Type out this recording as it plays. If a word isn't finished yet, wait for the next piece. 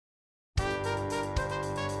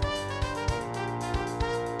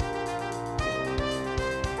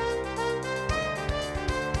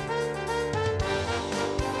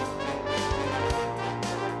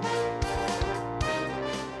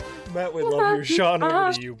Matt, we love you. Sean,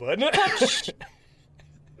 over to you, bud.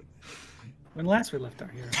 When last we left our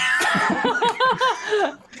hero,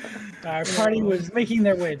 our party was making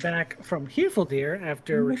their way back from Hefildir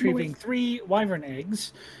after retrieving 3 wyvern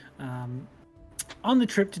eggs. On the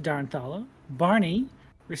trip to Darnthala, Barney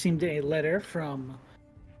received a letter from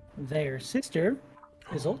their sister,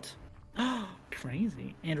 Isolt.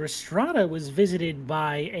 Crazy. And Restrada was visited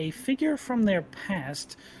by a figure from their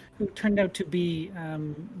past who turned out to be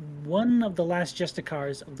one of the last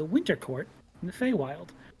Justicars of the Winter Court in the Feywild.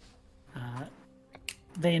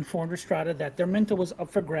 They informed Restrada that their mentor was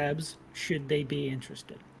up for grabs should they be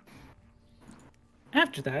interested.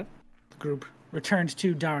 After that, the group returned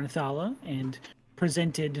to Darnthala and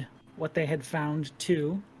presented what they had found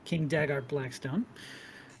to King Daggard Blackstone.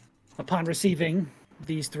 Upon receiving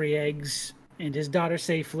these 3 eggs and his daughter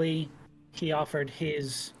safely, he offered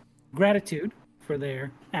his gratitude for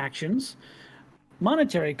their actions,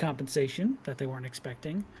 monetary compensation that they weren't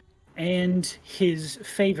expecting, and his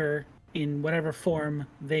favor in whatever form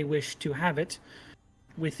they wished to have it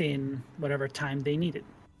within whatever time they needed.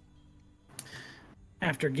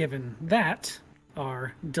 After given that,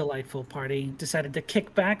 our delightful party decided to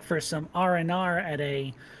kick back for some R&R at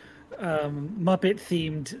a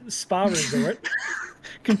Muppet-themed spa resort,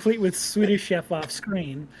 complete with Swedish Chef off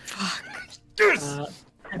screen. Fuck.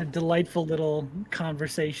 Had a delightful little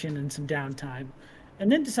conversation and some downtime,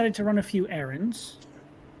 and then decided to run a few errands.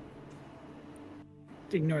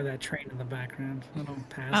 Ignore that train in the background. I don't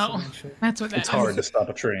pass. Oh, that's what that It's is. hard to stop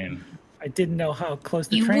a train. I didn't know how close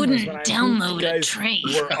the You train wouldn't was when I download a Guys, train.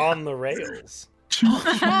 we're on the rails.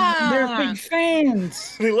 They're big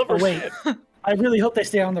fans. They love our Oh, wait. shit. I really hope they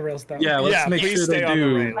stay on the rails, though. Yeah, let's Yeah, make please sure stay they on the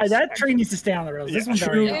do. rails. That train needs to stay on the rails. This Yeah, one's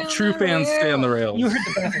True, already. true fans stay on the rails. You heard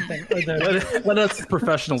the Baffle thing. Or the, Let us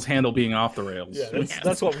professionals handle being off the rails. Yeah,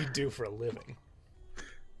 that's what we do for a living.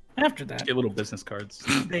 after that, Get little business cards.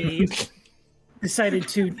 they decided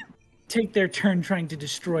to take their turn trying to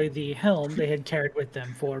destroy the helm they had carried with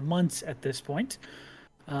them for months at this point,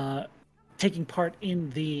 taking part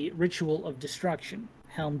in the ritual of destruction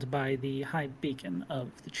helmed by the high beacon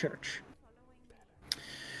of the church.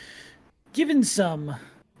 Given some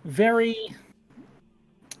very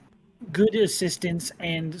good assistance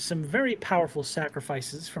and some very powerful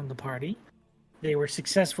sacrifices from the party, they were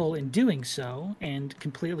successful in doing so and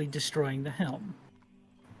completely destroying the helm,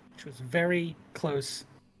 which was very close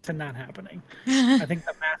to not happening. I think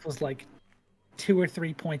the math was like 2 or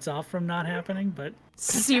 3 points off from not happening, but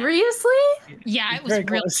Seriously? Yeah, it was very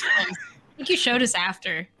really close. close. I think you showed us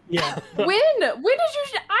after. Yeah. When did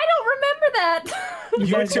you? I don't remember that. You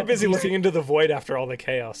were guys too got busy DC. looking into the void after all the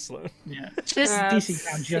chaos, Sloan. Yeah. Just DC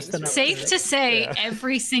found just enough. safe of to it. say, Yeah.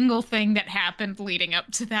 every single thing that happened leading up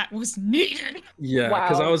to that was needed. Yeah,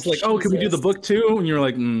 because Wow, I was like, "Oh, can we do the Jesus. book too?" And you're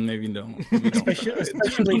like, "Maybe don't." Maybe don't.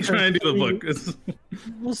 Especially I'm trying to do the for- book. It's-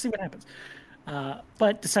 We'll see what happens.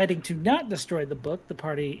 But deciding to not destroy the book, the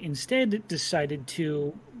party instead decided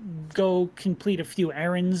to go complete a few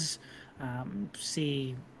errands,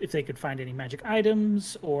 see if they could find any magic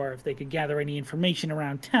items or if they could gather any information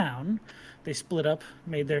around town. They split up,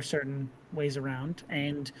 made their certain ways around,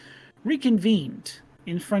 and reconvened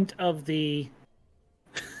in front of the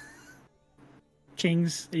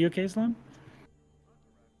Kings. Are you okay, Sloan?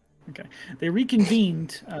 Okay. They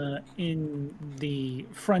reconvened in the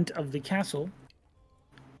front of the castle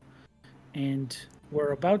and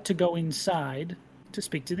were about to go inside to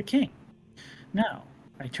speak to the king. Now,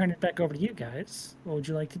 I turn it back over to you guys. What would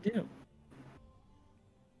you like to do?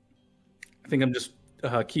 I think I'm just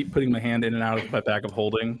keep putting my hand in and out of my bag of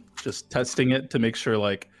holding, just testing it to make sure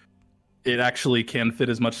like it actually can fit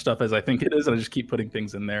as much stuff as I think it is, and I just keep putting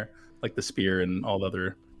things in there, like the spear and all the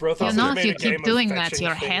other. Brothos You has know, made if you a game keep of doing that, fetching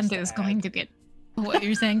your things hand to is add. going to get. What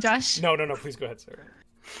you're saying, Josh? No, please go ahead,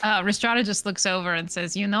 Sarah. Restrada just looks over and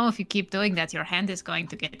says, "You know, if you keep doing that, your hand is going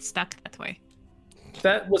to get stuck that way."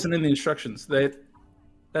 That wasn't in the instructions.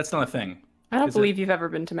 That's not a thing. I don't Is it- believe you've ever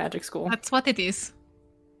been to magic school. That's what it is.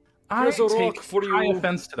 I Here's a rock take for high you.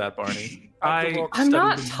 offense to that, Barney. At the I rock. I'm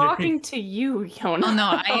not studied talking to you, Yona. Oh no,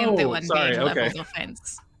 I am the Oh, one sorry, being okay. leveled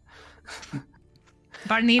offense.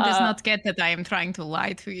 Barney does not get that I am trying to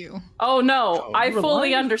lie to you. Oh no, Oh, I you were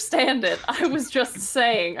fully lying? understand it. I was just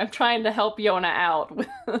saying, I'm trying to help Yona out.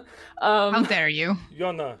 How dare you?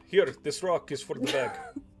 Yana, here, this rock is for the bag.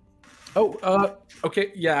 Oh,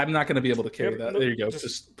 okay. Yeah, I'm not going to be able to carry Here, that. no, there you go. just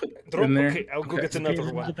Just put it Drop, in there. okay, I'll go Okay. get another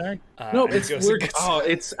The one. bag? No, And it's he goes we're, and gets-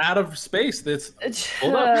 it's out of space. It's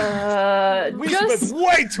hold up. We just spent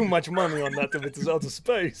way too much money on that if it is out of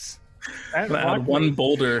space. That Add rock one weighs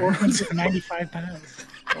boulder. 495 pounds.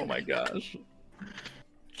 Oh my gosh.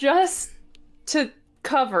 just to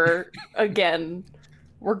cover again.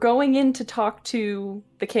 We're going in to talk to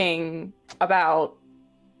the king about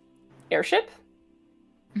airship.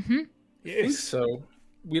 Mm-hmm. I think so.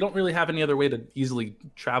 We don't really have any other way to easily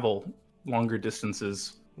travel longer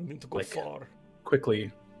distances We need to go Like- far.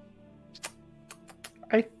 quickly.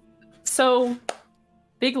 So,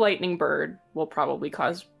 big lightning bird will probably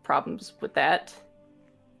cause problems with that.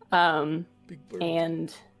 Big bird.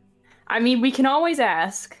 And I mean, we can always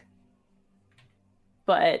ask,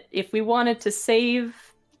 but if we wanted to save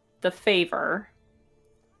the favor,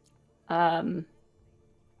 I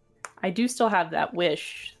do still have that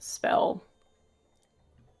wish spell.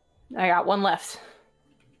 I got one left.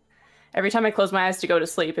 Every time I close my eyes to go to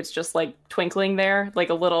sleep, it's just like twinkling there, like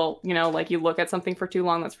a little, like you look at something for too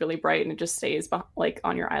long that's really bright and it just stays like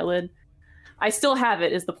on your eyelid. I still have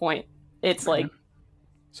it, is the point. It's like,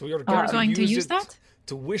 So you're You're going to use it that?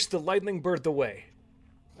 to wish the lightning bird away,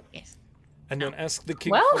 Yes. and then ask the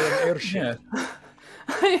king Well- for an airship. Yeah.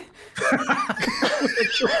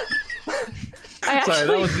 I Sorry,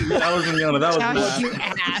 that wasn't Yona. That was Josh, Matt. you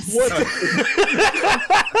ass.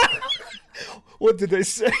 What did they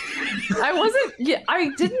say? I wasn't. Yeah, I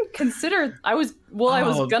didn't consider. I was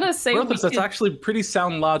gonna say. Brothos, that's actually pretty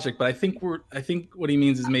sound logic, but I think what he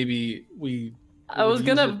means is maybe we. I was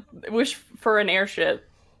gonna wish for an airship,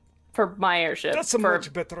 for my airship. That's a for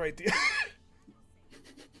much better idea.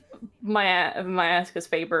 my Aska's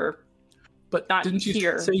favor. But not didn't you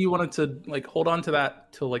here. say you wanted to like hold on to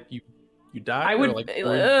that till like you die? I would- or, like,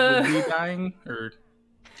 would be dying or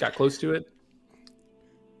got close to it.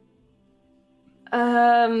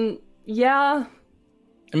 Yeah.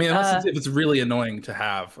 I mean, unless if it's really annoying to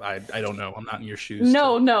have, I don't know. I'm not in your shoes.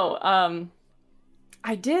 No, so- no.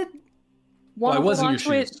 I did Well, I want was to in hold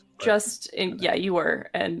your on to it. shoes, but- Just yeah, you were,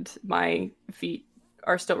 and my feet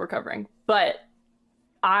are still recovering. But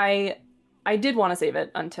I did want to save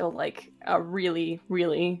it until like a really,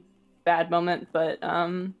 really bad moment. But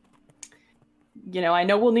I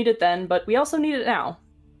know we'll need it then, but we also need it now.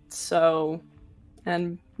 So,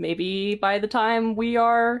 and maybe by the time we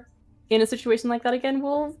are in a situation like that again,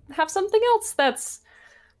 we'll have something else that's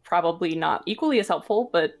probably not equally as helpful,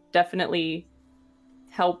 but definitely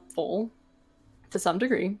helpful to some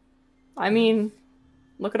degree. I mean,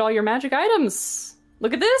 look at all your magic items.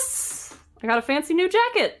 Look at this. I got a fancy new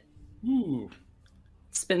jacket. Ooh,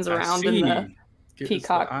 Spins I around see. in the Give us the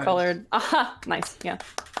peacock eyes. colored. Aha, nice. Yeah.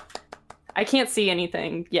 I can't see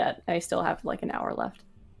anything yet. I still have like an hour left.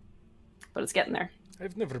 But it's getting there.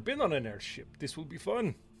 I've never been on an airship. This will be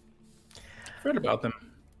fun. I've read about them.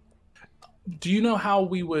 Do you know how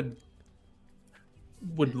we would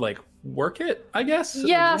like work it? I guess.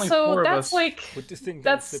 Yeah, There's only so 4 of that's us. like With this thing,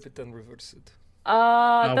 That's- flip it and reverse it.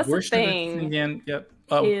 that's the where should it thing again? Yep.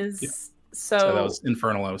 Oh, is yeah. so So that was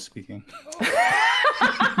Infernal I was speaking.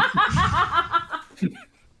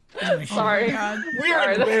 Anyway, sorry. We are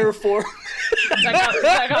Sorry, in that- rare form.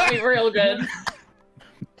 that got me real good.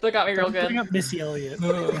 That got me real Bring good. up Missy Elliott.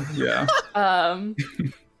 Yeah.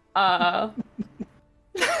 God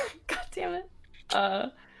damn it.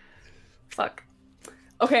 Fuck.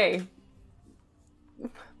 Okay.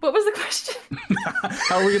 What was the question?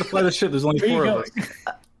 How are we gonna fly the ship? There's only Where you 4 of us.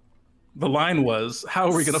 The line was, "How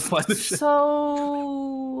are we gonna fly the ship?"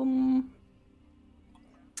 So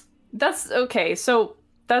that's okay. So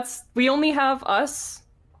we only have us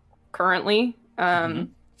currently.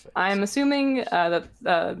 I'm assuming that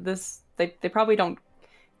they probably don't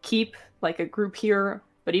keep like a group here.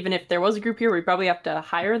 But even if there was a group here, we probably have to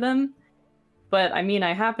hire them. But I mean,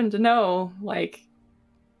 I happen to know like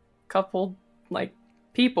a couple like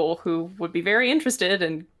people who would be very interested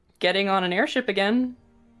in getting on an airship again.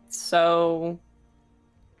 So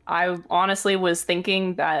I honestly was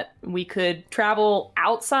thinking that we could travel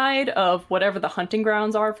outside of whatever the hunting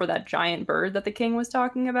grounds are for that giant bird that the king was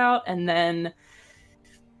talking about, and then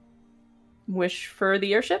wish for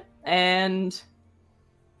the airship, and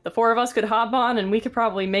the 4 of us could hop on, and we could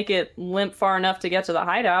probably make it limp far enough to get to the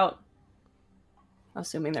hideout,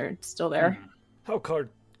 assuming they're still there. How hard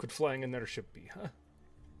could flying an airship be, huh?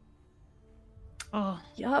 Oh,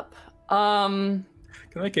 Yup.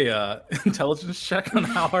 Can I make a intelligence check on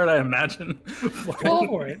how hard I imagine? Go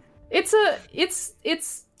for it. It's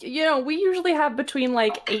we usually have between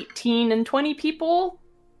like 18 and 20 people,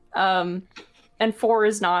 and 4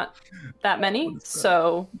 is not that many, What is that?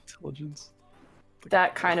 so Intelligence.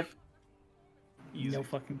 that kind of No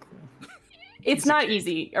fucking clue. it's not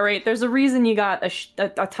easy. All right, there's a reason you got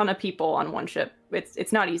a ton of people on one ship.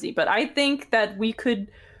 It's not easy, but I think that we could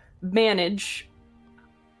manage.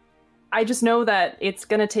 I just know that it's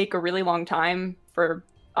gonna take a really long time for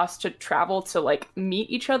us to travel to like meet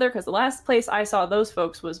each other, because the last place I saw those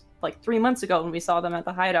folks was like 3 months ago when we saw them at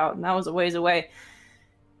the hideout, and that was a ways away.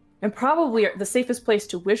 And probably the safest place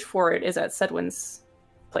to wish for it is at Sedwin's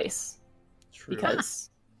place. True. Because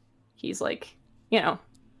he's like, you know,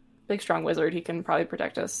 big strong wizard. He can probably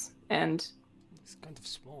protect us. And It's kind of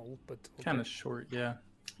small, but okay. Kind of short, yeah.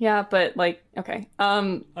 yeah, but like, okay.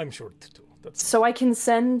 I'm short too. That's So I could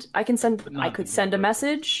send But not I could send a anymore.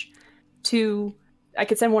 message to, I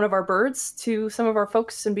could send one of our birds to some of our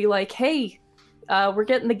folks and be like, hey, we're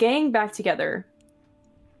getting the gang back together.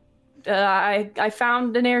 I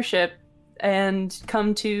found an airship and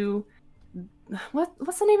come to,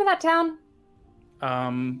 what's the name of that town?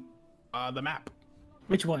 The map.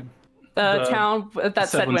 Which one? The The town that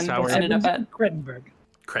Sedwin Sedwin Tower. ended up at. Krettenberg.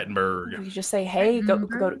 Krettenberg. We just say, hey, go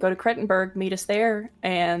to Krettenberg, meet us there,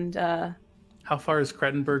 and How far is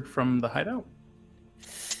Krettenberg from the hideout?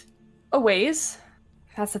 a ways.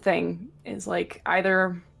 That's the thing, is like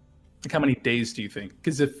either Like how many days do you think?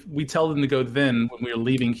 Because if we tell them to go then, when we're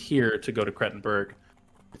leaving here to go to Krettenberg,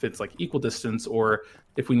 if it's like equal distance, or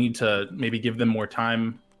if we need to maybe give them more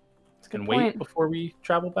time and wait point. before we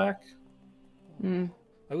travel back.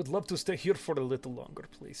 I would love to stay here for a little longer,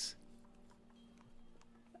 please.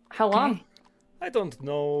 how long? Okay. I don't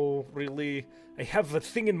know, really. I have a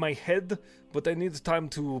thing in my head, but I need time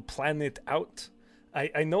to plan it out.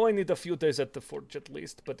 I know I need a few days at the forge at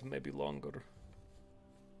least, but maybe longer.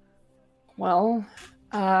 Well,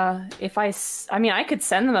 if I mean, I could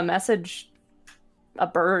send them a message, a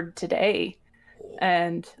bird today,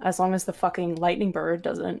 and as long as the fucking lightning bird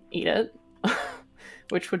doesn't eat it,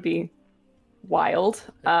 which would be wild.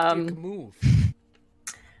 Dick move.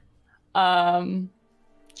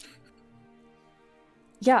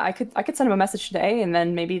 Yeah, I could send them a message today, and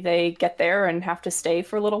then maybe they get there and have to stay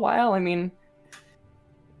for a little while. I mean,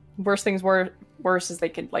 worse is they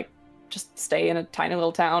could like just stay in a tiny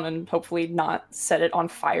little town and hopefully not set it on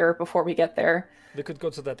fire before we get there. They could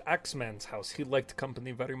go to that Axeman's house. He liked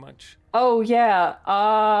company very much. Oh yeah.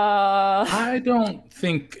 I don't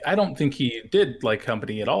think he did like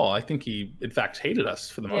company at all. I think he in fact hated us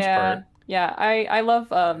for the most yeah. part. Yeah, I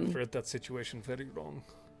love I've read that situation very wrong.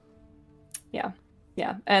 yeah.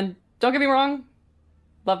 And don't get me wrong,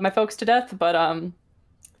 love my folks to death, but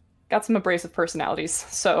got some abrasive personalities,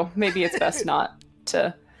 so maybe it's best not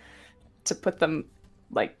to put them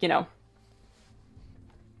like, you know,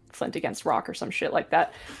 flint against rock or some shit like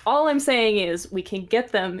that. All I'm saying is we can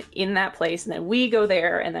get them in that place, and then we go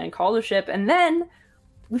there and then call the ship, and then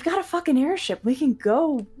we've got a fucking airship. We can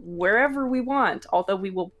go wherever we want, although we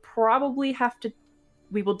will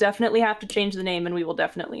definitely have to change the name, and we will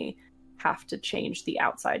definitely have to change the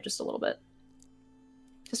outside just a little bit.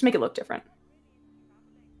 Just make it look different.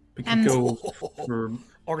 We could And- go for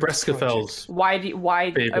Art Breskafel's. Why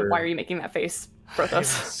Favor. are you making that face, I'm Prothos?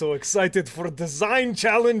 so excited for design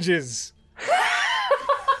challenges.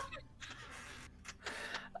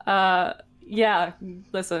 Yeah,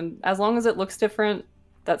 listen, as long as it looks different,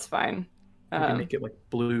 that's fine. We can make it like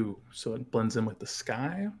blue so it blends in with the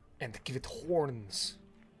sky. And give it horns.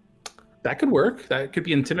 That could work. That could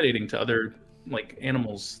be intimidating to other like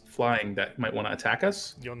animals flying that might want to attack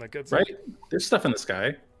us. Yona gets Right? it. There's stuff in the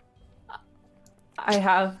sky. I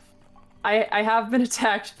have been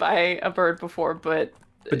attacked by a bird before, but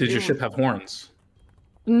But did your ship have horns?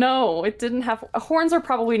 no, it didn't have horns. Are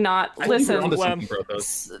probably not. I think we're Listen, onto Lamb. something,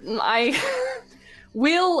 Brothos.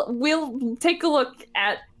 we'll take a look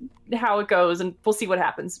at how it goes and we'll see what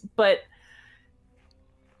happens. But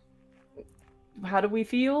how do we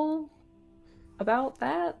feel about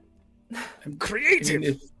that?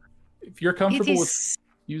 Creative. If you're comfortable with is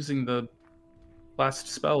using the last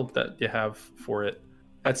spell that you have for it,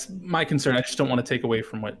 that's my concern. I just don't want to take away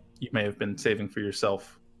from what you may have been saving for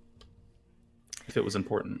yourself if it was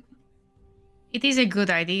important. it is a good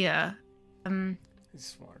idea. He's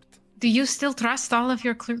smart. Do you still trust all of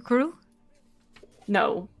your crew?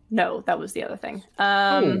 No, that was the other thing.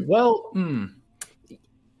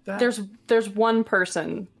 There's one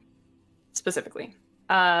person specifically,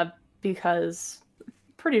 because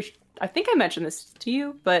I think I mentioned this to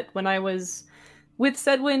you, but when I was with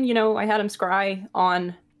Sedwin, you know, I had him scry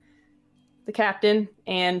on the captain,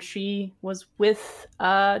 and she was with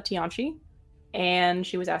Tianchi, and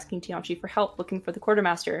she was asking Tianchi for help looking for the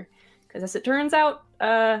quartermaster. Because as it turns out,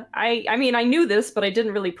 I mean, I knew this, but I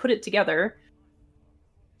didn't really put it together.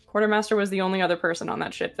 Quartermaster was the only other person on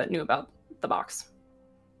that ship that knew about the box.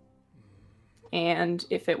 And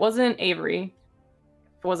if it wasn't Avery,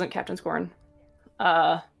 if it wasn't Captain Scorn,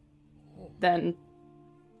 then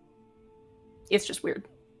it's just weird.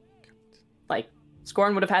 Like,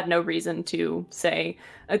 Scorn would have had no reason to say,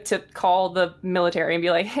 to call the military and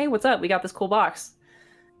be like, hey, what's up? We got this cool box.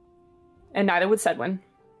 And neither would Sedwin.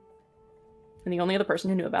 And the only other person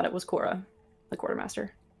who knew about it was Cora, the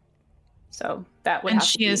quartermaster. So that would And have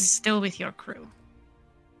to she be... is still with your crew.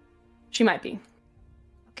 She might be.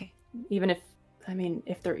 Okay. Even if, I mean,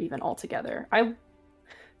 if they're even all together.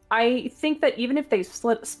 I think that even if they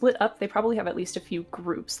split up, they probably have at least a few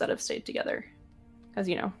groups that have stayed together. As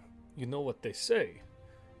you know. You know what they say.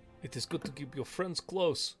 It is good to keep your friends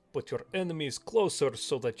close, but your enemies closer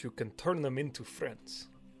so that you can turn them into friends.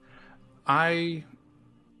 I,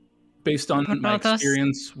 based on my Protoss?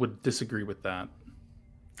 experience, would disagree with that.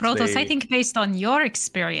 Protoss, I They- think based on your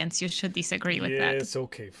experience, you should disagree with that. Yes,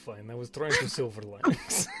 okay, fine. I was trying to silver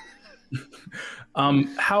linings.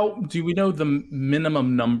 How do we know the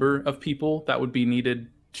minimum number of people that would be needed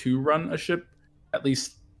to run a ship, at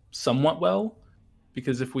least somewhat well?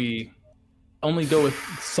 Because if we only go with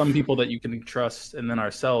some people that you can trust and then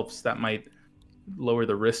ourselves, that might lower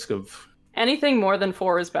the risk of. Anything more than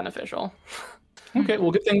 4 is beneficial. Okay,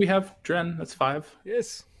 well, good thing we have Dren. That's 5.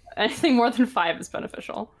 Yes. Anything more than 5 is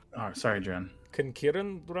beneficial. Oh, sorry, Dren. Can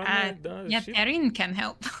Kieran run Yeah, ship? Erin can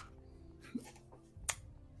help.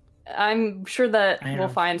 I'm sure that I we'll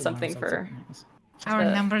have find the something ones for else. Our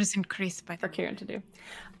Uh, numbers increase by for the Kieran to do.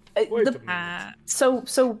 Wait The- a minute.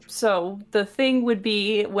 So the thing would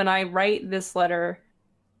be when I write this letter,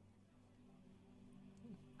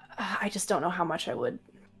 I just don't know how much I would.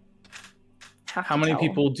 Have How to many tell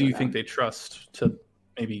people do you them. think they trust to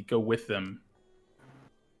maybe go with them?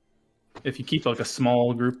 If you keep like a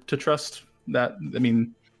small group to trust, that I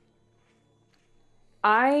mean,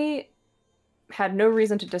 I had no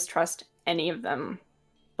reason to distrust any of them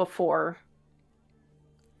before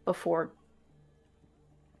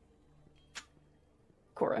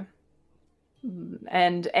Cora.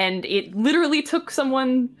 And it literally took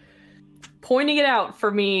someone pointing it out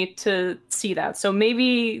for me to see that. So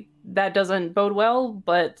maybe that doesn't bode well,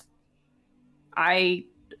 but I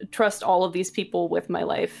trust all of these people with my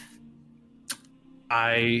life.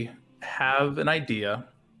 I have an idea.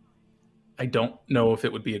 I don't know if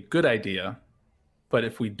it would be a good idea, but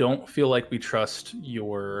if we don't feel like we trust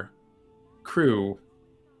your crew,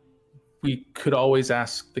 we could always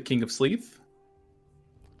ask the King of Sleeth.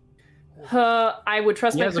 I would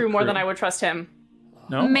trust He my has a crew more than crew. I would trust him.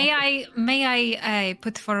 No? May I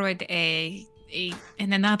put forward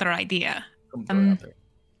another idea? Come throw it out there.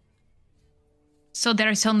 So there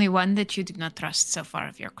is only one that you do not trust so far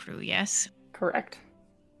of your crew, yes? Correct.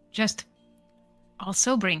 Just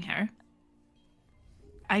also bring her.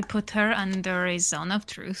 I put her under a zone of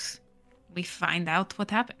truth. We find out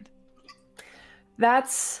what happened.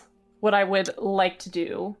 That's what I would like to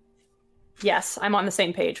do. Yes, I'm on the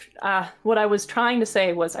same page. What I was trying to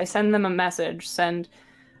say was I send them a message, send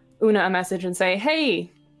Una a message and say,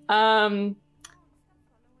 hey,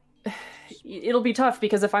 it'll be tough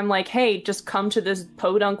because if I'm like, hey, just come to this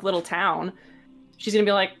podunk little town, she's going to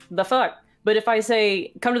be like, the fuck? But if I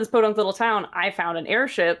say, come to this podunk little town, I found an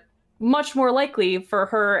airship, much more likely for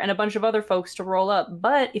her and a bunch of other folks to roll up.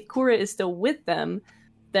 But if Kura is still with them,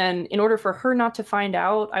 then in order for her not to find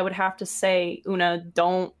out, I would have to say, Una,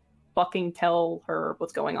 don't fucking tell her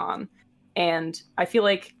what's going on. And I feel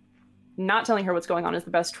like not telling her what's going on is the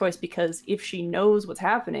best choice because if she knows what's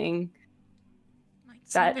happening, Might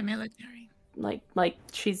see That- the military. like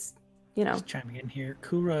she's, you know, Just chiming in here.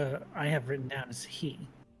 Kura, I have written down as he.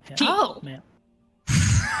 Yeah. Oh. Man.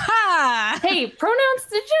 Ha! hey, pronouns,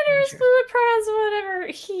 the gender is Sure. fluid, pronouns, whatever.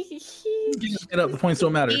 He. Get up. The points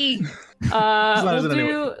don't matter. He- not We'll as it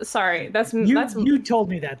do. Sorry, that's You told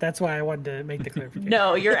me that. That's why I wanted to make the clarification.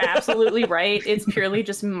 no. You're absolutely right. It's purely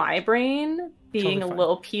just my brain being Totally a fine.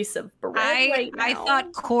 little piece of bread right now. I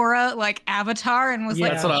thought Korra like Avatar and was Yeah.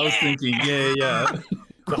 like, That's what I was thinking. Yeah.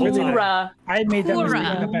 The whole time. Kura. I had made that Kura.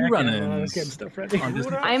 mistake in the back Running. end while I was getting stuff ready. On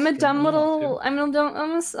Disney I'm a Plus. dumb Yeah, little.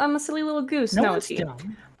 I'm a silly little goose. No, No, it's it's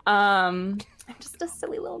dumb. I'm just a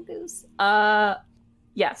silly little goose.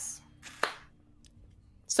 Yes.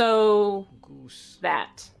 So Goose.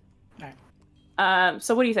 that. Alright.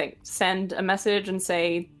 So what do you think? Send a message and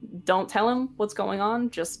say, don't tell him what's going on.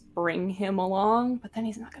 Just bring him along. But then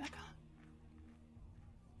he's not gonna come.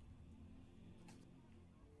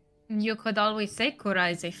 You could always say Korra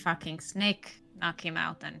is a fucking snake. Knock him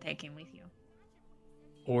out and take him with you.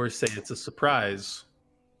 Or say it's a surprise,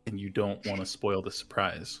 and you don't want to spoil the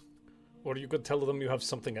surprise. Or you could tell them you have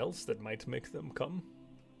something else that might make them come.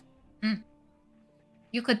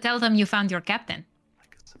 You could tell them you found your captain.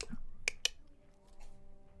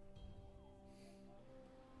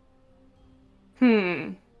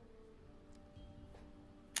 I'm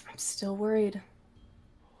still worried.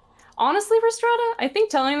 honestly, Restrada, I think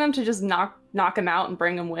telling them to just knock him out and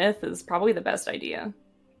bring him with is probably the best idea.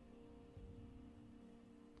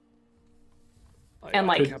 And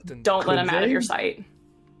like, Captain, don't let him out of they? your sight.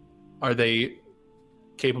 Are they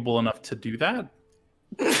capable enough to do that?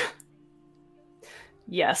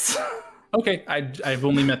 Yes. Okay, I've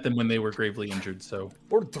only met them when they were gravely injured, so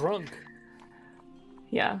Or drunk.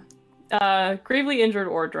 Yeah. Gravely injured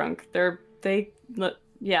or drunk.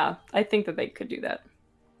 Yeah, I think that they could do that.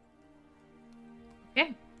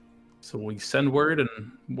 Okay. so we send word and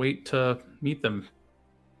wait to meet them.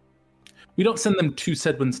 We don't send them to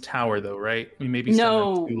Sedwin's Tower, though, right? We maybe send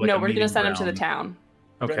them to, like, No, a we're gonna meeting send him to the ground. town.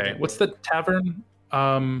 Okay, Brandenburg. what's the tavern?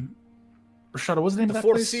 Rashada, what's the name The of that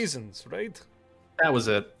Four place? Seasons, right? That was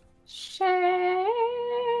it. Sherry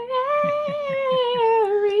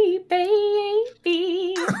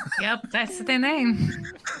baby. Yep, that's the name.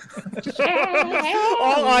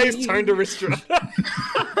 All eyes turn to Restrada.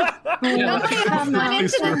 Nobody else went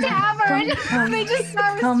into the tavern. They just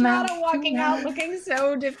saw Come Restrada out. walking out looking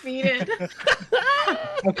so defeated.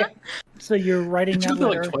 Okay. So you're writing Did you that do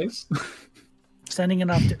letter, like twice? sending it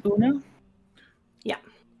off to Una? Yeah.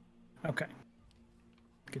 Okay.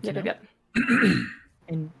 Good to Yep, know. yep, yep.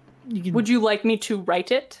 And you can, Would you like me to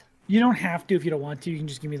write it? you don't have to if you don't want to. You can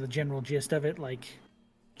just give me the general gist of it, like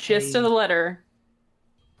Gist of the letter.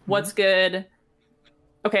 What's good?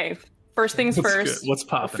 Okay, first things What's first. good? What's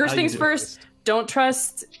popping? First How you things doing? first, don't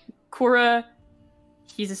trust Kura.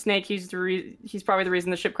 He's a snake. He's probably the reason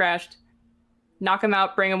the ship crashed. Knock him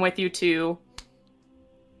out. Bring him with you to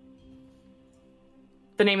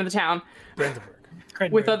the name of the town Brandenburg.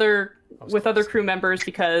 with Credit. other crew members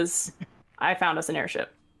because I found us an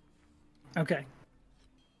airship. Okay.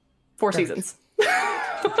 Four Perfect. seasons.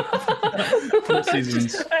 4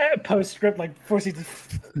 seasons. Postscript, like 4 seasons.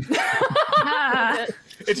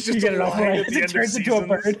 It's You just get a it off line right at as the it end of turns into a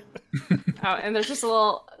seasons. bird. Oh, and there's just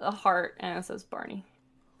a heart, and it says Barney.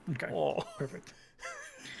 Okay. Oh. Perfect.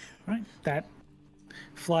 All right. That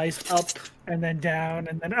flies up and then down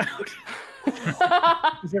and then out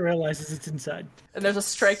as it realizes it's inside. And there's a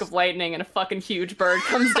strike of lightning, and a fucking huge bird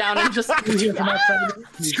comes down and just. You hear from outside.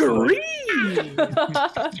 Scream!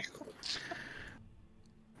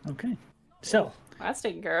 Okay. So, That's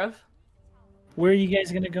taken care of. where are you guys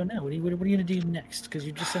going to go now? What are you going to do next? Because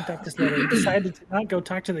you just sent out this letter. You decided to not go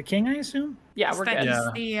talk to the king, I assume? Yeah, we're good.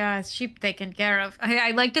 Yeah. The sheep taken care of. I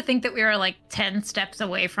like to think that we were like 10 steps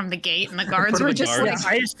away from the gate, and the guards were just guards.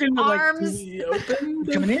 like I assume that, like, arms.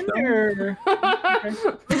 coming in or We're just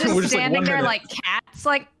We're just, like, standing one there minute. like cats.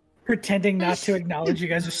 Like, pretending not to acknowledge you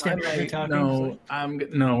guys are standing there talking. It's No,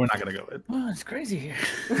 like, no, we're not gonna go. oh, it's crazy here.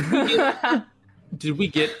 Did we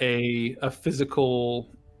get a physical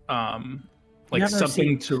like haven't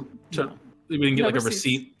something received- to No. we didn't get No like a receipts.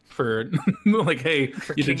 receipt for like, hey,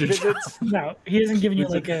 you did King your job. visits. No, he hasn't given you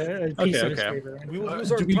like a piece Okay, of his okay. favor. We will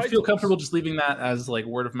lose our Do we feel titles. comfortable just leaving that as like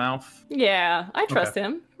word of mouth? Yeah, I trust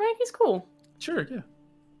him. Right? He's cool. Sure, yeah.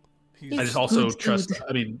 He's- I just also good, trust. good.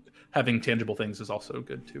 I mean, having tangible things is also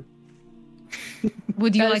good too.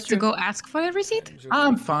 would you That is like to true. go ask for a receipt?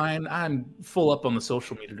 I'm fine. I'm full up on the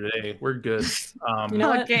social media today. We're good. You know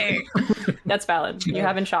what? Okay. That's valid. You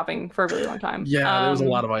have been shopping for a really long time. Yeah, there was a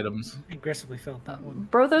lot of items. I aggressively felt that one.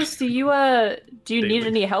 Brothos, do you need Daily.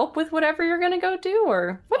 any help with whatever you're gonna go do,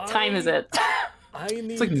 or what time is it? I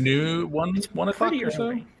need. It's like noon, one o'clock Pretty or so.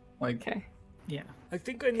 early. Like, Okay. Yeah. I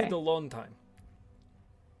think I need Okay. alone time.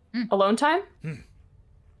 Alone time?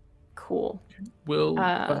 Cool. will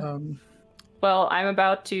Well, I'm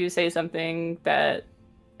about to say something that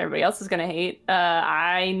everybody else is gonna hate.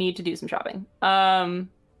 I need to do some shopping. I'm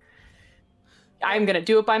gonna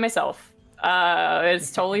do it by myself.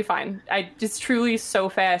 It's totally fine. It's truly so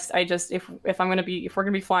fast. If we're gonna be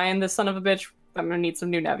flying this son of a bitch, I'm gonna need some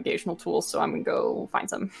new navigational tools. So I'm gonna go find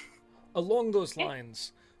some. Along those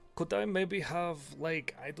lines, could I maybe have,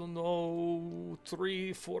 like, I don't know,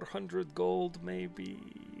 300-400 gold,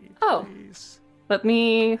 maybe? Oh. Please? Let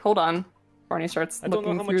me hold on. Barney starts I don't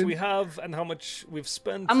looking know how through. much we have and how much we've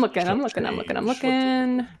spent. I'm looking.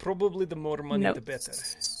 Probably the more money, the better.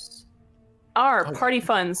 Our party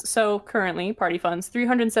funds. So currently, party funds: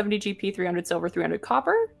 370 GP, 300 silver, 300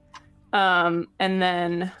 copper. And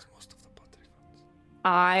then Most of the pottery funds.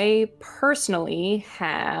 I personally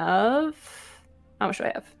have. How much do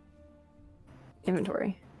I have?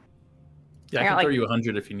 Inventory. yeah, I I got, can like- throw you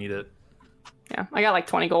 100 if you need it. Yeah, I got like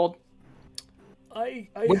 20 gold. I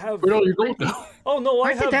Where, have. where'd all your gold go? Oh no, I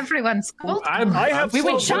Why did have. everyone's gold? I have We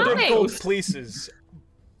went 1,200 shopping! gold pieces.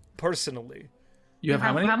 Personally, You have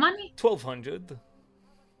how many? How many? 1,200.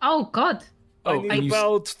 Oh God. I Oh, need and you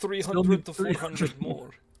about still 300 need to 300 400 more.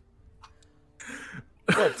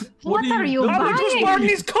 What? What are you How much was buying?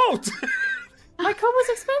 Barney's coat? My coat was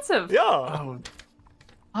expensive. Yeah. Oh,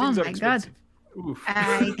 Oh Things are my god. expensive. oof.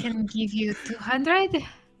 I can give you 200.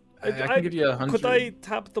 I can give you 100. Could I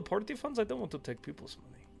tap the party funds? I don't want to take people's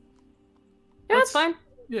money. Yeah, that's fine.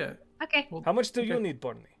 Yeah. Okay. How much do you Okay. need,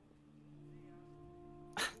 Barney?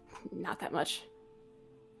 Not that much.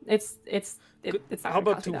 It's not How gonna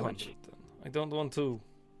about cost me that 200 much. then? I don't want to.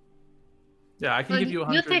 Yeah, I can Well, give you you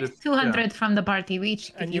 100. take if- 200 from the party. We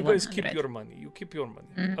each give And you you guys 100. keep your money. You keep your money.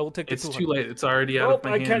 Mm. I will take the It's 200. too late. It's already out Nope, of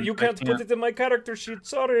my I hand. can't. You can't put it in my character sheet.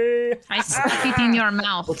 Sorry. I stick it in your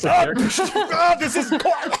mouth. What's the character? Ah, this is.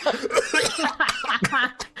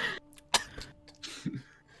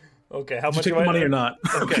 Okay, how Did you much take do the I money or not?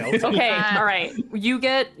 Okay, I'll take Okay, Uh, all right. You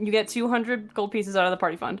get 200 gold pieces out of the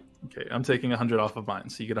party fund. Okay, I'm taking 100 off of mine,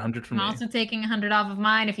 so you get 100 from I'm me. also taking 100 off of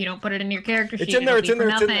mine. If you don't put it in your character sheet, It's in there. it'll It's in be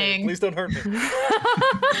there. for It's in there. nothing. Please don't hurt me.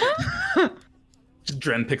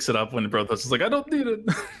 Dren picks it up when Brothos is like, I don't need it.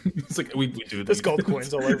 It's like, we do There's need gold it.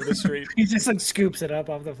 coins all over the street. He just like scoops it up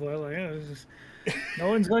off the floor, like, oh, this is- no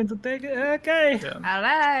one's going to take it. Okay. Yeah. All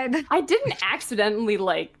right. I didn't accidentally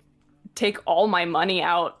like take all my money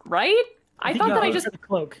out, right? I thought you that I paid just for the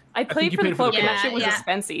cloak. I played you for the paid for the cloak and that cloak. shit was Yeah, a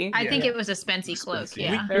Spency. I think Yeah. it was a Spency cloak. Spency.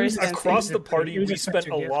 Yeah. Very expensive. Across the party, It was we a spent a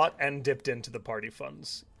special gift. lot and dipped into the party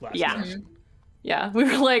funds last Yeah. session. Yeah, we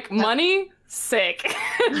were like, money, sick.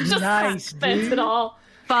 Just Nice, spent dude. it all.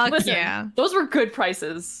 Fuck Listen, yeah. those were good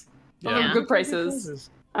prices. Those Yeah. were good prices.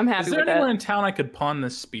 I'm Is happy there with anywhere it. in town I could pawn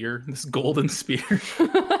this spear, this golden spear?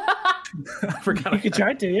 I forgot. You could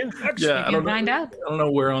try to, yeah. Actually, Yeah, I You don't can find know. out. I don't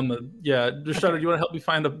know where on the. Yeah, Restrada, you want to help me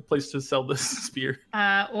find a place to sell this spear?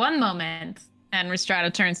 One moment. And Restrada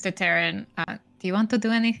turns to Terran. Do you want to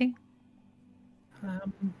do anything?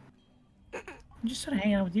 I'm just trying to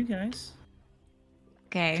hang out with you guys.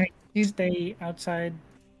 Okay. Okay. You stay outside.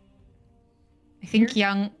 I think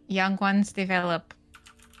young ones develop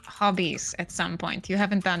hobbies at some point. You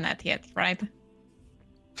haven't done that yet, right?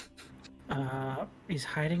 Is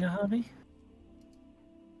hiding a hobby?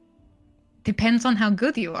 Depends on how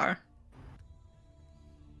good you are.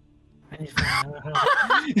 I need to find out a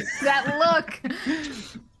hobby. That look.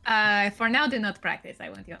 For now, do not practice. I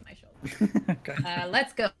want you on my shoulder. Okay.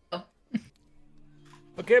 Let's go.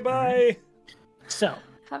 okay, bye. So,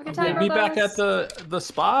 Have a good We'll time. be back brothers. at the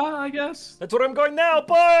spa, I guess. That's where I'm going now.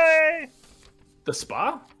 Bye. The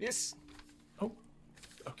spa? Yes.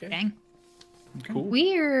 Okay. Dang. Cool.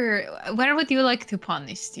 Where would you like to pawn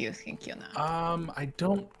this, do you think, Yuna? I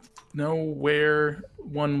don't know where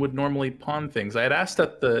one would normally pawn things. I had asked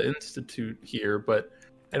at the institute here, but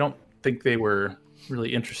I don't think they were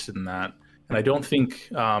really interested in that. And I don't think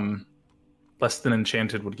Less Than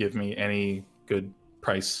Enchanted would give me any good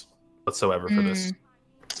price whatsoever for this.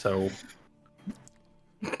 So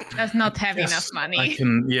Does not have enough yes, money. I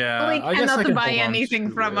can, yeah. We I guess I cannot can buy hold on anything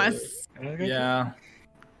to from it. us. Yeah.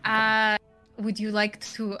 Would you like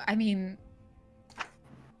to? I mean,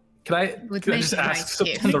 Can I Would can I make just a ask nice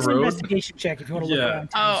something gift. on make the some road? investigation check if you want to look Yeah. around.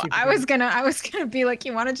 town, oh, see if I you was gonna be like,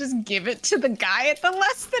 you want to just give it to the guy at the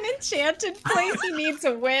Less Than Enchanted place? He needs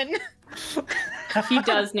a win. He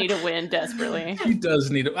does need a win desperately. He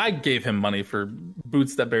does need. I gave him money for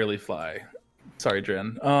boots that barely fly. Sorry,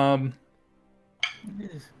 Dren.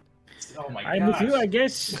 Oh my I'm with you, I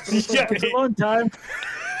guess. Yeah. It's a long time.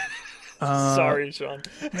 Sorry, Sean.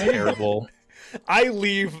 Terrible. I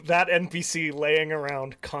leave that NPC laying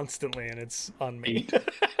around constantly, and it's on me.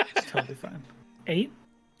 It's totally fine. 8?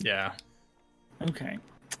 Yeah. Okay.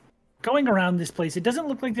 Going around this place, it doesn't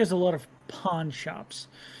look like there's a lot of pawn shops.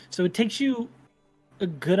 So it takes you a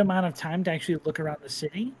good amount of time to actually look around the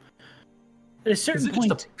city. At a Is certain it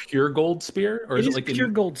point, just a pure gold spear, or it is is it like pure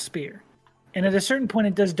in gold spear. And at a certain point,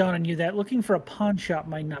 it does dawn on you that looking for a pawn shop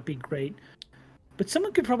might not be great. But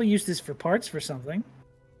someone could probably use this for parts for something.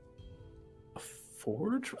 a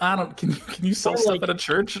forge? I don't. Can you sell Or stuff like- at a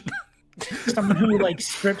church? Someone who like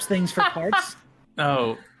strips things for parts.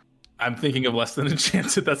 No, I'm thinking of Less Than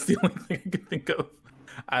Enchanted. That's the only thing I can think of.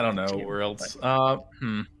 I don't know where else. I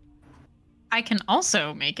can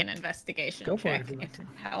also make an investigation Go for it check if you want if to. it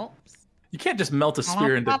helps. You can't just melt a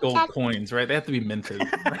spear into gold coins, right? They have to be minted.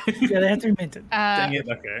 Right? Yeah, they have to be minted. Dang it.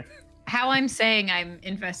 Okay. How I'm saying I'm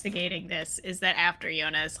investigating this is that after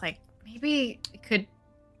Yona's like, maybe we could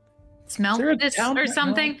smelt Is there a this town- or no.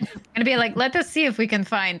 something. And be like, let us see if we can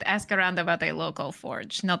ask around about a local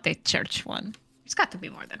forge, not a church one. There's got to be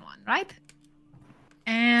more than one, right?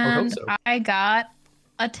 And so. I got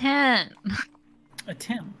a 10. A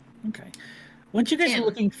 10. Okay. Once you guys are 10.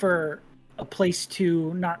 looking for a place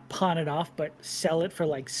to not pawn it off, but sell it for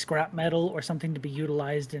like scrap metal or something to be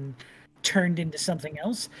utilized in turned into something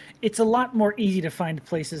else. It's a lot more easy to find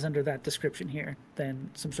places under that description here than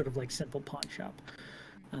some sort of like simple pawn shop.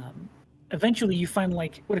 Eventually you find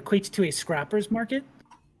like what equates to a scrapper's market,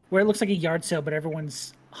 where it looks like a yard sale, but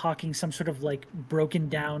everyone's hawking some sort of like broken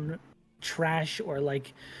down trash or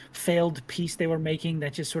like failed piece they were making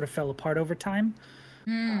that just sort of fell apart over time.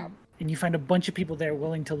 And you find a bunch of people there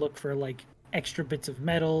willing to look for like extra bits of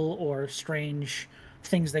metal or strange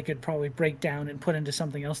things they could probably break down and put into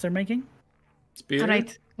something else they're making. Spear? All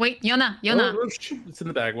right. Wait, Yona. Oh, it's in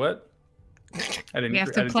the bag. What? We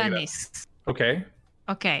have to plan this. Okay.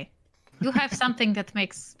 Okay. You have something that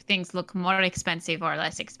makes things look more expensive or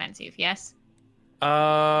less expensive, yes?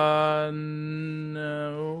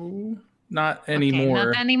 No. Not anymore. Okay,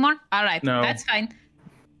 not anymore? All right. No. That's fine.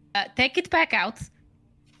 Take it back out.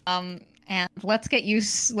 And let's get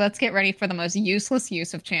ready for the most useless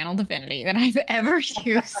use of channel divinity that I've ever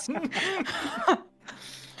used.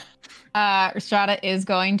 Strata is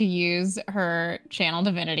going to use her channel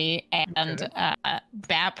divinity and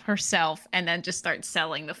bap herself, and then just start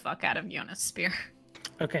selling the fuck out of Yona's spear.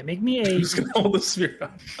 Okay, make me Who's gonna hold the spear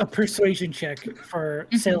up? a persuasion check for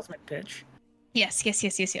salesman pitch. Yes.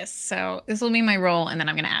 So this will be my roll, and then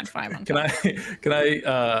I'm gonna add 5 on top. Can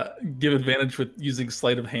I give advantage with using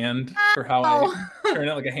sleight of hand for how I turn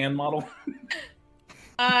it like a hand model?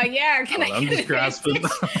 Yeah. Can I? I'm just grasping.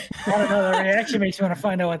 I don't know, the reaction makes you want to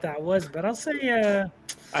find out what that was, but I'll say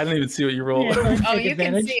I didn't even see what you rolled. yeah, Oh, take you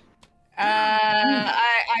advantage. can see.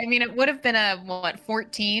 I mean, it would have been a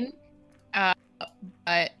 14.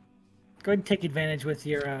 But Go ahead and take advantage with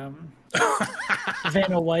your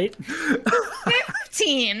Vanna White.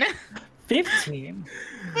 15. 15.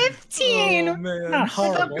 15. Oh, man. Not With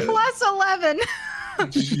horrible. a plus 11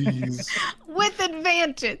 Jeez. with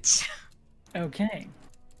advantage. Okay.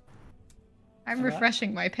 I'm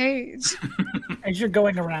refreshing my page. As you're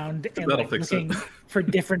going around and That'll like, fix looking for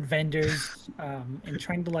different vendors and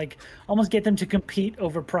trying to like almost get them to compete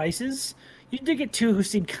over prices, you do get two who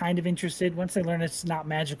seem kind of interested. Once they learn it's not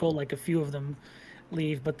magical, like a few of them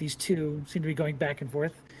leave, but these two seem to be going back and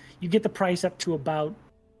forth. You get the price up to about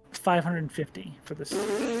 550 for this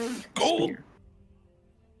Gold. spear.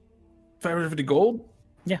 550 gold?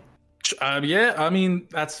 Yeah. Yeah, I mean,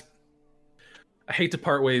 that's... I hate to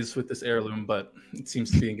part ways with this heirloom, but it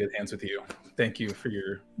seems to be in good hands with you. Thank you for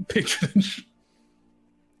your patronage.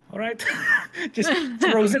 All right. Just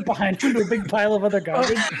throws it behind you into a big pile of other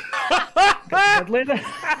garbage. Later.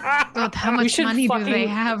 God, how much money do they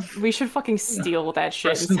have? We should fucking steal that shit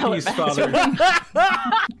Rest and in sell peace, it back to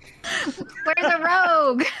Father. Where's the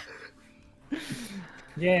rogue?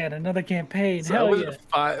 Yeah, and another campaign. So Hell was yeah.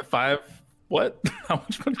 it five, what? How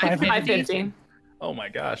much money? 550. Oh my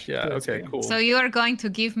gosh, yeah, That's okay, good. cool. So you are going to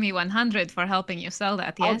give me 100 for helping you sell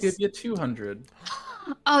that, I'll yes? give you 200.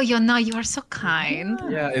 Oh, you are so kind.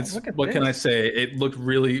 Yeah, it's look at what can this. I say? It looked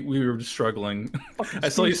really. We were just struggling. I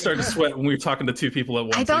saw you start to sweat when we were talking to two people at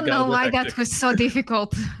once. I It don't got a know bit why hectic. that was so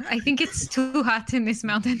difficult. I think it's too hot in this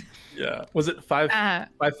mountain. Yeah, was it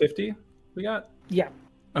 550? We got. Yeah.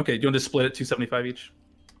 Okay, do you want to split it 275 each?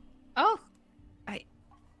 Oh,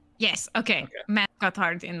 yes. Okay. Math got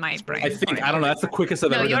hard in my brain. I think I don't know. That's the quickest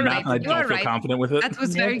I've No, ever you're done math, right. and I You don't are feel right. confident with it. That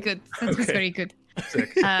was very good. That was Okay. very good.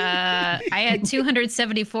 Sick. I had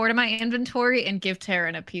 274 to my inventory and give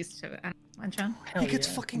Taryn a piece to John. Hell He gets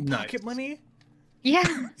yeah. fucking Nice. pocket money. Yeah,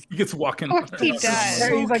 He gets walking. of course he does.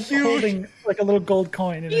 So He's like cute. holding like a little gold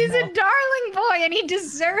coin in his He's a mouth. darling boy and he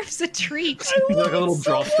deserves a treat. He's like a little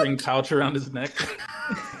drawstring pouch around his neck.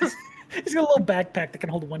 He's got a little backpack that can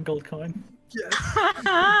hold one gold coin.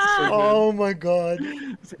 Oh my god.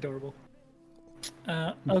 It's adorable.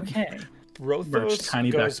 Okay. Merch, Brothos tiny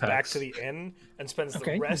goes back backpacks. to the inn and spends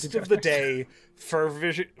Okay, the rest we'll do of the backpacks. day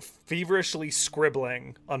feverishly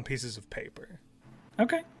scribbling on pieces of paper.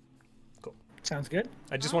 Okay. Cool. Sounds good.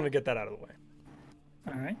 I just want to get that out of the way.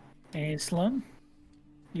 All right. And Sloan,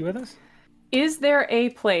 you with us? Is there a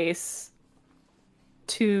place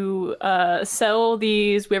to sell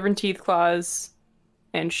these wyvern teeth claws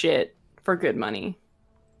and shit for good money?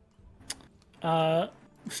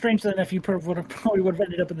 Strangely enough, you probably would have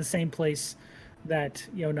ended up in the same place that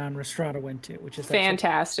Yonan Restrada went to, which is that sort of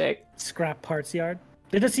Fantastic. scrap parts yard.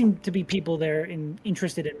 There does seem to be people there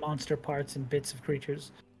interested in monster parts and bits of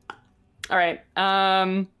creatures. All right.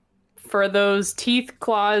 For those teeth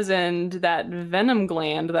claws and that venom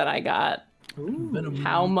gland that I got, Ooh.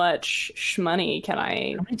 how much shmoney can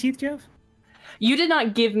I? How many teeth do you have? You did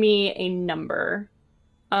not give me a number.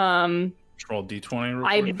 Roll D20. real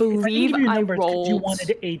I quick. If I didn't believe give you a I number, it's 'cause rolled. you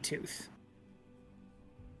wanted a tooth.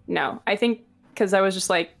 No, I think because I was just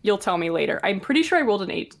like, you'll tell me later. I'm pretty sure I rolled an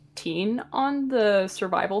 8 15 on the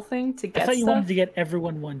survival thing to get I thought you stuff. wanted to get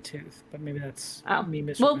everyone 1 tooth, but maybe that's me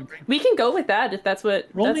misremembering. Well, we can go with that if that's what.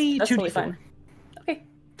 Roll that's, me that's 2d4. totally fine. Okay.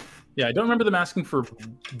 Yeah, I don't remember them asking for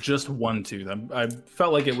just 1 tooth. I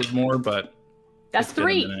felt like it was more, but That's it's been a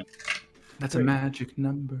 3. minute. That's 3. a magic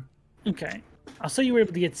number. Okay. I'll say you were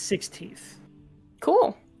able to get 6 teeth.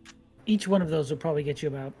 Cool. Each one of those will probably get you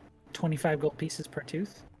about 25 gold pieces per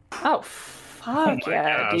tooth. Oh, fuck my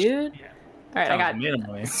yeah, gosh. dude. Yeah. All right, I got.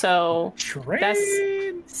 minimally. So Trade!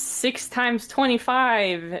 that's 6 times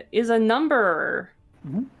 25 is a number.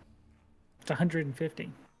 It's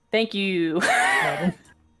 150. Thank you. What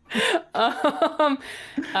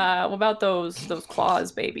about those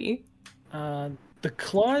claws, baby? The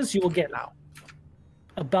claws you will get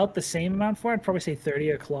about the same amount for. I'd probably say 30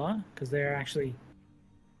 a claw, because they're actually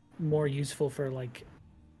more useful for like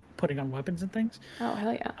putting on weapons and things. Oh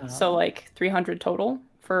hell yeah! So like 300 total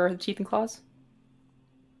for the teeth and claws.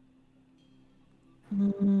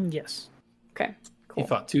 Yes. Okay, cool. He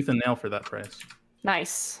thought tooth and nail for that price.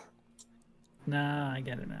 Nice. Nah, I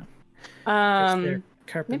get it now. Guess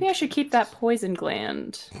they're Maybe I should keep that poison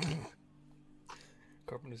gland.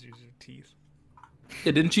 Carpenters use their teeth.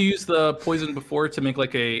 Yeah, didn't you use the poison before to make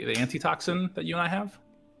like the antitoxin that you and I have?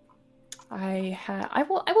 I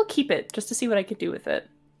will keep it just to see what I could do with it.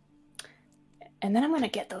 And then I'm gonna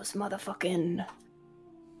get those motherfucking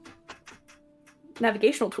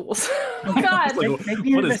navigational tools. Oh God! Like, Make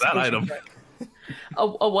me an what is that investigation item? check.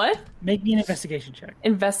 A what? Make me an investigation check.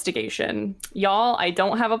 Investigation. Y'all, I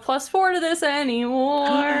don't have a +4 to this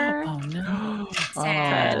anymore. Oh no.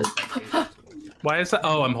 Sad. Why is that?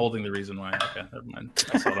 Oh, I'm holding the reason why. Okay, never mind.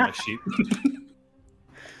 I saw it on my sheet.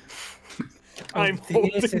 I'm this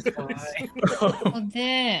holding is the why. Oh,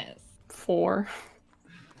 this. 4.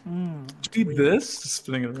 Need this? Just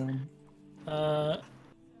spinning it around.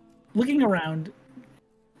 Looking around,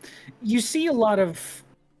 you see a lot of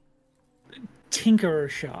tinkerer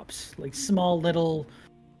shops, like small little,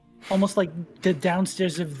 almost like the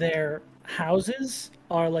downstairs of their houses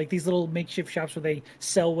are like these little makeshift shops where they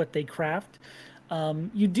sell what they craft.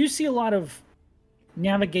 You do see a lot of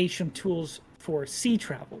navigation tools for sea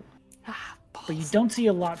travel, but you don't see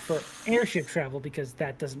a lot for airship travel because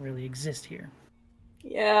that doesn't really exist here.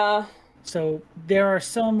 Yeah. So there are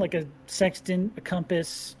some, like a sextant, a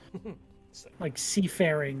compass, like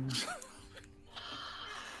seafaring.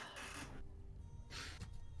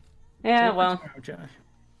 Yeah, well, Josh.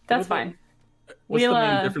 that's fine. What's We'll, the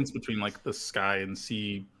main difference between like the sky and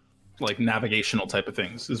sea, like navigational type of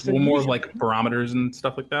things? Is So one more of usually- like barometers and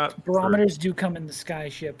stuff like that? Barometers do come in the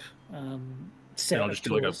skyship set don't of just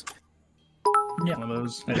do like a- tools. Or No. one of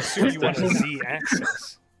those. I assume you want to see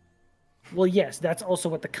access. Well, yes, that's also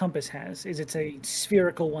what the compass has. Is it's a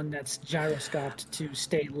spherical one that's gyroscoped to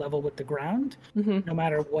stay level with the ground, no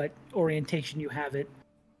matter what orientation you have it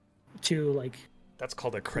to. Like, That's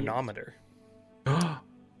called a chronometer. I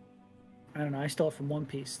don't know. I stole it from One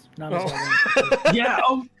Piece. Not as Oh. well. Yeah.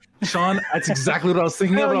 Oh, Sean, that's exactly what I was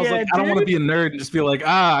thinking of. Hell But I was yeah, like, I don't want to dude. be a nerd and just be like,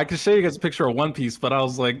 I can show you guys a picture of One Piece. But I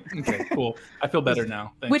was like, okay, cool. I feel better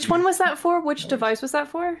now. Thank Which you. one was that for? Which device was that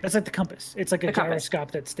for? That's like the compass. It's like a The compass.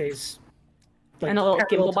 gyroscope that stays. Like, And a little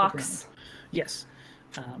parallel gimbal to the box. ground. Yes.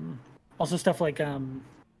 Also stuff like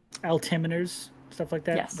altimeters, stuff like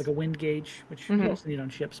that, Yes. like a wind gauge, which you also need on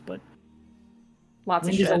ships, but Lots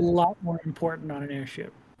of wind is a shit. lot more important on an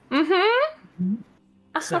airship. Mm-hmm.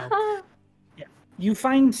 So, yeah, you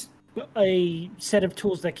find a set of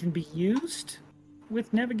tools that can be used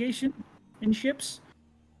with navigation in ships,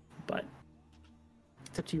 but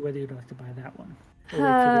it's up to you whether you'd like to buy that one. Or wait for the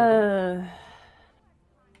other.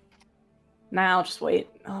 Nah, I'll just wait.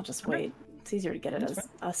 It's easier to get it as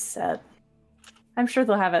a set. I'm sure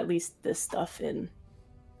they'll have at least this stuff in.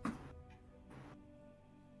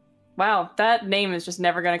 Wow, that name is just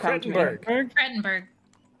never going to come to me. Krettenberg Berg? Krettenberg.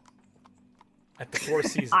 at the Four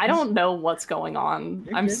Seasons. I don't know what's going on.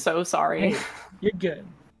 You're I'm good. so sorry. Hey, you're good.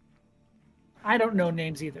 I don't know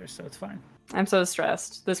names either, so it's fine. I'm so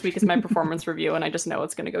stressed. This week is my performance review, and I just know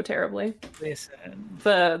it's going to go terribly. Listen.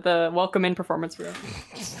 The welcome in performance review.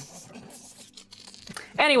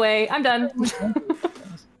 Anyway, I'm done.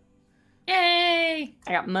 Yay!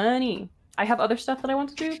 I got money. I have other stuff that I want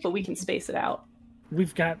to do, but we can space it out.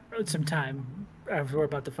 We've got some time, as we're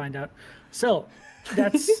about to find out. So,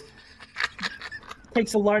 that's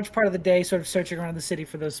takes a large part of the day sort of searching around the city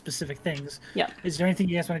for those specific things. Yeah. Is there anything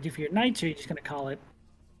you guys want to do for your nights, or are you just going to call it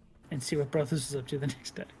and see what Brothos is up to the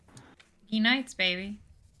next day? He nights, baby.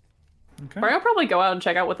 Okay. We're gonna probably go out and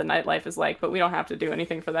check out what the nightlife is like, but we don't have to do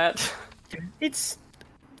anything for that. It's,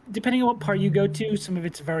 depending on what part you go to, some of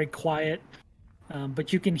it's very quiet.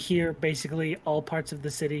 but you can hear basically all parts of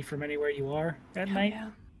the city from anywhere you are at night. Yeah.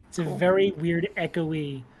 It's a very weird,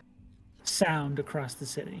 echoey sound across the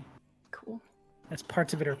city. Cool. As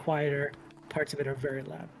parts of it are quieter, parts of it are very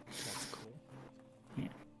loud. That's cool.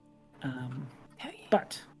 Hell yeah.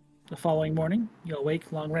 But the following morning, you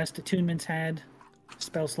awake, long rest, attunements had,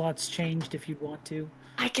 spell slots changed if you'd want to.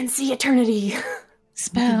 I can see eternity.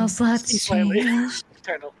 Spell slots slightly. change.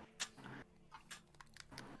 Eternal.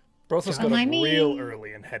 Brothos got I up mean- real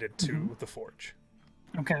early and headed to the forge.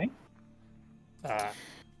 Okay.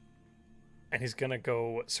 And he's gonna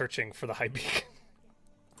go searching for the high beacon.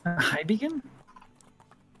 High beacon?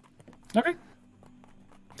 Okay.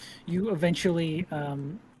 You eventually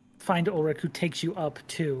find Ulrich, who takes you up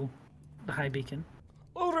to the high beacon.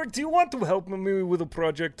 Ulrich, do you want to help me with a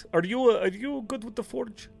project? Are you good with the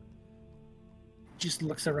forge? Just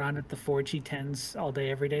looks around at the forge he tends all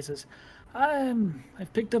day, every day, says,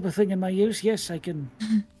 I've picked up a thing in my use. Yes, I can.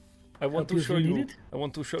 I want Help to you if show you you. need it? I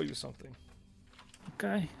want to show you something.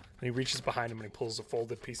 Okay. And he reaches behind him and he pulls a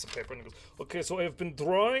folded piece of paper and he goes, "Okay, so I have been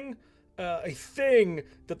drawing a thing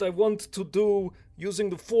that I want to do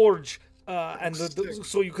using the forge,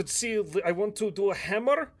 so you could see. I want to do a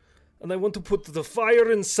hammer, and I want to put the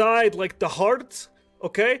fire inside, like the heart.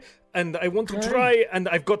 Okay." And I want to try, and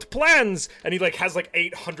I've got plans. And he has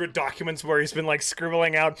 800 documents where he's been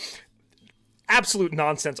scribbling out absolute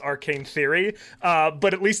nonsense arcane theory,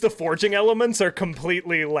 but at least the forging elements are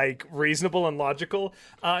completely reasonable and logical.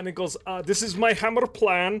 And it goes, "This is my hammer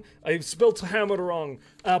plan. I've spelled hammer wrong,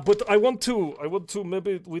 but I want to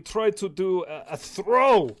maybe we try to do a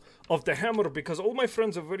throw of the hammer because all my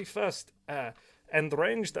friends are very fast and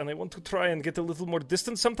ranged, and I want to try and get a little more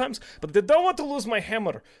distance sometimes, but they don't want to lose my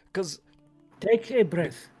hammer because Take a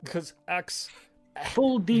breath. axe."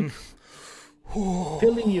 Full deep.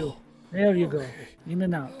 Filling you. There you go. In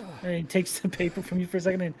and out. And he takes the paper from you for a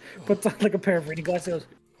second and puts on a pair of reading glasses.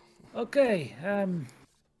 Okay.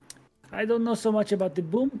 I don't know so much about the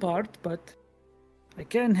boom part, but I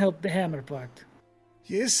can help the hammer part.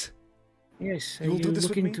 Yes, Yes. You will do this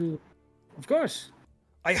with me? Of course.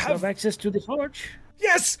 I You have have. access to the forge.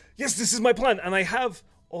 Yes, this is my plan, and I have.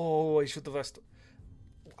 Oh, I should have asked.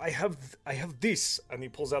 I have this, and he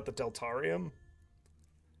pulls out the Deltarium.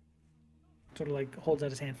 Sort of holds out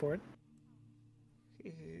his hand for it.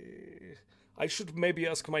 I should maybe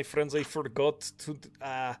ask my friends. I forgot to.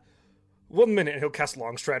 1 minute, and he'll cast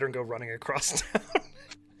Longstrider and go running across town.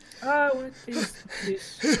 What is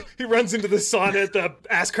this? He runs into the sauna at the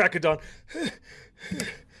ass crack of dawn.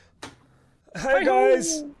 Hi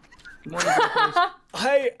guys.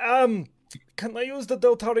 Hi, can I use the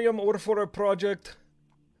Deltarium or for a project?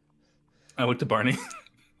 I looked to Barney.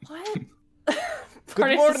 What?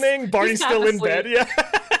 Good morning. Barney's he's still half in bed. asleep.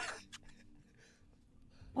 Yeah.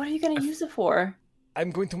 What are you gonna use it for?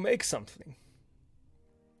 I'm going to make something.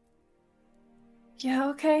 Yeah,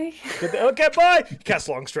 okay. Okay, bye. He casts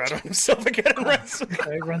Longstrider on himself again and runs.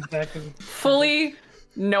 Okay, runs back. And... Fully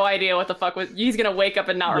no idea what the fuck was. He's gonna wake up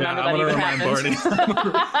and not remember that even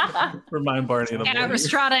happened. Remind Barney in the And morning.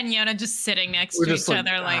 Restrada and Yona just sitting next We're to just each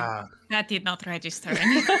other, that did not register. Do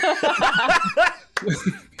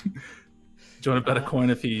you want to bet a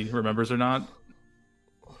coin if he remembers or not?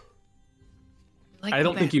 I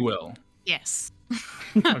don't think he will. Yes.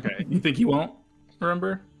 Okay. You think he won't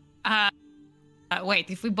remember?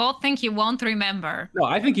 Wait, if we both think he won't remember, No,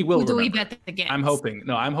 I think he will who do remember. we bet against? I'm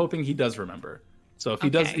hoping he does remember. So if he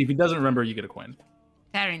does, Okay. if he doesn't remember, you get a coin.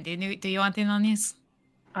 Taryn, do you want in on this?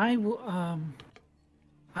 I will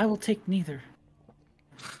take neither.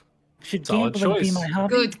 Should Solid gambling be choice. my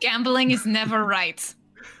hobby? Good, gambling is never right.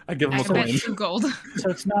 I give him I a bet coin. 2 gold. So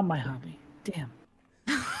it's not my hobby. Damn.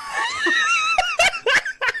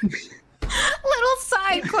 Little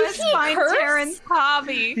side quest, find curse? Taryn's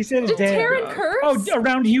hobby. He said Did damn. Taryn curse? Oh,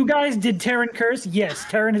 around you guys, did Taryn curse? Yes,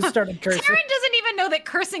 Taryn has started cursing. Taryn doesn't even know that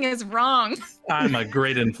cursing is wrong. I'm a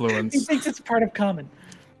great He influence. thinks it's part of common.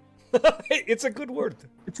 It's a good word.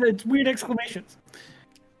 It's weird exclamations.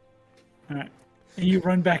 All right, and you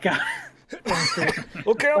run back out.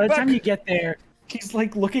 Okay, By I'm the time back. you get there, he's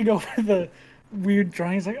looking over the weird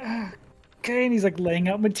drawings, okay, and he's laying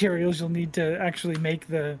out materials you'll need to actually make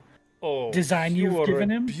the. Oh, design you've you are given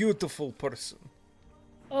a him? beautiful person.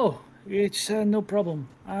 Oh, it's no problem.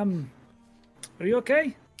 Are you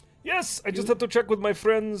okay? Yes, I just had to check with my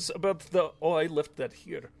friends about the. Oh, I left that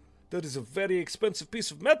here. That is a very expensive piece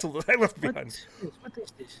of metal that I left behind. What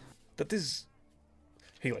is this? That is.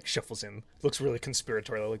 He shuffles in, looks really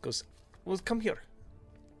conspiratorial. Goes, "Well, come here.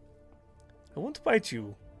 I won't bite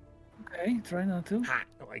you." Okay, try not to. Ha!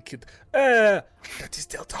 No, I kid. That is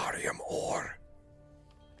Deltarium ore.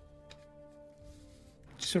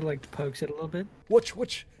 sort of like pokes it a little bit.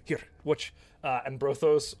 Watch. Here, watch. And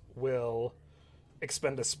Brothos will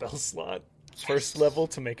expend a spell slot, first level,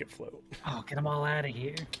 to make it float. Oh, get them all out of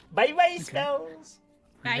here. Bye-bye, spells!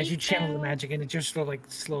 As you channel the magic in, it just sort of like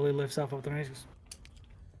slowly lifts off of the knives.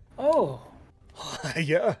 Oh,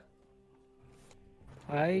 Yeah.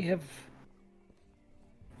 I have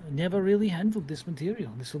never really handled this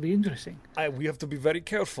material. This will be interesting. We have to be very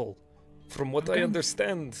careful. From what I Okay.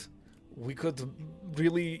 understand, we could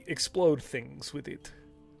really explode things with it.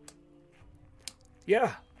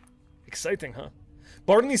 Yeah. Exciting, huh?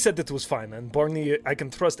 Barney said it was fine, and Barney, I can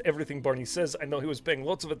trust everything Barney says. I know he was paying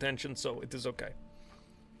lots of attention, so it is okay.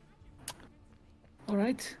 All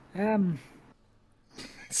right.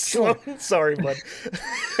 Sorry, bud.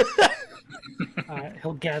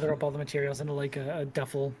 He'll gather up all the materials into like a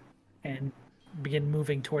duffel and begin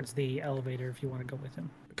moving towards the elevator if you want to go with him.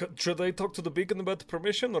 Should I talk to the beacon about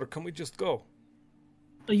permission, or can we just go?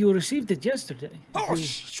 You received it yesterday. Oh,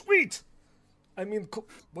 sweet! I mean,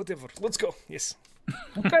 whatever. Let's go. Yes.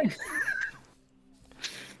 Okay.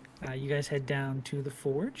 You guys head down to the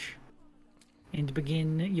forge and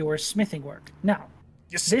begin your smithing work. Now,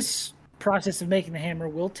 Yes. this process of making the hammer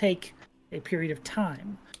will take a period of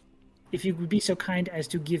time. If you would be so kind as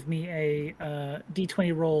to give me a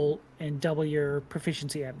d20 roll and double your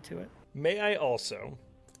proficiency added to it. May I also,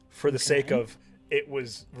 for the sake of it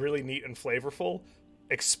was really neat and flavorful,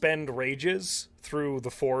 expend rages through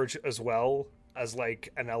the forge as well as like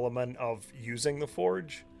an element of using the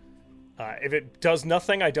forge? If it does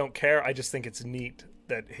nothing, I don't care. I just think it's neat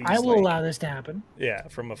that he's I will allow this to happen. Yeah,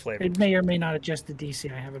 from a flavor. It may or may not adjust the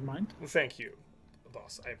DC I have in mind. Thank you,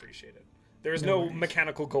 boss. I appreciate it. There is no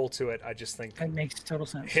mechanical goal to it. I just think That makes total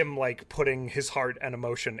sense. him like putting his heart and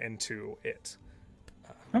emotion into it.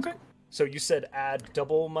 Okay. So you said add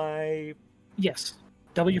double my... Yes.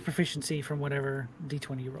 Double your proficiency from whatever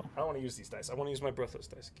d20 you roll. I don't want to use these dice. I want to use my Brothos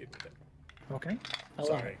dice. Give me that. Okay.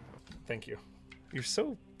 Sorry. Thank you. You're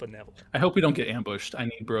so benevolent. I hope we don't get ambushed. I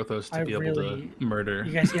need Brothos to I be able really- to murder.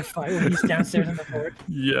 You guys get fired when he's downstairs in the fort.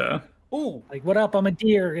 Yeah. Ooh, Like, what up? I'm a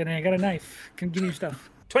deer and I got a knife. Can give me your stuff.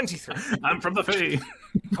 23. I'm from the Fae.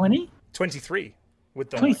 20? 23 with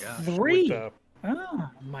the 23? with the Oh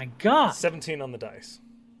my god. 17 on the dice.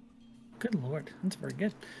 Good lord. That's very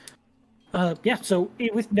good. Yeah, so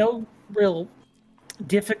with no real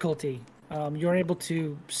difficulty, you're able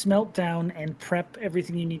to smelt down and prep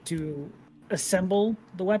everything you need to assemble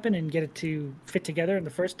the weapon and get it to fit together in the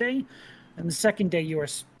first day. And the second day, you are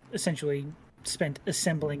essentially spent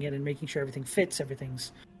assembling it and making sure everything fits,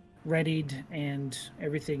 everything's readied, and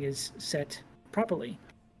everything is set properly.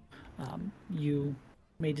 You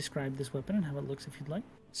may describe this weapon and how it looks if you'd like.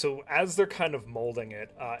 So as they're kind of molding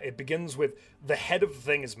it, it begins with the head of the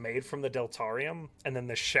thing is made from the Deltarium, and then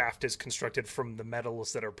the shaft is constructed from the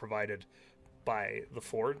metals that are provided by the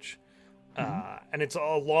forge. And it's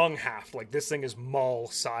a long haft. Like, this thing is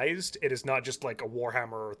maul-sized. It is not just like a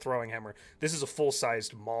warhammer or a throwing hammer. This is a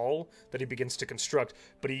full-sized maul that he begins to construct.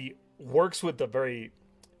 But he works with the very...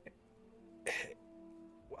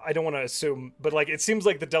 I don't want to assume, but like it seems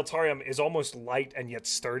like the Deltarium is almost light and yet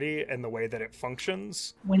sturdy in the way that it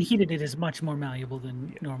functions. When heated, it is much more malleable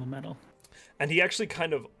than normal metal. And he actually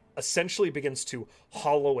kind of essentially begins to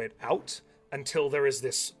hollow it out until there is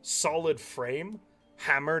this solid frame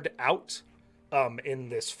hammered out in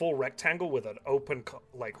this full rectangle with an open,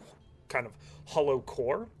 like, kind of hollow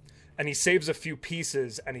core. And he saves a few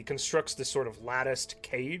pieces and he constructs this sort of latticed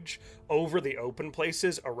cage over the open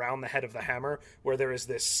places around the head of the hammer where there is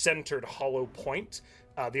this centered hollow point.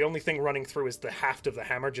 The only thing running through is the haft of the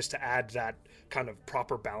hammer just to add that kind of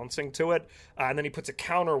proper balancing to it. And then he puts a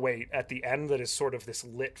counterweight at the end that is sort of this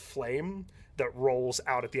lit flame that rolls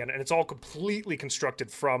out at the end. And it's all completely constructed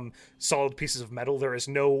from solid pieces of metal. There is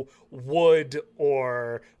no wood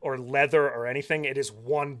or leather or anything. It is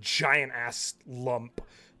one giant ass lump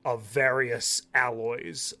of various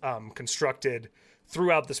alloys constructed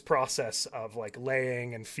throughout this process of like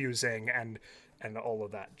laying and fusing and all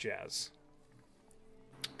of that jazz.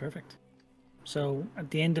 Perfect. So at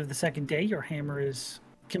the end of the second day, your hammer is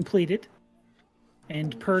completed,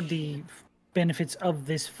 and per the benefits of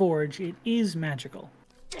this forge, it is magical.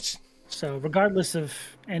 So regardless of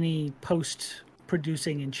any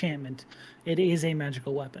post-producing enchantment, it is a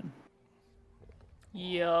magical weapon.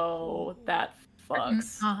 Yo, that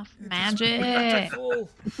fucks. Off magic.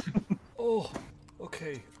 Oh,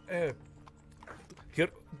 okay.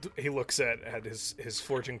 He looks at his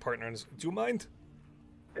forging partner and says, "Do you mind?"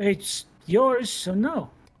 It's yours, so no.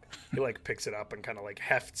 He like picks it up and kind of like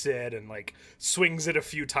hefts it and like swings it a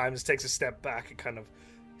few times, takes a step back and kind of,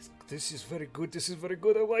 "This is very good. This is very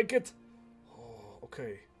good. I like it." Oh,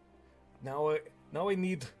 Okay. Now I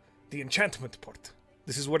need the enchantment part.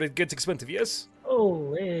 This is where it gets expensive, yes?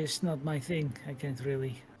 Oh, it's not my thing. I can't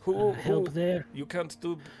really help there. You can't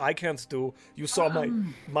do. I can't do. You saw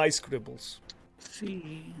my scribbles.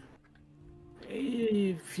 See,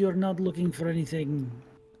 if you're not looking for anything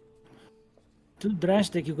too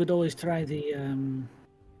drastic, you could always try the.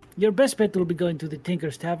 Your best bet will be going to the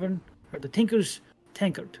Tinker's Tavern or the Tinker's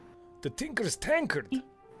Tankard. The Tinker's Tankard.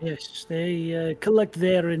 Yes, they collect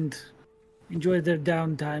there and enjoy their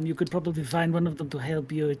downtime. You could probably find one of them to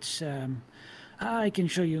help you. It's I can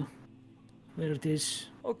show you where it is.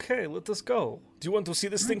 Okay, let us go. Do you want to see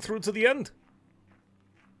this thing through to the end?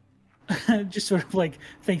 Just sort of like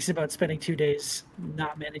thinks about spending 2 days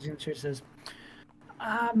not managing the church. Says,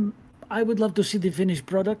 I would love to see the finished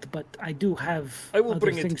product, but I do have. I will other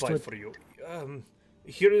bring it things by to for you.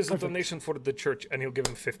 Here is Perfect. a donation for the church, and he'll give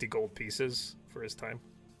him 50 gold pieces for his time.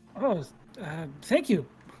 Oh, thank you.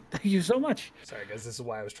 Thank you so much. Sorry, guys. This is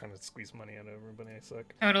why I was trying to squeeze money out of everybody. I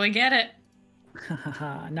suck. Totally get it.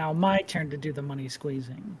 Now my turn to do the money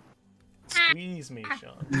squeezing. Squeeze me,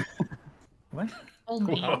 Sean. What? Hold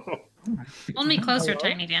me. Hold me closer,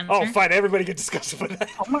 Tiny Dancer. Oh, fine. Everybody can discuss about that.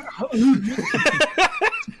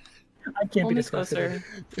 I can't be Only discussed. closer.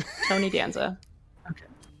 Tony Danza.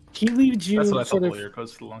 He leads you That's what I sort thought of Blair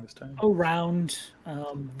goes for the longest time. around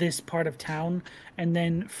this part of town, and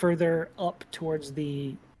then further up towards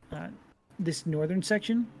the this northern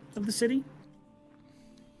section of the city.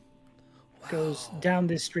 Goes down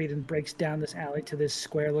this street and breaks down this alley to this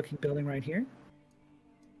square-looking building right here.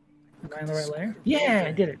 Am I on the right layer? Yeah,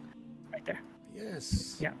 I did it. Right there.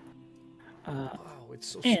 Yes. Yeah. Wow, it's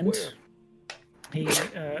so And square. he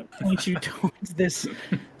points you towards this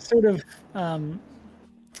sort of fucking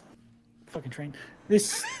train.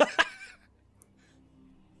 This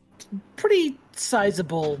pretty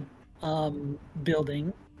sizable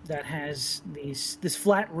building that has this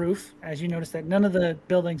flat roof. As you notice that none of the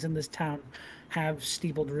buildings in this town have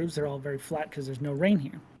steepled roofs. They're all very flat because there's no rain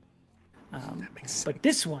here. That makes sense. But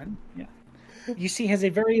this one, yeah, you see has a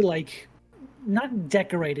very not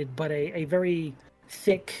decorated, but a very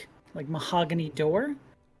thick mahogany door.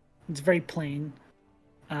 It's very plain.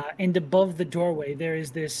 And above the doorway, there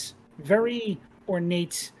is this very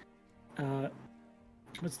ornate,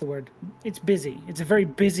 what's the word? It's busy. It's a very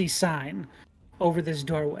busy sign over this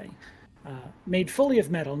doorway, made fully of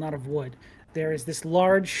metal, not of wood. There is this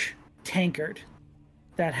large tankard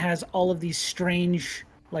that has all of these strange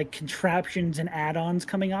contraptions and add-ons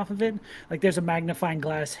coming off of it. There's a magnifying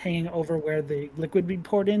glass hanging over where the liquid being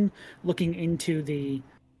poured in, looking into the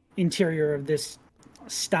interior of this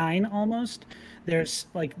stein almost. There's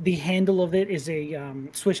the handle of it is a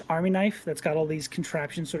Swiss Army knife that's got all these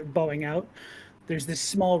contraptions sort of bowing out. There's this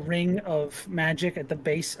small ring of magic at the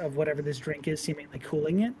base of whatever this drink is, seemingly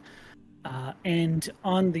cooling it. And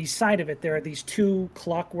on the side of it, there are these 2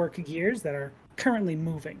 clockwork gears that are currently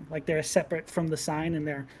moving. They're separate from the sign, and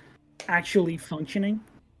they're actually functioning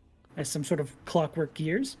as some sort of clockwork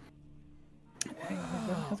gears.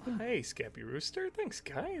 Hey, Scappy Rooster. Thanks,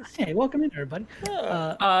 guys. Hey, welcome in, everybody.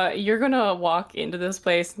 You're gonna walk into this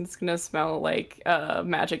place and it's gonna smell like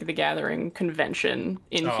Magic the Gathering convention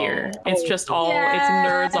in here. It's just all it's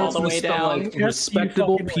nerds all the way down. Like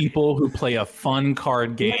respectable people who play a fun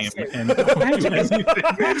card game and Magic is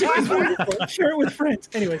wonderful. Share it with friends.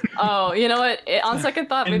 Anyways, Oh, you know what? On second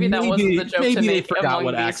thought, maybe that wasn't the joke maybe to they make forgot among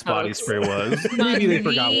what these Axe body folks. spray was. Maybe they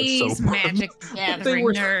forgot what These soap. Magic the Gathering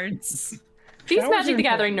were- nerds. These Showers Magic are the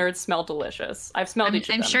Gathering nerds smell delicious. I've smelled each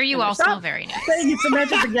of I'm them. sure you all smell very nice. saying it's a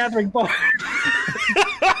Magic the Gathering bar.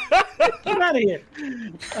 Get out of here.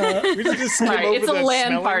 We should just skim Sorry, over it's a that LAN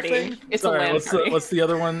smelling party. thing. It's Sorry, a LAN what's party. the, what's the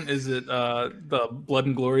other one? Is it the Blood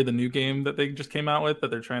and Glory, the new game that they just came out with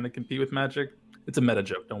that they're trying to compete with Magic? It's a meta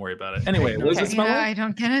joke. Don't worry about it. Anyway, what does it smell Yeah, like? I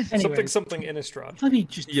don't get it. Anyways, Something Innistrad. let me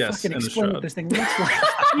just Yes, fucking and the explain what shroud. this thing looks like.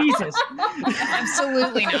 Jesus.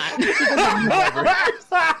 Absolutely not.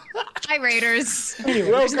 Hi, Raiders. Anyway,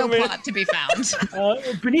 There's no Welcome in. plot to be found.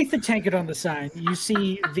 beneath the tankard on the sign, you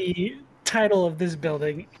see the title of this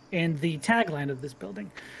building and the tagline of this building.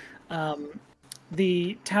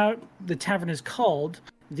 The tavern is called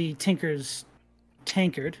the Tinker's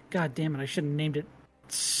Tankard. God damn it, I should have named it.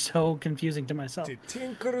 So confusing to myself. The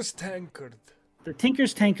Tinker's Tankard. The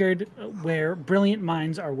Tinker's Tankard, where brilliant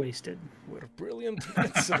minds are wasted. Where brilliant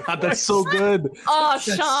minds are That's so good. Oh,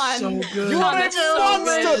 Sean! So good. You are a That's so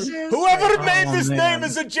monster! delicious. Whoever made this man. name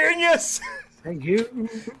is a genius! Thank you.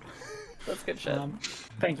 That's good shit.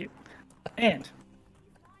 Thank you. And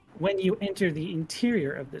when you enter the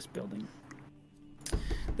interior of this building,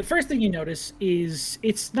 the first thing you notice is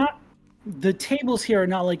it's not the tables here are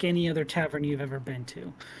not like any other tavern you've ever been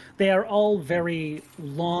to. They are all very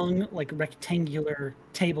long, like rectangular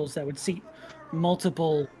tables that would seat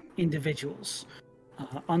multiple individuals.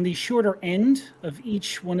 On the shorter end of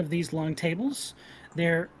each one of these long tables,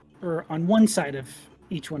 or on one side of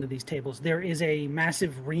each one of these tables, there is a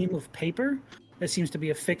massive ream of paper that seems to be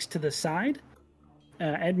affixed to the side.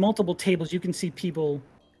 At multiple tables, you can see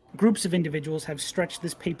groups of individuals have stretched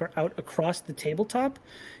this paper out across the tabletop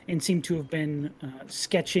and seem to have been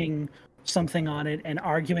sketching something on it and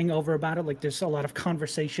arguing over about it. Like there's a lot of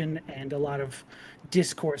conversation and a lot of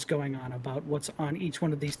discourse going on about what's on each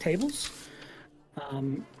one of these tables.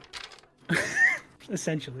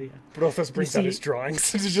 Essentially, yeah. Brothos brings out his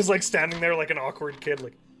drawings. He's just like standing there like an awkward kid.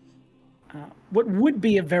 Like, what would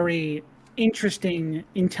be a very interesting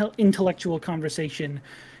intellectual conversation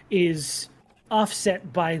is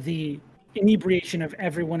offset by the inebriation of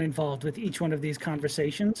everyone involved with each one of these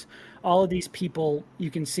conversations. All of these people, you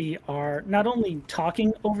can see, are not only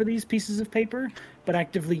talking over these pieces of paper, but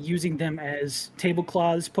actively using them as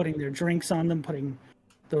tablecloths, putting their drinks on them, putting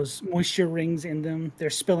those moisture rings in them. They're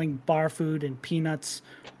spilling bar food and peanuts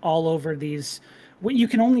all over these, what you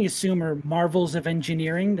can only assume are marvels of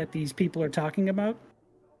engineering that these people are talking about.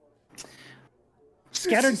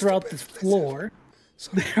 Scattered throughout the floor,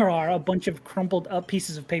 there are a bunch of crumpled up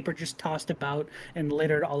pieces of paper just tossed about and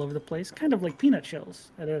littered all over the place, kind of like peanut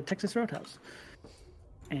shells at a Texas Roadhouse.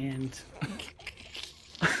 And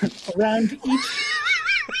around each,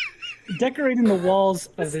 decorating the walls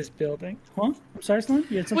of this building. Huh? I'm sorry, Sloan?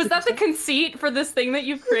 You had something Was that to the say? conceit for this thing that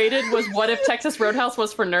you've created? Was what if Texas Roadhouse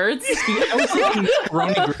was for nerds? I was thinking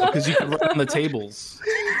Peroni Grill because you could write on the tables.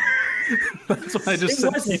 That's what I just It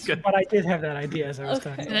said. wasn't, but I did have that idea as I was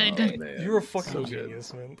talking. you're a fucking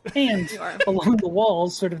genius, man. And You are. along the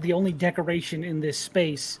walls, sort of the only decoration in this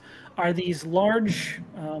space, are these large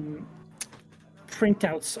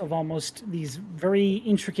printouts of almost these very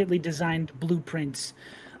intricately designed blueprints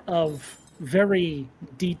of very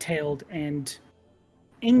detailed and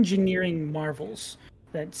engineering marvels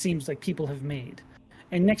that seems like people have made.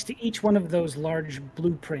 And next to each one of those large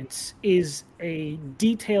blueprints is a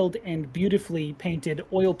detailed and beautifully painted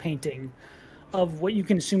oil painting of what you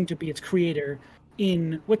can assume to be its creator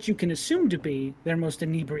in what you can assume to be their most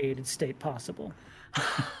inebriated state possible.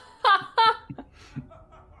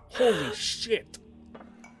 Holy shit.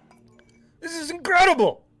 This is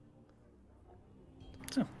incredible!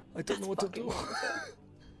 So, I don't know what to do.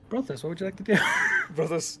 Brothos, what would you like to do?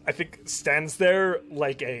 Brothos, I think, stands there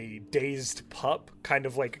like a dazed pup, kind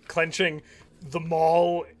of like clenching the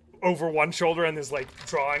maul over one shoulder and his like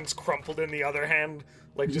drawings crumpled in the other hand,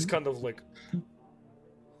 like just kind of like,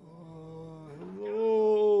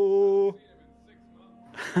 hello.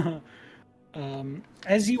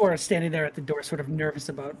 As you are standing there at the door, sort of nervous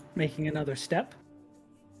about making another step,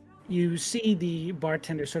 you see the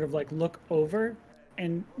bartender sort of like look over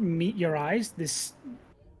and meet your eyes.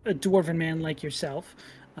 A dwarven man like yourself,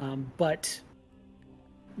 but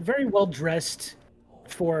very well dressed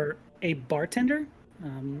for a bartender.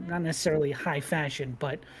 Not necessarily high fashion,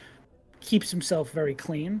 but keeps himself very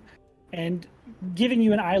clean. And giving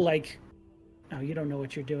you an eye like, oh, you don't know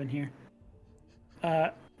what you're doing here.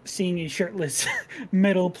 Seeing a shirtless,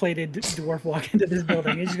 metal-plated dwarf walk into this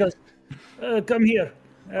building. He just goes, come here.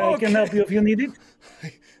 I can help you if you need it.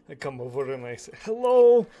 I come over and I say,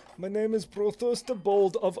 hello, my name is Brothos the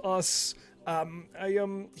Bold of Us. I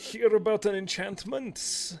am here about an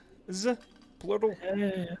enchantment. Plural.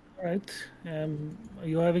 All right. Are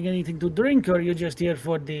you having anything to drink, or are you just here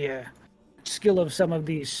for the skill of some of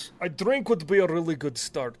these? A drink would be a really good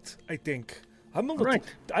start, I think. I'm a little, Right.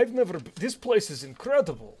 I've never, this place is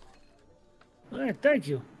incredible. All right, thank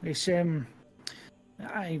you. It's,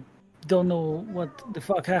 I don't know what the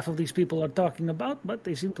fuck half of these people are talking about, but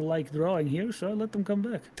they seem to like drawing here, so I let them come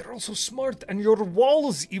back. They're also smart, and your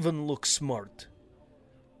walls even look smart.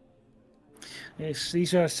 Yes,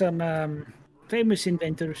 these are some famous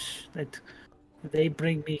inventors that they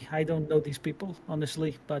bring me. I don't know these people,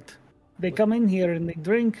 honestly, but they come in here and they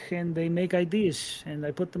drink and they make ideas, and I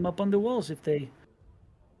put them up on the walls if they,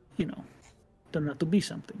 turn out to be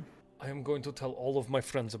something. I am going to tell all of my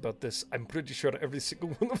friends about this. I'm pretty sure every single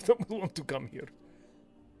one of them will want to come here.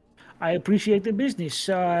 I appreciate the business.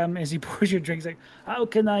 As he pours your drinks, like, how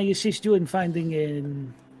can I assist you in finding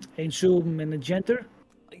a zoom and a genter?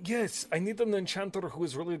 Yes, I need an enchanter who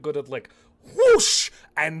is really good at like whoosh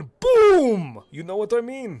and boom. You know what I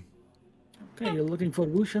mean? Okay, you're looking for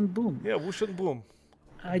whoosh and boom. Yeah, whoosh and boom.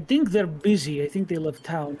 I think they're busy. I think they left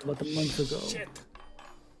town about a month ago. Shit.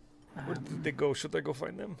 Where did they go? Should I go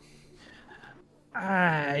find them?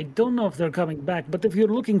 I don't know if they're coming back, but if you're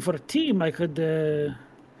looking for a team, I could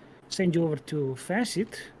send you over to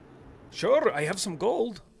Facet. Sure, I have some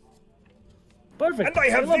gold. Perfect. And I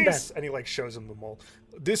have love this! that. And he like shows him them all.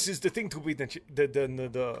 This is the thing to be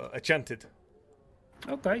the enchanted.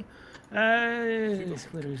 Okay. Where is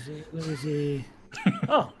he? Where is he?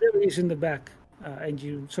 Oh, there he is in the back. And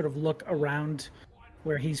you sort of look around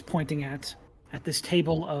where he's pointing at this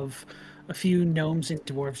table of a few gnomes and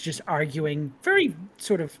dwarves just arguing very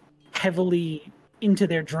sort of heavily into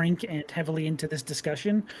their drink and heavily into this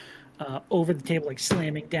discussion over the table, like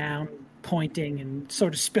slamming down, pointing, and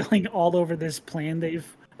sort of spilling all over this plan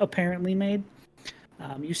they've apparently made.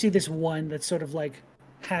 You see this one that's sort of like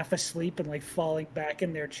half asleep and like falling back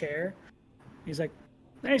in their chair. He's like,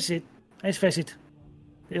 "That's it. That's Facet.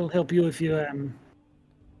 It'll help you if you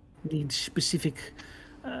need specific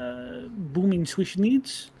booming swish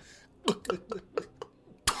needs."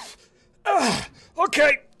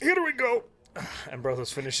 Okay, here we go. And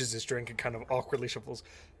Brothos finishes his drink and kind of awkwardly shuffles.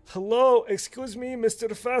 Hello, excuse me,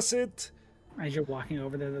 Mr. Facet. As you're walking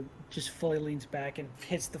over there, that just fully leans back and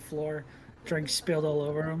hits the floor, drink spilled all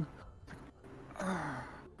over him.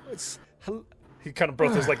 He kind of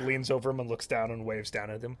Brothos like leans over him and looks down and waves down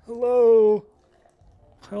at him. Hello.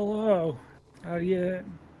 Hello. Are you?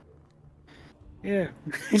 Yeah.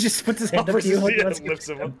 He just puts his hand up to you. Like, let's lifts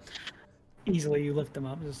him up. Easily, you lift him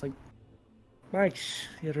up. Just like, Max,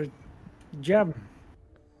 you're a gem.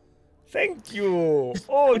 Thank you.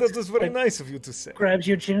 Oh, that was very nice of you to say. Grabs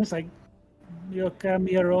your chin. It's like, you come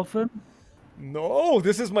here often? No,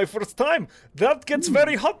 this is my first time. That gets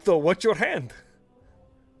very hot though. Watch your hand.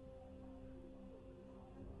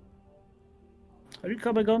 Are you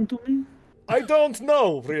coming on to me? I don't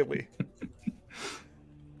know, really.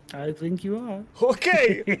 I think you are.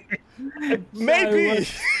 Okay. Maybe.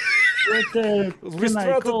 What can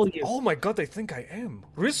I call you? Oh my god, I think I am.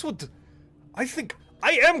 Riswood, I think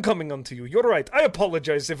I am coming on to you. You're right. I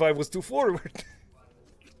apologize if I was too forward.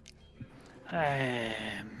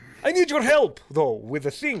 I need your help, though, with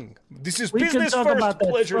a thing. This is We can business talk first, about that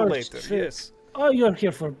pleasure first. later. Yes. Oh, you're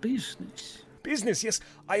here for business. Business, yes.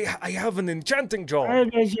 I have an enchanting job.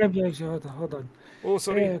 Yes, hold on. Oh,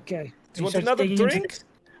 sorry. Okay. Do you want another drink?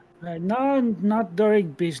 No, not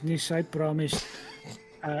during business, I promise.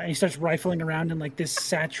 And he starts rifling around in like this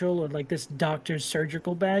satchel or like this doctor's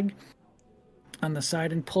surgical bag on the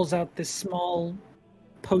side and pulls out this small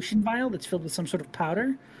potion vial that's filled with some sort of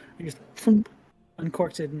powder. He just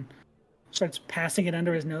uncorks it and starts passing it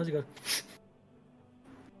under his nose. He goes,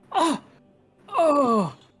 oh,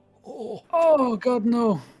 God,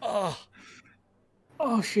 no.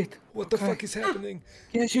 Oh, shit. What the fuck is happening?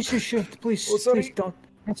 Yes, please, Oh, sorry. please don't.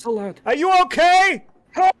 Not so loud. Are you okay?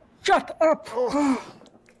 Shut up!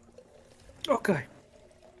 Okay.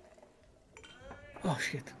 Oh,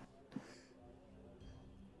 shit.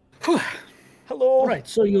 Hello? Right,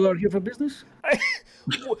 so you are here for business?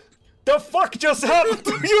 The fuck just happened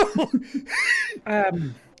to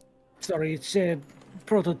you? Sorry, it's a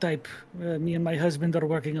prototype me and my husband are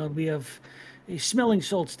working on. We have smelling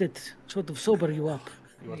salts that sort of sober you up.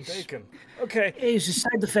 You are taken. Okay. It's a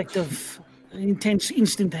side effect of intense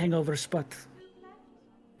instant hangovers, but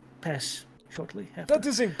pass shortly after. That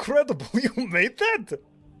is incredible. You made that?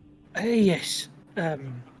 Yes.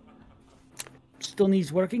 Still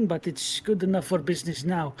needs working, but it's good enough for business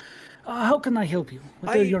now. How can I help you?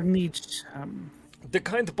 What are your needs? The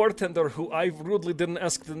kind bartender who I rudely didn't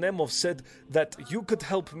ask the name of said that you could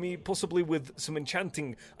help me possibly with some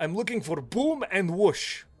enchanting. I'm looking for Boom and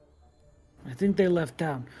Whoosh. I think they left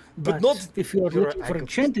town. But not if you're looking for I could-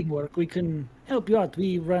 enchanting work, we can help you out.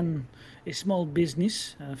 We run a small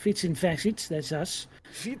business, Fits and Facets, that's us.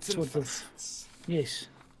 Feet and Sort of. facets. Yes.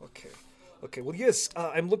 Okay, well, yes,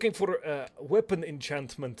 I'm looking for weapon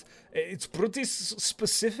enchantment. It's pretty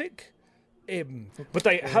specific. But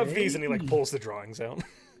I have these, and he like pulls the drawings out.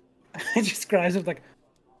 He just grabs it like,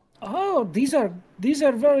 oh, these are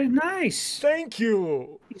very nice. Thank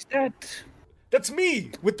you. Is that... That's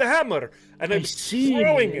me with the hammer, and I'm see.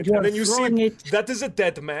 throwing it, You and are then you throwing see it. that is a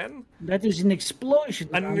dead man, That is an explosion.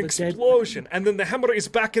 and on an the dead- explosion, and then the hammer is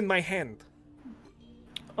back in my hand.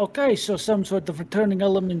 Okay, so some sort of returning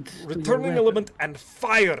element. to your Returning weapon. element and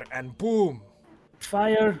fire and boom.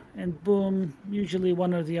 Fire and boom. Usually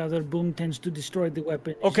one or the other. Boom tends to destroy the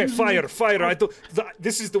weapon. It's Okay, usually- fire. I don't.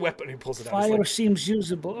 This is the weapon. He pulls it out. It's Fire like, seems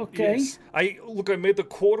usable. Okay. yes. I made a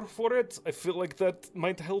core for it. I feel like that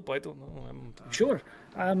might help. I don't know. Sure.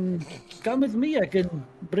 Come with me. I can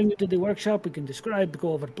bring you to the workshop. We can describe,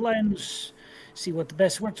 go over plans, see what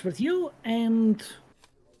best works with you, and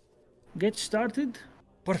get started.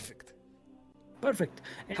 Perfect. Perfect.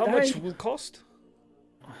 And How much will cost?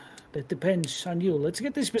 that depends on you. Let's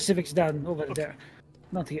get the specifics down over there,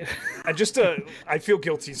 not here. I just, I feel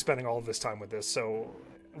guilty spending all of this time with this, so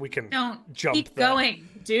we can Don't jump keep that. going.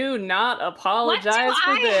 Do not What do apologize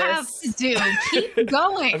for I have to this. do? Keep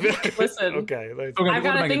going. Listen. Okay. Okay, I've what got am a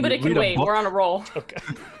I thing, gonna but do? it can Read a wait. book? We're on a roll. Okay.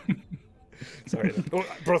 Sorry.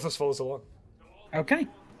 Brothos follows along. Okay.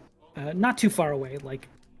 Not too far away, like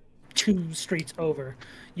 2 streets over,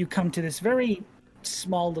 you come to this very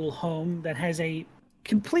small little home that has a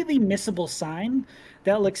completely missable sign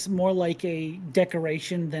that looks more like a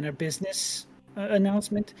decoration than a business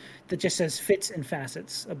announcement that just says Fits and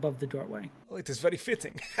Facets above the doorway. Oh, it is very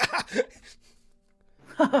fitting.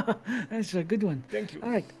 That's a good one. Thank you. All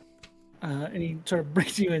right. And he sort of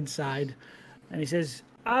brings you inside and he says,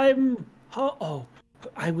 I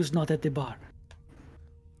was not at the bar.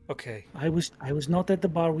 Okay. I was not at the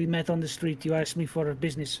bar. We met on the street. You asked me for a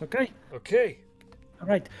business, okay? Okay. All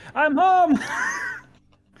right. I'm home!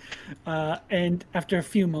 And after a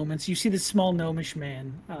few moments, you see this small gnomish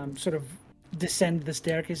man sort of descend the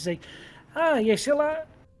staircase and say, yes, hello.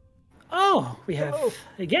 Oh, we have Hello.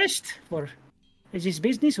 a guest. Is this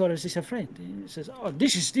business or is this a friend? He says, oh,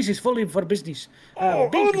 this is fully for business. Oh,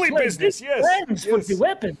 Big only business, big yes, Plans for yes. the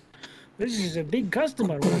weapon. This is a big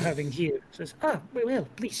customer we're having here. Says, well,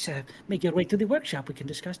 please make your way to the workshop. We can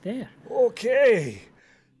discuss there. Okay.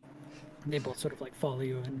 And they both sort of like follow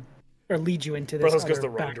you or lead you into this. Brothos goes other the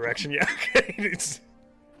wrong back- direction. Yeah. Okay. It's,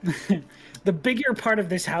 The bigger part of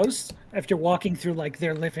this house, after walking through like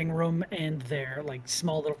their living room and their like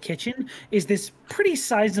small little kitchen, is this pretty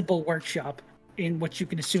sizable workshop in what you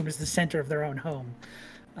can assume is the center of their own home.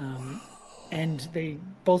 And they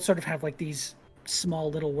both sort of have like these small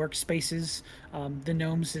little workspaces. The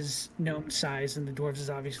gnomes is gnome size, and the dwarves is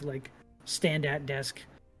obviously like stand at desk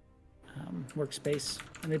workspace.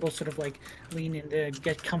 And they both sort of like lean in to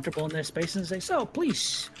get comfortable in their space and say, "So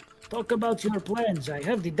please talk about your plans. I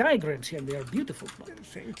have the diagrams here. They are beautiful."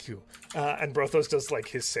 thank you. And Brothos does like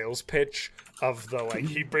his sales pitch of the like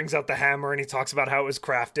he brings out the hammer and he talks about how it was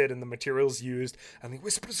crafted and the materials used, and he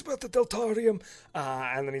whispers about the Deltarium,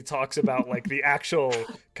 and then he talks about like the actual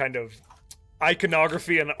kind of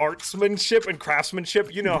iconography and artsmanship and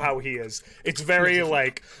craftsmanship. You know how he is. It's very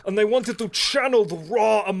like, and they wanted to channel the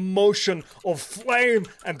raw emotion of flame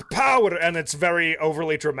and power, and it's very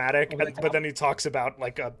overly dramatic. But then he talks about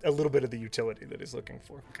like a little bit of the utility that he's looking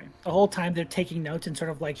for. The whole time they're taking notes and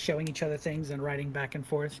sort of like showing each other things and writing back and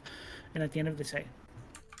forth. And at the end of the day,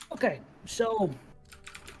 okay, so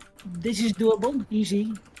this is doable,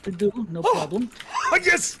 easy to do, no problem. Oh,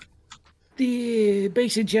 yes! The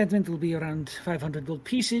base enchantment will be around 500 gold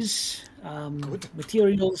pieces.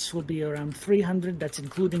 Materials will be around 300. That's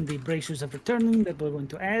including the bracers of returning that we're going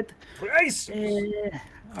to add. Price!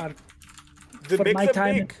 Our, The for make my them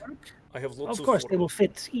time big. and work, I have lots of course, of they will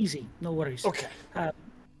fit easy. No worries. Okay.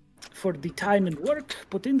 For the time and work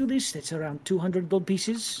put into this, that's around 200 gold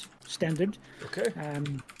pieces, standard. Okay.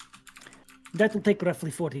 That will take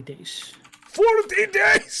roughly 40 days. 40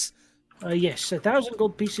 days! Yes, 1,000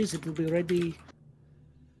 gold pieces. It will be ready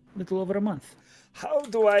a little over a month. How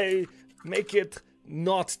do I make it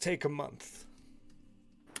not take a month?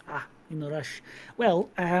 In a rush. Well,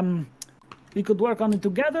 we could work on it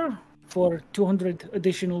together for 200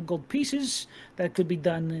 additional gold pieces. That could be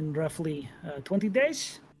done in roughly 20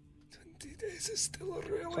 days. 20 days is still a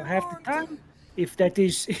really So half long the time. If that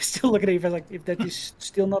is still looking at you like if that is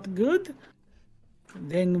still not good,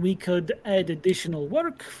 then we could add additional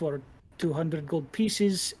work for 200 gold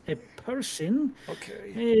pieces a person.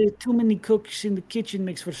 Okay. Too many cooks in the kitchen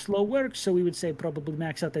makes for slow work, so we would say probably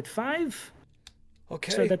max out at 5.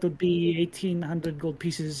 Okay. So that would be 1,800 gold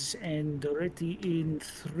pieces and ready in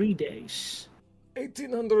 3 days.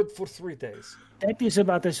 1,800 for 3 days. That is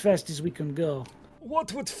about as fast as we can go.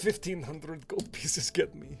 What would 1,500 gold pieces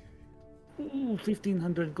get me? Ooh,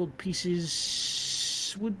 1,500 gold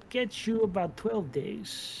pieces would get you about 12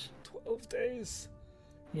 days. 12 days.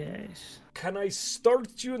 Yes. Can I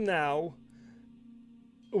start you now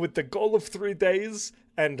with the goal of 3 days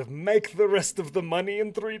and make the rest of the money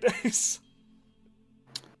in 3 days?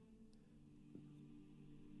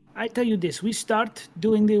 I tell you this, we start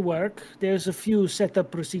doing the work. There's a few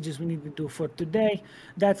setup procedures we need to do for today.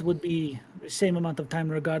 That would be the same amount of time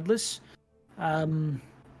regardless. Are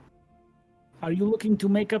you looking to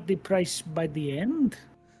make up the price by the end?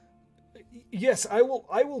 Yes, I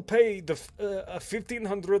will pay the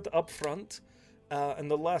 1,500 up front,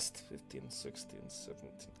 and the last 15, 16, 17,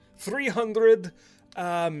 300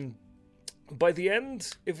 by the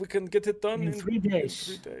end, if we can get it done In 3 days.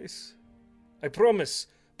 In 3 days. I promise.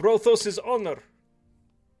 Brothos' honor.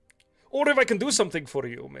 Or if I can do something for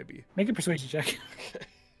you, maybe. Make a persuasion check.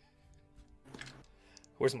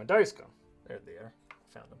 Where's my dice go? There they are.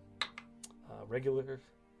 Found them. Regular.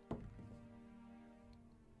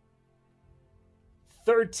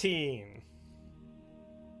 13.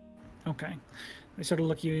 Okay. I sort of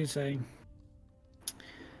look at you and say,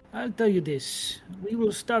 I'll tell you this. We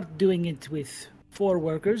will start doing it with 4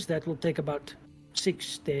 workers. That will take about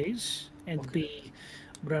 6 days and be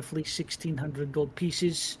roughly 1,600 gold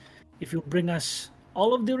pieces. If you bring us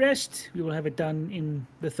all of the rest, we will have it done in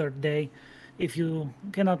the 3rd day. If you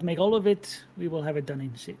cannot make all of it, we will have it done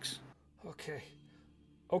in 6. Okay.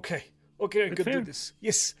 I can do this.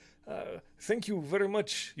 Yes. Thank you very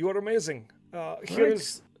much. You are amazing.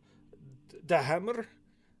 Here's the hammer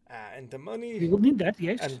and the money. We will need that,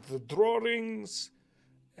 yes. And the drawings.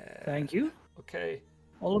 Thank you. Okay.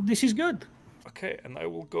 All of this is good. Okay, and I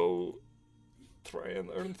will go try and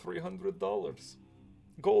earn $300.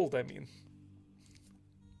 Gold, I mean.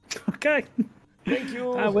 Okay. Thank you.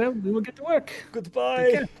 Well, we will get to work.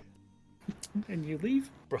 Goodbye. And you leave?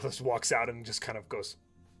 Brothers walks out and just kind of goes,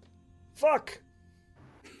 fuck.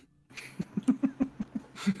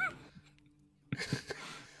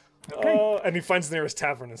 And he finds the nearest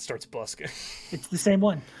tavern and starts busking. It's the same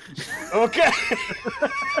one. Okay.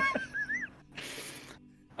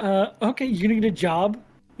 Okay, you're gonna get a job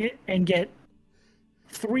and get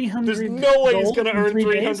 300. There's no way he's gold gonna in earn 3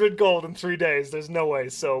 days? 300 gold in 3 days. There's no way.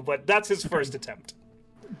 So, but that's his first attempt.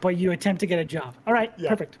 But you attempt to get a job. All right, Yeah.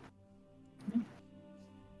 perfect.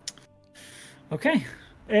 Okay.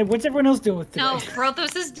 What's everyone else doing with today? No,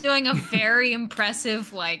 Brothos is doing a very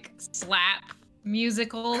impressive, like, slap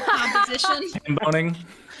musical composition. Hand boning.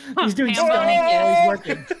 He's doing Ham stuff boning, while he's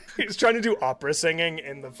working. He's trying to do opera singing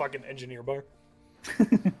in the fucking engineer bar.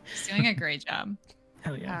 He's doing a great job.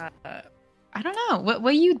 Hell yeah. I don't know. What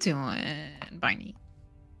are you doing, Barney?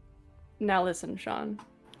 Now listen, Sean.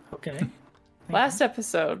 Okay. Last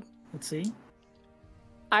episode, Let's see.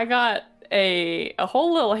 I got a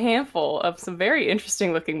whole little handful of some very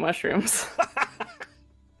interesting looking mushrooms.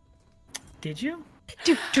 Did you?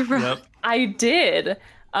 Yep. I did. We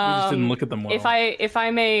just didn't look at them well. If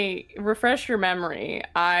I may refresh your memory,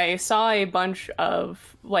 I saw a bunch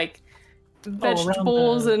of like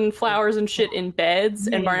vegetables and flowers and shit in beds,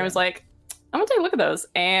 and Barney was like, "I'm gonna take a look at those,"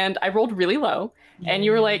 and I rolled really low, and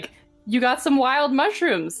you were like, "You got some wild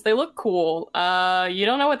mushrooms. They look cool. You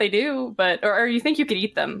don't know what they do, but or you think you could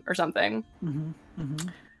eat them or something."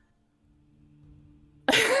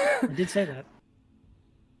 I did say that.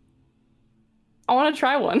 I want to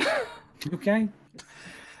try one. Okay.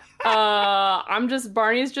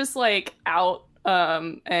 Barney's just like out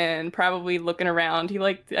and probably looking around.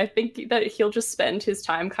 I think that he'll just spend his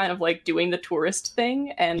time kind of like doing the tourist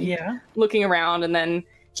thing and looking around, and then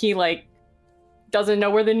he like doesn't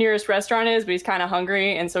know where the nearest restaurant is, but he's kind of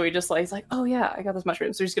hungry, and so he's like, "Oh yeah, I got those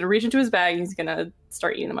mushrooms." So he's gonna reach into his bag and he's gonna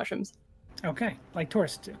start eating the mushrooms. Okay, like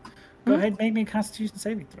tourists do. Go ahead, make me a Constitution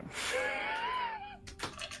saving throw.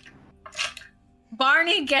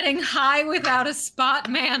 Barney getting high without a spot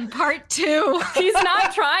man, part 2. He's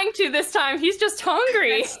not trying to this time. He's just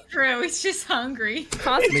hungry. That's true. He's just hungry. Making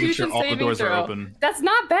Constitution sure all the saving doors throw. are open. That's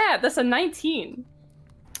not bad. That's a 19.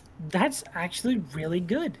 That's actually really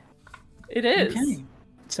good. It is. Okay.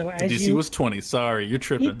 So as DC was 20. Sorry, you're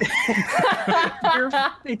tripping.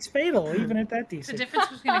 it's fatal, even at that The decent. difference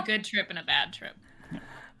between a good trip and a bad trip.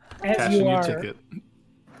 As Cashing you your are, ticket.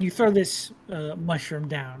 you throw this mushroom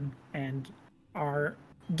down and are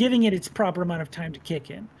giving it its proper amount of time to kick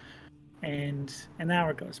in, and an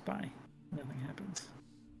hour goes by, nothing happens.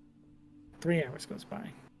 3 hours goes by,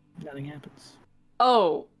 nothing happens.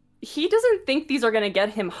 Oh, he doesn't think these are going to get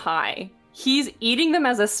him high. He's eating them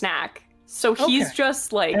as a snack. So he's Okay.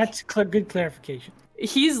 just like, That's good clarification.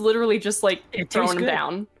 he's literally just like It tastes throwing them good.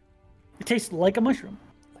 down. It tastes like a mushroom.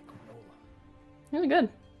 Really good.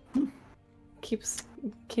 Keeps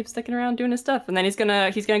sticking around doing his stuff, and then he's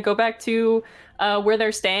gonna go back to where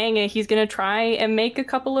they're staying, and he's gonna try and make a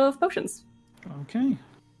couple of potions. Okay.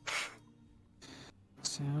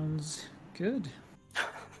 Sounds good.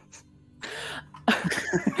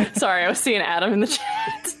 Sorry, I was seeing Adam in the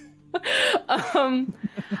chat.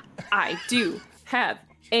 I do have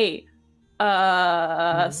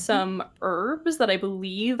some herbs that I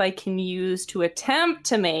believe I can use to attempt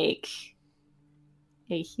to make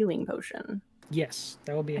a healing potion. Yes,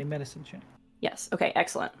 that will be a medicine check. Yes. Okay.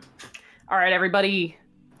 Excellent. All right, everybody.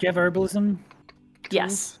 Do you have herbalism?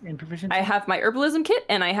 Yes. And proficiency? I have my herbalism kit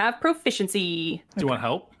and I have proficiency. Do you want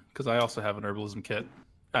help? Because I also have an herbalism kit.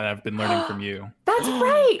 and I've been learning from you. That's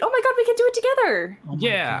right. Oh my god, we can do it together. Oh my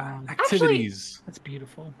Yeah, God. activities. That's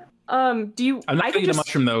beautiful. Do you? I'm not I gonna can eat a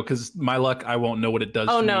mushroom though, because my luck, I won't know what it does.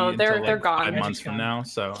 Oh, to no, me they're until, like, gone. 5 months Magic's from gone. now.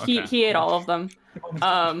 So okay. He ate all of them.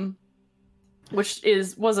 Which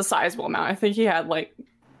was a sizable amount. I think he had like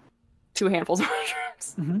 2 handfuls of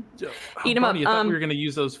mushrooms. Eat 'em up. Barney, I thought we were gonna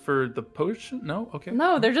use those for the potion. No, okay.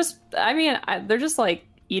 No, they're just. I mean, they're just like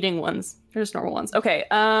eating ones. They're just normal ones. Okay.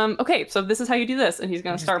 Okay. So this is how you do this, and he's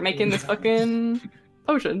gonna Just start making this eat fucking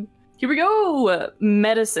potion. Here we go.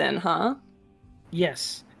 Medicine, huh?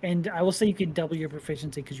 Yes, and I will say you can double your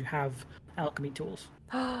proficiency because you have alchemy tools.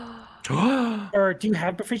 Or do you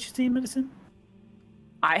have proficiency in medicine?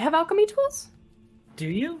 I have alchemy tools. Do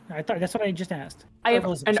you? I thought that's what I just asked. I have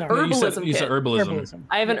Herbalism, an sorry. No, herbalism you said kit. herbalism.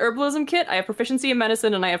 I have an herbalism kit. I have proficiency in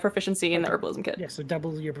medicine, and I have proficiency in the herbalism kit. Yeah, so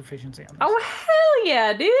double your proficiency on this. Oh hell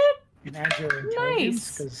yeah, dude! And add your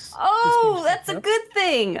intelligence, 'cause this Oh, game's that's fucked a up. good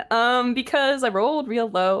thing. Because I rolled real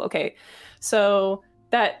low. Okay, so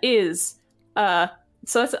that is so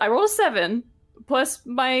that's, I rolled a 7 plus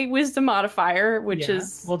my wisdom modifier, which Yeah,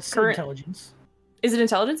 is well, it's current. intelligence. Is it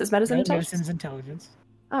intelligence? Is medicine intelligence? Medicine's intelligence.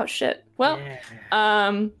 Oh shit. Well,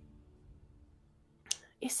 Yeah.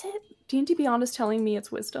 is it D&D Beyond is telling me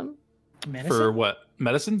it's wisdom? Medicine? For what?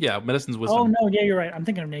 Medicine? Yeah, medicine's wisdom. Oh no, yeah, you're right. I'm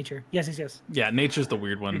thinking of nature. Yes. Yeah, nature's the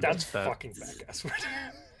weird one. That's that- fucking badass.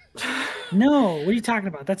 No, what are you talking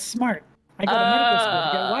about? That's smart. I got a medical school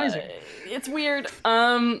to get wiser. It's weird.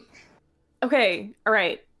 Okay. All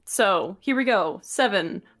right. So here we go.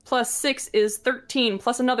 7 plus 6 is 13.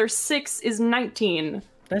 Plus another 6 is 19.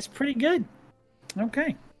 That's pretty good.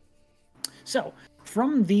 Okay. So,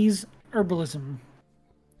 from these herbalism,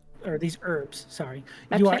 or these herbs, sorry,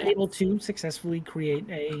 you are Okay. able to successfully create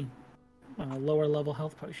a lower level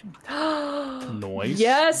health potion. Noise.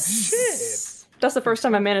 Yes. That's the first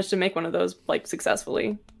time I managed to make one of those like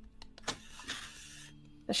successfully.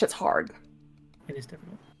 That shit's hard. It is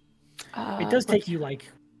difficult. It does take you like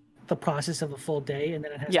the process of a full day, and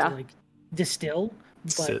then it has Yeah. to like distill.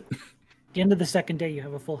 But Sit. at the end of the second day, you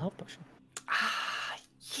have a full health potion.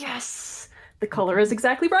 Yes. The color is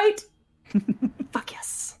exactly right. Fuck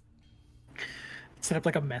yes. Set up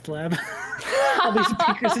like a meth lab. All these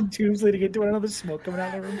speakers and tubes leading into another smoke coming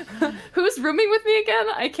out of the room. Who's rooming with me again?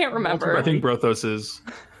 I can't remember. I think Brothos is.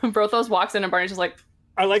 Brothos walks in and Barney's just like,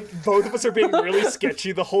 I like both of us are being really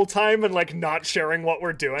sketchy the whole time and like not sharing what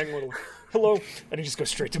we're doing. We're like, hello, and he just goes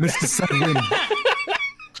straight to bed.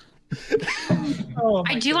 Oh,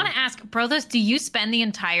 I my do God. want to ask, Brothos, do you spend the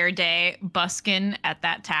entire day busking at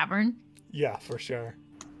that tavern? Yeah, for sure.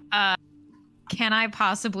 Can I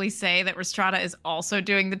possibly say that Restrada is also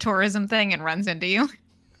doing the tourism thing and runs into you?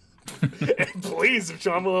 Please, if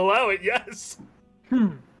John will allow it, yes.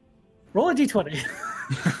 Roll a d20.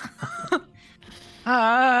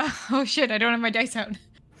 Oh shit, I don't have my dice out.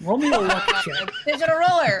 Roll me a luck check. Digital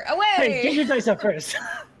roller, Hey, get away! your dice up first.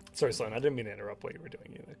 Sorry, Sloan, I didn't mean to interrupt what you were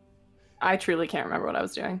doing either. I truly can't remember what I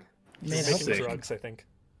was doing. Man, Making hopefully- drugs, I think.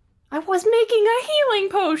 I was making a healing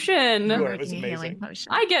potion. You are- Making was a healing amazing.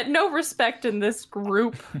 potion. I get no respect in this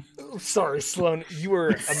group. Oh, sorry, Sloan, you were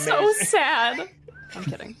amazing. So sad. I'm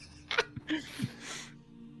kidding.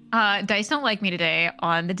 Dice don't like me today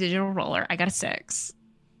on the digital roller. I got a 6.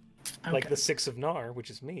 Like Okay. the 6 of Nar, which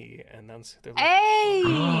is me, and then they're like, Hey!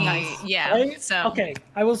 Nice. Yeah. I- So Okay,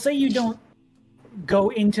 I will say you don't go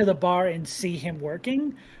into the bar and see him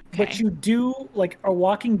working, but Okay. you do like are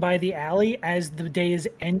walking by the alley as the day is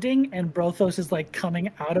ending, and Brothos is like coming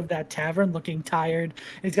out of that tavern looking tired.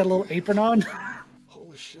 He's got a little apron on.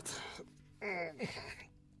 holy shit.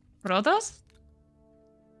 Brothos?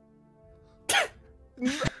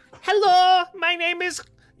 Hello, my name is...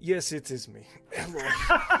 Yes, it is me. Hello.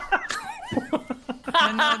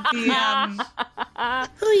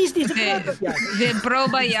 Who is this? The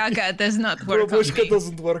Broba Yaga does not work on Babushka me.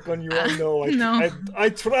 doesn't work on you, I know. No. I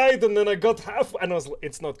tried and then I got half and I was like,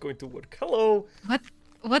 it's not going to work. Hello.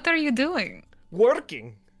 What are you doing?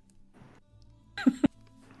 Working.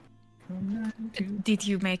 Did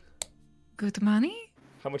you make good money?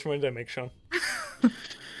 How much money did I make, Sean?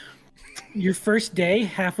 Your first day,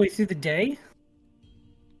 halfway through the day,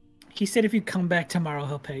 he said if you come back tomorrow,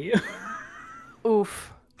 he'll pay you.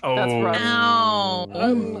 Oof. Oh. That's rough.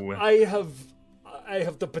 Ow. I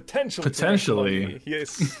have the potential Potentially. to make money.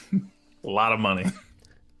 Yes. A lot of money.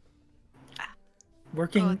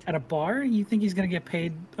 Working at a bar, you think he's gonna get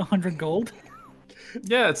paid 100 gold?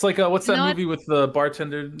 Yeah, it's like what's that You know what? movie with the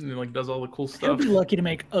bartender who like does all the cool He'll stuff? be lucky to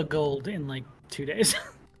make a gold in like 2 days.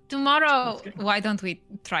 Tomorrow, why don't we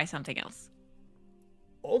try something else?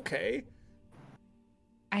 Okay.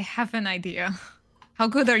 I have an idea. How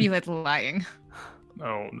good are you at lying?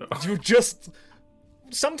 Oh no. You just...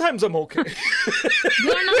 Sometimes I'm okay.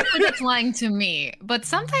 You're not good at lying to me, but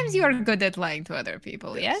sometimes you're good at lying to other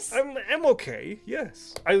people, yes? I'm okay,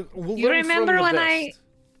 yes. I will You learn from remember the when best.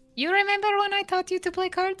 You remember when I taught you to play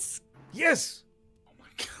cards? Yes!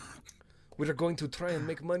 We're going to try and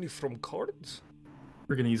make money from cards?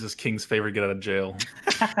 We're gonna use this king's favor to get out of jail.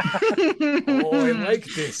 Oh, I like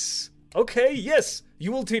this. Okay, yes,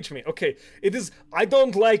 you will teach me. Okay, it is... I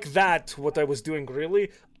don't like that, what I was doing,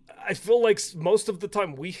 really. I feel like most of the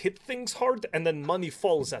time we hit things hard and then money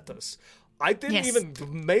falls at us. I didn't Yes. even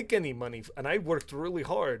make any money, and I worked really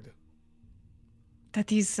hard.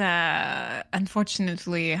 That is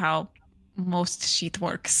unfortunately how most shit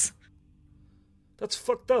works. That's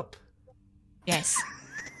fucked up. Yes.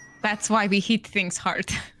 That's why we hit things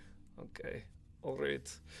hard. Okay, alright.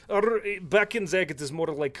 Back in Zeg, it is more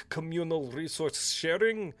like communal resource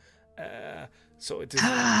sharing, so it is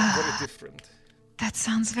very different. That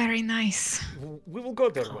sounds very nice. We will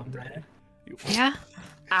go there one day. Comrade. Yeah?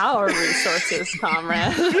 Our resources,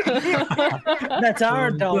 comrade. That's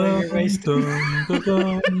our dollar you're wasting.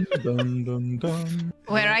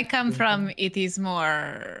 Where I come from, it is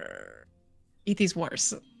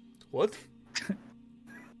worse. What?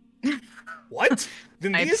 What?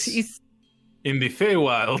 Then this? It's In the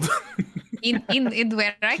Feywild. in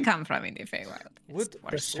where I come from in the Feywild. What?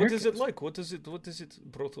 Worse. What is it like? What is it,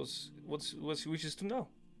 Brothos? What's he wishes to know?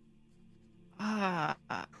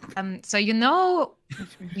 So you know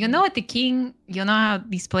at the king, you know how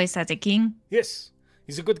this place has a king? Yes,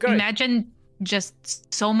 he's a good guy. Imagine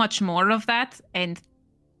just so much more of that, and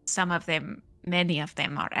many of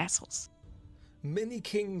them are assholes. Many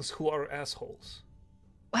kings who are assholes.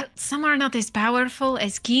 Well, some are not as powerful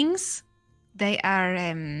as kings. They are,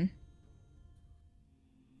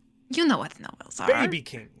 you know what nobles are. Baby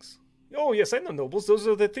kings. Oh yes, I know nobles. Those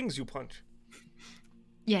are the things you punch.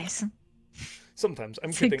 Yes. Sometimes I'm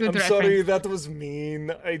It's a kidding. I'm good sorry, that was mean.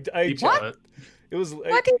 What? It was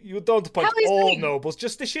What you don't punch how is all mean? nobles,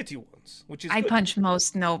 just the shitty ones, which is I punch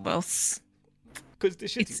most nobles. because the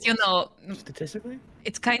shitty It's, ones. Statistically?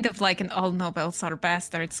 it's kind of like an all nobles are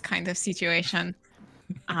bastards kind of situation.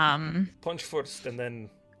 Punch first and then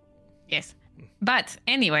Yes. But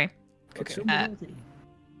anyway, Consumability.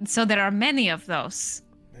 so there are many of those,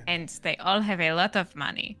 and they all have a lot of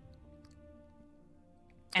money.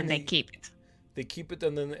 And they keep it. they keep it,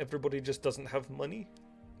 and then everybody just doesn't have money,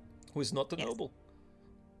 who is not a Yes. noble.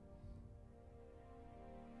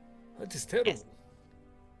 That is terrible. Yes.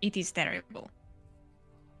 It is terrible.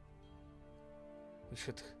 We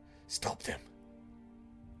should stop them.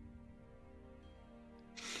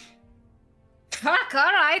 Fuck,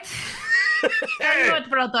 alright. Tell you what,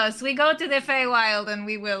 Protoss, we go to the Feywild and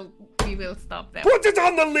we will stop them. Put it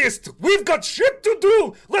on the list! We've got shit to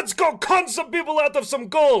do! Let's go con some people out of some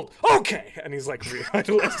gold! Okay! And he's like,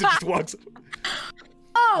 revitalized and just walks.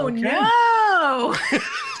 Oh Okay. no!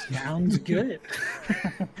 Sounds good.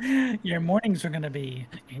 Your mornings are going to be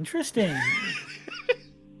interesting.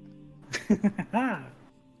 All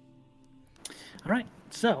right.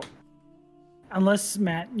 So, unless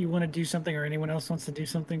Matt, you want to do something, or anyone else wants to do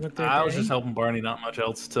something with their I was day? just helping Barney. Not much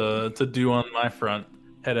else to do on my front.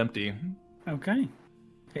 Head empty. Okay.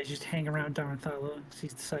 Okay, just hang around Darnthala, see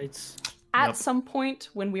the sights. At Yep. some point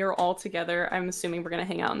when we are all together, I'm assuming we're gonna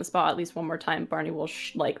hang out on the spot at least one more time. Barney will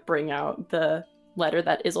bring out the letter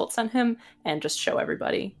that Isolt sent him and just show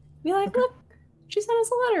everybody. Be like, look, she sent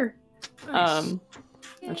us a letter. Nice.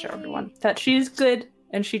 And show everyone that she's good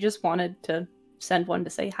and she just wanted to send one to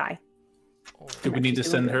say hi. Do we need to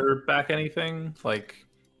send her back anything? Like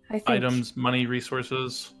I think items, money,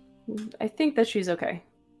 resources? I think that she's okay.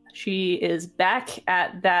 She is back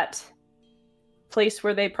at that place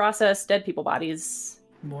where they process dead people bodies.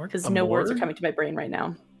 More. Because A no words are morgue? coming to my brain right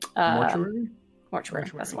now. Mortuary?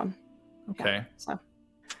 Mortuary, that's the one. Okay. So,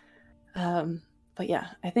 but yeah,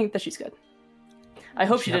 I think that she's good. I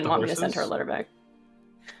hope She she have didn't the want me to send her a horses? letter back.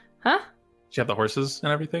 Huh? Do you have the horses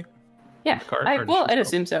and everything? Yeah. Cart, or Well, does she I'd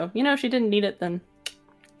still- assume so. You know, if she didn't need it, then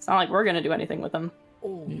it's not like we're gonna do anything with them.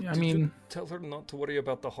 Oh, Yeah, I did you mean- tell her not to worry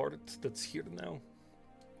about the heart that's here now.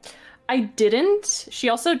 I didn't. She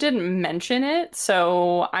also didn't mention it,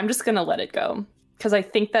 so I'm just gonna let it go. Because I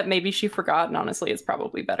think that maybe she forgot, and honestly, it's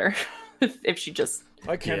probably better if she just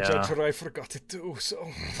I can't Yeah. judge her. I forgot it too. So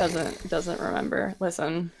doesn't remember.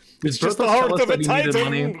 Listen, it's Did just the Brothos tell heart us of a that he needed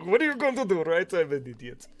money? titan. What are you going to do, right? I'm an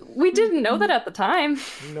idiot. we didn't know that at the time.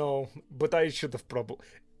 No, but I should have probably.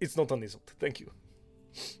 It's not on Isolt. Thank you.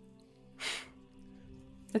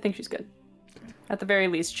 I think she's good. At the very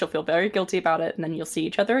least, she'll feel very guilty about it, and then you'll see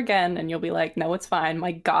each other again, and you'll be like, "No, it's fine.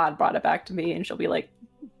 My God brought it back to me," and she'll be like,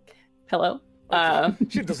 "Hello."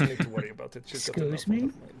 She doesn't need to worry about it. She's got Excuse enough on me?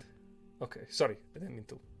 her mind. Okay, sorry, I didn't mean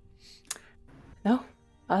to. No,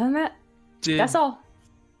 other than that, Did, that's all.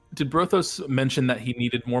 Did Brothos mention that he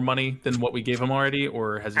needed more money than what we gave him already,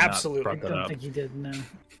 or has he Absolutely not I brought that don't up? think he did. No.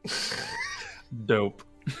 Dope.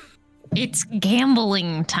 It's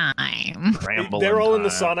gambling time. They're all in the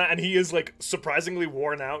sauna, and he is like surprisingly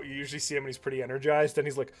worn out. You usually see him, and he's pretty energized. And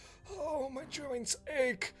he's like, "Oh, my joints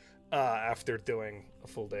ache," after doing a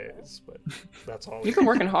full day. But that's all. You've been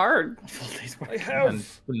working hard. I have. And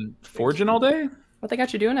been forging all day? What they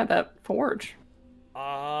got you doing at that forge?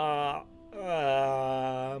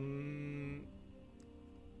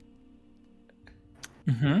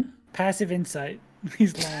 Mm-hmm. Passive insight.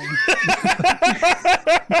 He's lying.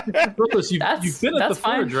 Brothos, you've been at the that's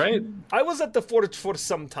fine. forge, right? I was at the forge for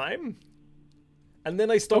some time, and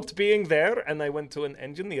then I stopped being there, and I went to an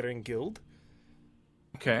engineering guild,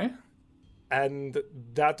 Okay. and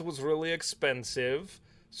that was really expensive.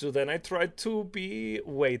 So then I tried to be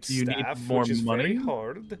wait Do you need staff, more which is very money?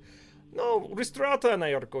 hard. No, Ristrata and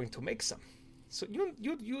I are going to make some. So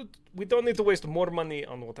we don't need to waste more money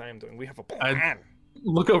on what I am doing. We have a plan.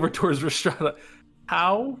 Look over towards Restrada.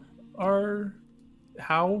 How are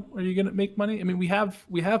you gonna make money? I mean, we have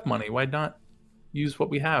money. Why not use what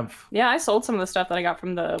we have? Yeah, I sold some of the stuff that I got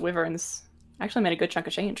from the wyverns. Actually made a good chunk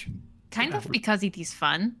of change. Kind of because it is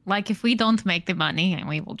fun. Like if we don't make the money, and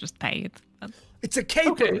we will just pay it. But It's a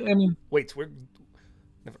caper. Okay, I mean, Wait, we're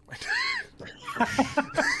never mind.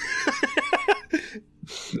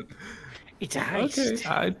 It's a heist. okay.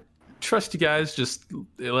 I trust you guys. Just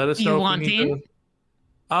let us Do know you if want we need in?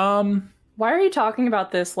 to. Why are you talking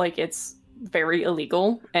about this like it's very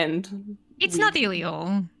illegal and it's not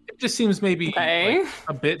illegal. It just seems maybe Okay. like,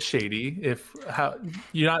 a bit shady. If how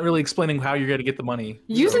you're not really explaining how you're going to get the money.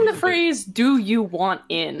 using So the it's a bit- phrase "do you want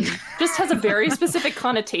in" just has a very specific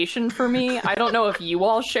connotation for me. I don't know if you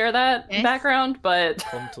all share that Eh? background, but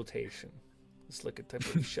Consultation. It's like a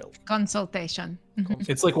type of shell. Consultation.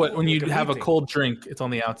 It's like when you Like a have a meeting. cold drink. It's on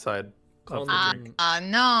the outside. Of the drink.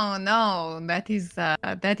 No,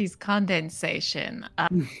 that is condensation.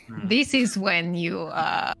 This is when you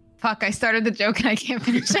fuck. I started the joke and I can't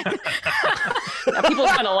finish it. people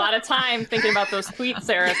spend a lot of time thinking about those tweets,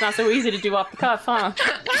 Sarah. It's not so easy to do off the cuff, huh?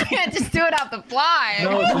 I can't just do it off the fly.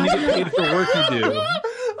 No, it's when you get paid for work you do.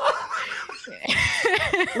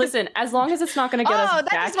 Listen, as long as it's not going to get Oh, us that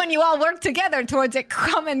back. is when you all work together towards a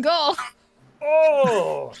common goal.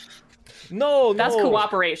 Oh no, That's no.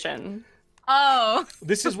 cooperation. Oh,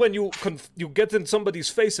 This is when you get in somebody's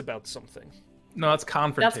face about something. No, that's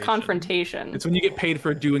confrontation. That's confrontation. It's when you get paid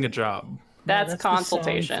for doing a job. That's the song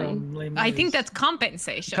consultation. from Les I think Mis. that's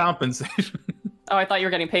compensation. Compensation. Oh, I thought you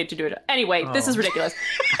were getting paid to do it. Anyway, this is ridiculous.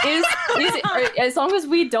 As long as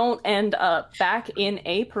we don't end up back in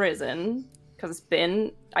a prison, because it's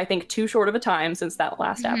been, I think, too short of a time since that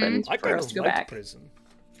last happened I for kind us of to go like back. prison.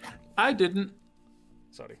 I didn't.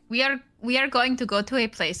 Sorry. We are going to go to a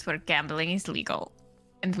place where gambling is legal,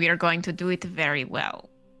 and we are going to do it very well.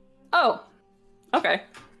 Oh, okay.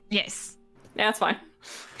 Yes. Yeah, that's fine.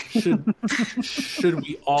 Should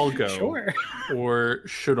we all go? Sure. Or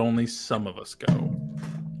should only some of us go?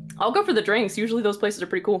 I'll go for the drinks. Usually those places are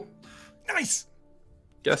pretty cool. Nice.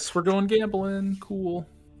 Guess we're going gambling. Cool.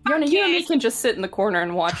 You and me yes. can just sit in the corner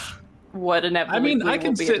and watch what inevitably I mean, I will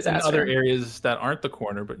can be a sit in disaster. other areas that aren't the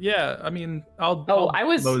corner, but yeah, I mean, I'll. Oh, I'll I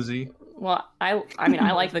was- mosey. Well, I mean,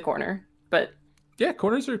 I like the corner, but Yeah,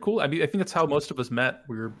 corners are cool. I mean, I think that's how most of us met.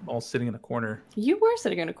 We were all sitting in a corner. you were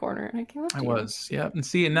sitting in a corner, and I came up to I you. was, yeah.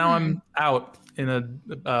 And now I'm out in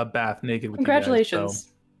a bath naked with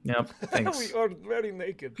Congratulations. you guys. So, yep, thanks. We are very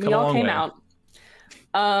naked. We Come a all long came way.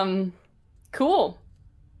 out. Cool.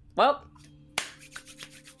 Well,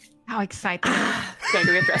 How exciting. gonna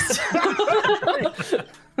go get dressed.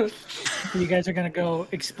 You guys are gonna go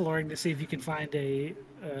exploring to see if you can find a.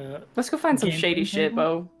 Let's go find some Gambling shady shit,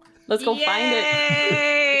 Bo. Let's go find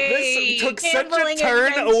it. This took such a Gambling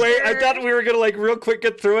turn away. I adventure. thought we were gonna like real quick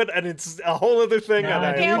get through it, and it's a whole other thing. No, and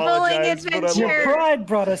I Gambling apologize, but I adventure. love it. Pride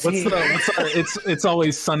brought us What's here. what's our it's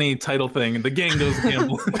always sunny title thing. The gang goes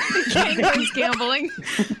gambling. Gang goes gambling.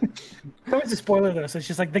 That was a spoiler though, so it's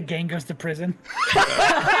just like the gang goes to prison.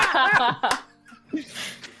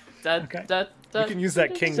 Okay. You can use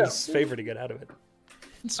that king's favor to get out of it.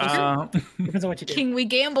 Depends on what you do. King, we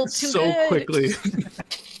gambled too so good. quickly.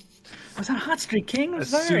 I was on a hot streak, King. As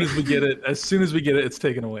soon as we get it, it's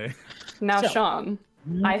taken away. Now, So- Sean,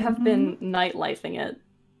 I have been nightlifing it.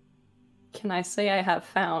 Can I say I have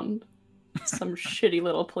found some shitty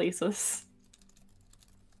little places?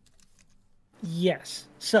 Yes.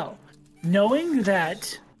 So, knowing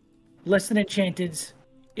that Less Than Enchanted's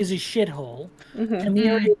is a shithole, Mhm. and the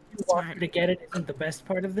area you walk Smart. to get it isn't the best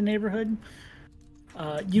part of the neighborhood.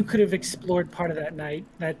 You could have explored part of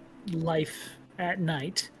that life at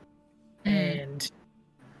night, and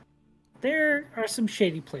there are some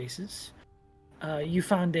shady places. You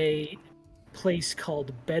found a place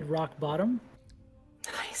called Bedrock Bottom.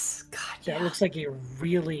 Nice. God, That yeah. looks like a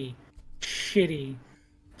really shitty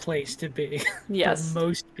place to be Yes. for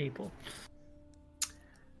most people.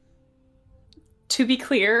 To be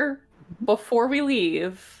clear, before we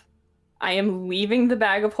leave, I am leaving the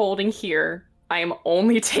bag of holding here. I am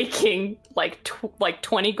only taking like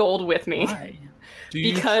 20 gold with me. Why? Do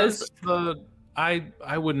you Because- trust the?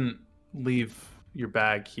 I wouldn't leave your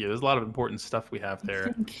bag here. There's a lot of important stuff we have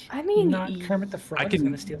there. I mean, Not Kermit the Frog is can-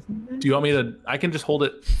 gonna steal something. Do you want me to? I can just hold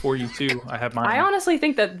it for you too. I have mine. I honestly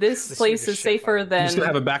think that this This place nigga's is shit, safer man. I'm than. just gonna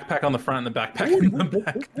have a backpack on the front and a backpack in the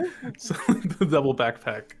back. So the double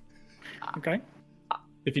backpack. Okay.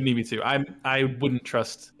 If you need me to, I wouldn't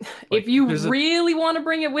trust. If you there's a- really want to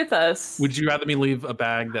bring it with us, Would you rather me leave a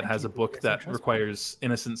bag that has a book Yes, I that trust requires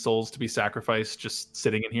innocent souls to be sacrificed just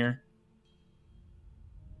sitting in here?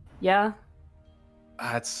 yeah.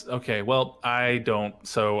 That's okay. Well, I don't,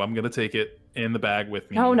 so I'm gonna take it in the bag with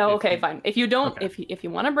me. No, If okay, you- fine. If you don't, Okay. if you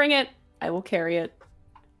want to bring it, I will carry it.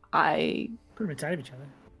 Put them inside of each other.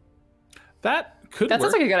 That could That work.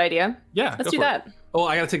 sounds like a good idea. Yeah, Let's go do for it. that. Oh,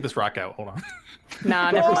 I gotta take this rock out. Hold on.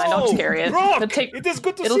 Nah, never mind. I'll just carry it. Rock, It'll take, it is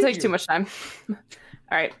good to it'll see take you. too much time. All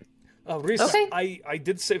right. Reese, Okay. I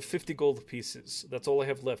did save 50 gold pieces. That's all I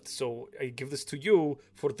have left. So I give this to you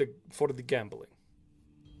for the gambling.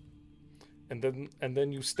 And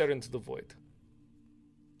then you stare into the void.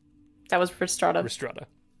 That was for Strata. Restrada.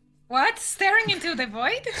 What? Staring into the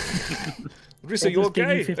void? Reese, are you just gave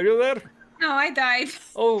you okay? 50. Are you there? No, I died.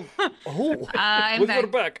 Oh, I'm with your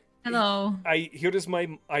back. back. Hello. Here is my.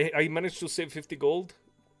 I managed to save 50 gold.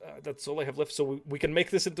 That's all I have left. So we can make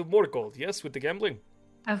this into more gold. Yes, with the gambling.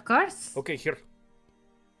 Of course. Okay, here.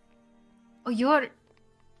 Oh, you're.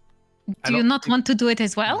 I Do you don't not want to do it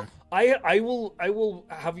as well? I will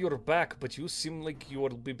have your back, but you seem like you will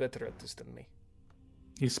be better at this than me.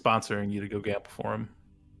 He's sponsoring you to go gamble for him.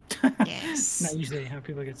 Yes. Not usually how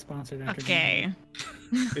people get sponsored after. Okay.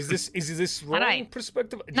 Is this wrong Alright.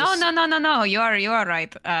 perspective? No, Just- no. You are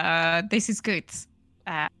right. This is good.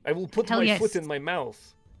 I will put Hell my yes. foot in my mouth.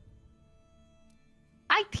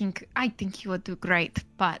 I think you would do great,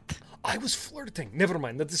 but I was flirting. Never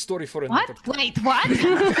mind. That's a story for what? another time. Wait, what?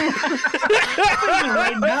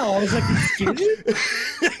 Right now, I was like, excuse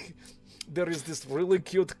me? There is this really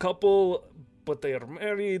cute couple, but they are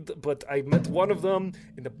married. But I met one of them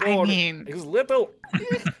in the bar. mean- He was little.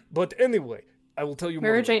 But anyway, I will tell you more.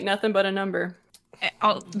 Marriage later. ain't nothing but a number.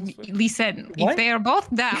 Oh, listen, What? if they are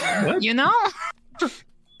both down, What? you know.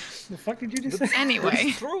 The fuck did you just say? Anyway.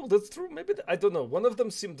 That's true. That's true. Maybe I don't know. One of them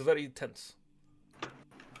seemed very tense.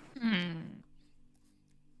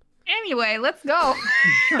 Anyway, let's go.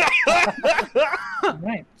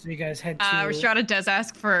 Right. So you guys head to. Rashada does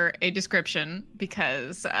ask for a description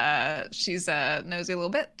because she's a nosy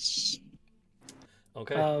little bitch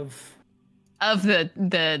Okay. of of the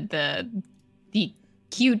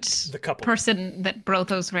cute The couple. person that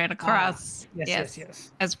Brothos ran across.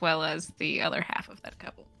 yes. As well as the other half of that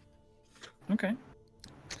couple. Okay.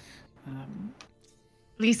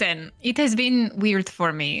 Listen, it has been weird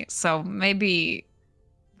for me, so maybe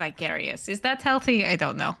vicarious. Is that healthy? I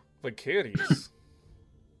don't know. Vicarious.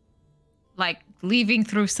 Like leaving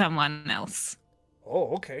through someone else.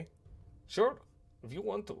 Oh, okay. Sure. If you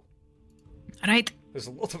want to. Right? There's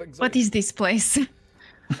a lot of anxiety. What is this place?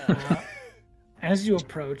 As you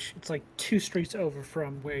approach, it's like 2 streets over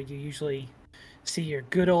from where you usually see your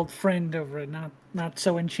good old friend over at not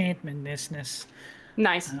so enchantment-ness.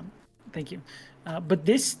 Nice. Thank you. But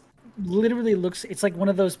this literally looks, it's like one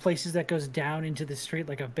of those places that goes down into the street,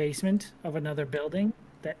 like a basement of another building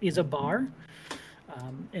that is a bar.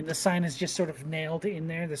 And the sign is just sort of nailed in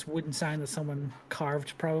there, this wooden sign that someone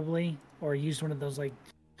carved probably, or used one of those like,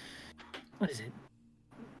 what is it?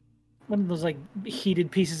 One of those like heated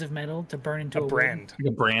pieces of metal to burn into a a brand.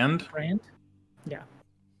 Like a brand. brand. Yeah.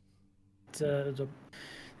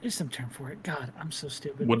 There's some term for it. God, I'm so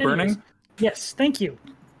stupid. Wood Anyways, burning? yes, thank you.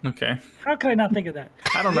 Okay. How could I not think of that?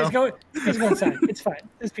 I don't You guys know. you guys go inside. It's fine.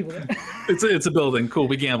 There's people there. It's a building. Cool.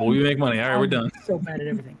 We gamble. We make money. All right, we're done. I'm so bad at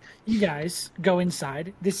everything. You guys go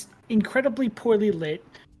inside. This incredibly poorly lit,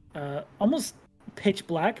 almost pitch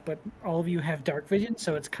black, but all of you have dark vision,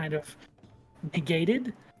 so it's kind of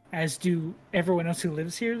negated, as do everyone else who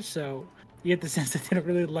lives here. So you get the sense that they don't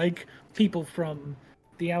really like people from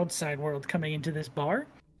the outside world coming into this bar.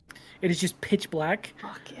 It is just pitch black.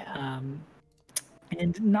 Fuck yeah.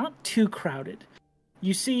 and not too crowded.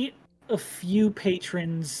 You see a few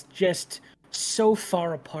patrons just so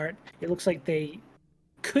far apart, it looks like they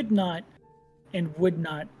could not and would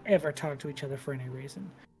not ever talk to each other for any reason.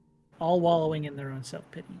 All wallowing in their own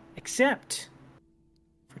self-pity. Except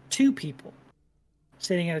for two people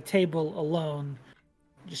sitting at a table alone,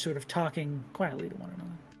 just sort of talking quietly to one another.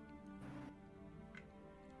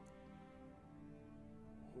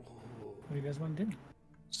 What do you guys want to do?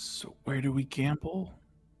 So where do we gamble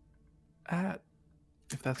at?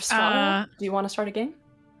 If that's Strahd, do you want to start a game?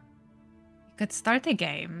 Could start the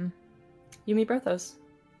game. You, me, Brothos.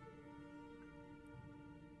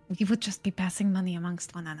 We would just be passing money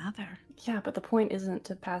amongst one another. Yeah, but the point isn't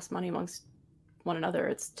to pass money amongst one another.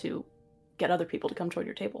 It's to get other people to come join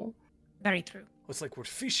your table. Very true. It's like we're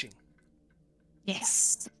fishing.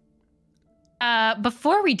 Yes.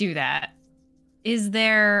 Before we do that, is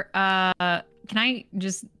there can I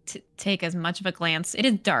just take as much of a glance? It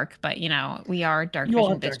is dark, but you know, we are dark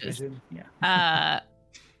vision bitches. Yeah.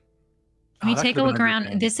 Can we that take a could've look been around?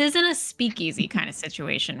 everything. This isn't a speakeasy kind of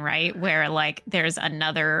situation, right? Where like there's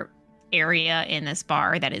another area in this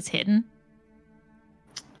bar that is hidden.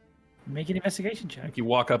 Make an investigation check. Like you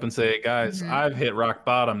walk up and say, "Guys, Mhm. I've hit rock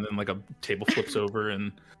bottom." Then like a table flips over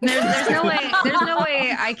and There's no way. There's no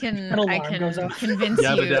way I can. An alarm goes off. Convince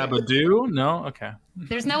yabba you. dabba do. No, okay.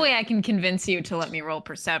 There's no way I can convince you to let me roll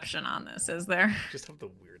perception on this, is there? Just have the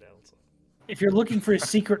weird owls on. If you're looking for a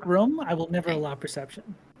secret room, I will never allow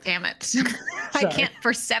perception. Damn it! I Sorry. can't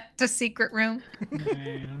percept a secret room.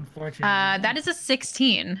 Unfortunately. That is a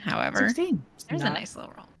 16, however. 16. There's a Not- nice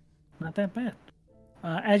little roll. Not that bad.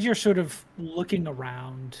 As you're sort of looking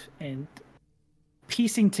around and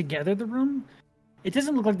piecing together the room, it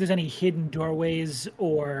doesn't look like there's any hidden doorways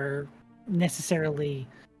or necessarily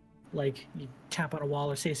like you tap on a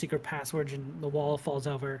wall or say a secret password and the wall falls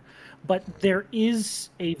over. But there is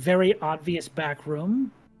a very obvious back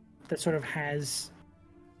room that sort of has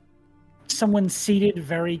someone seated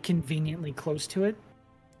very conveniently close to it,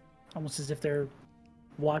 almost as if they're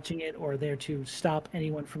watching it or there to stop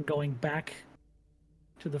anyone from going back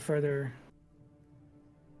to the further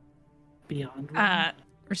beyond room.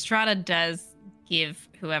 Restrada does give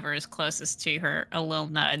whoever is closest to her a little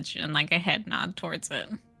nudge and like a head nod towards it.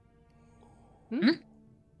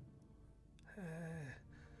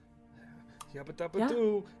 Yabba dabba Yeah.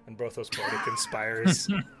 doo. And Brothos Bardic inspires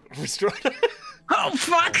Restrada. Oh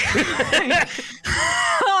fuck!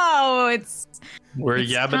 Oh, it's We're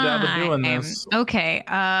yabba dabba doing time. this. Okay.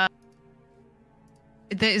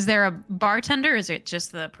 Is there a bartender? Or is it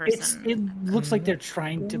just the person? It looks like they're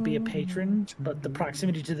trying to be a patron, but the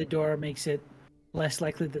proximity to the door makes it less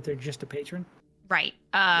likely that they're just a patron. Right.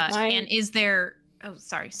 And is there? Oh,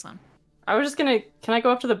 sorry, Slim. I was just gonna. Can I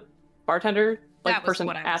go up to the bartender, like That was person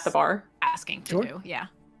what I at was- the bar? Asking to Sure. do. Yeah.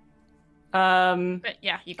 But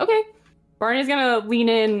yeah. You can. okay. Barney's gonna lean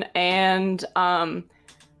in and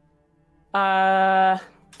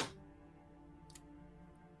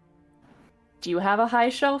do you have a high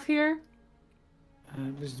shelf here?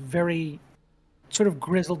 This very sort of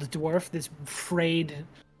grizzled dwarf, this frayed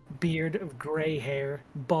beard of gray hair,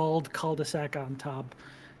 bald cul-de-sac on top,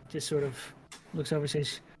 just sort of looks over and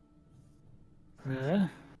says,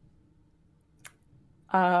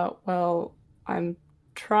 Well, I'm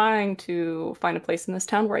trying to find a place in this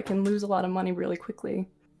town where I can lose a lot of money really quickly.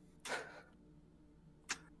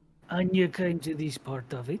 and you came to this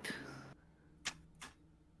part of it?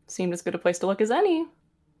 Seemed as good a place to look as any.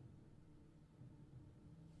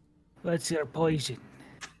 What's your poison?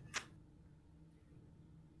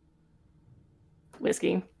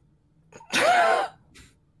 Whiskey. All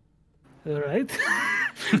right.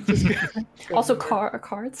 Also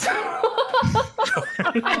cards. Oh boy.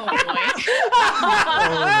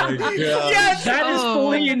 Oh my god. Yes! That is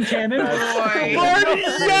fully in canon. Boy. Barney,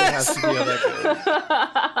 Yes!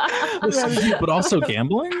 yes! But also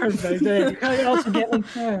gambling? Perfect. You also get like,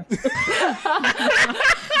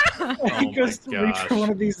 he my goes to reach for gosh. one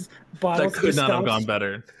of these bottles. That could of not have stuff, gone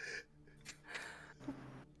better.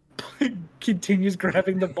 Continues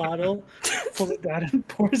grabbing the bottle, pulls it down, and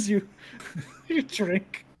pours you your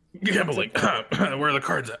drink. Gambling. Where are the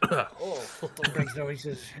cards at? Oh. Brings it over, he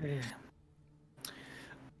says,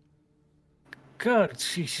 cards,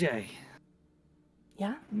 she say.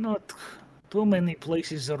 Yeah. Not too many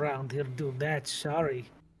places around here do that, sorry.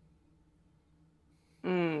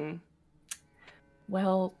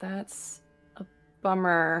 Well, that's a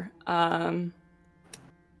bummer.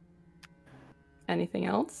 Anything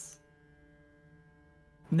else?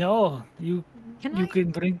 No, you Can you I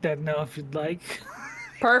can drink that now if you'd like.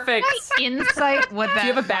 Perfect. insight what that Do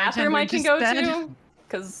you have a bathroom I can bartender go just said? to?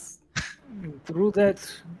 Because through that,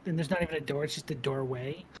 and there's not even a door, it's just a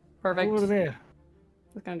doorway. Perfect. Over there.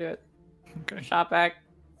 That's gonna do it. Okay. Shot back.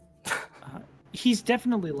 He's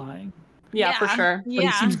definitely lying. Yeah, for sure. But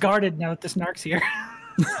he seems guarded now that the snark's here.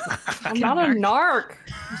 I'm not a narc.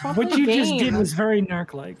 What you just did was very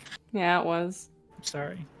narc-like. Yeah, it was.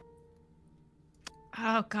 Sorry.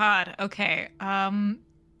 Oh God. Okay. Oh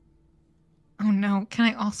no. Can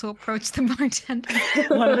I also approach the bartender?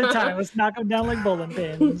 One at a time. Let's knock him down like bowling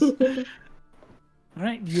pins. All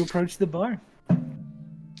right, you approach the bar.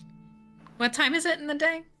 What time is it in the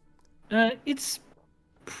day? It's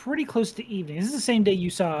pretty close to evening. This is the same day you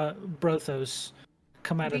saw Brothos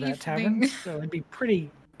come out of that tavern, Evening. so it'd be pretty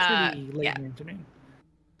late in the afternoon.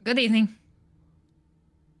 Good evening.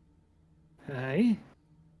 Hi.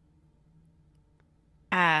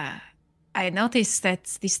 I noticed that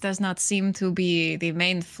this does not seem to be the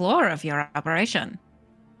main floor of your operation.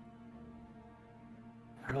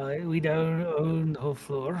 Right, we don't own the whole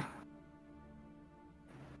floor.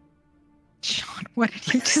 Sean, what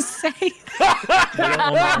did you just say? They don't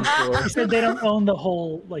own the own floor. He said they don't own the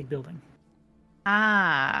whole building.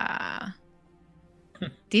 Ah.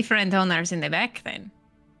 Different owners in the back then.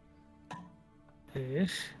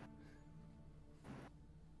 Yes.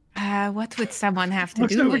 What would someone have to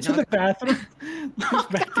Looks do? over in to the order- bathroom. Oh,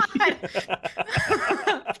 Looks back to you.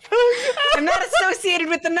 I'm not associated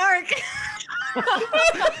with the narc.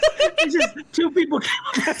 It's just two people came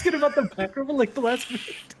up asking about the bathroom like the last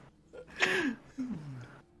minute.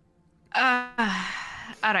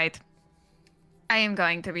 All right. I am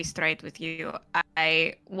going to be straight with you.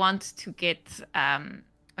 I want to get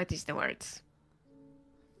what is the word?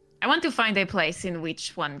 I want to find a place in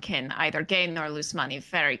which one can either gain or lose money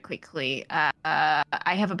very quickly. I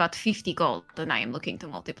have about 50 gold, and I am looking to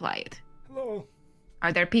multiply it. Hello.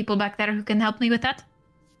 Are there people back there who can help me with that?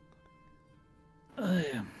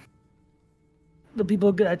 The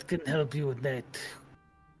people that can help you with that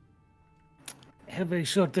have a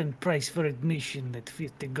certain price for admission that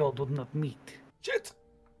 50 gold would not meet. Shit.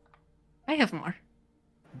 I have more.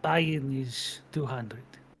 Buy-in is 200.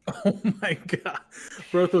 Oh my god.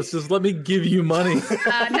 Brothos, just let me give you money. No.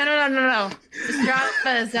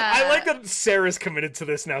 Strata's, I like that Sarah's committed to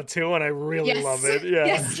this now too, and I really love it. Yeah.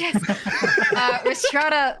 Yes.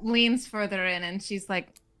 Restrada leans further in and she's like,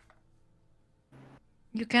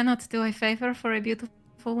 "You cannot do a favor for a beautiful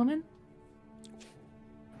woman?"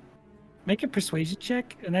 Make a persuasion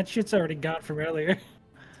check, and that shit's already gone from earlier.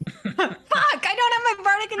 Fuck! I don't have my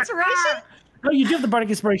bardic inspiration. No, you do have the bardic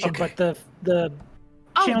inspiration, Okay. but the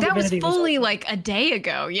Oh, Channel that was Divinity fully like a day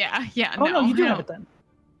ago. Yeah. oh no, you do have it then.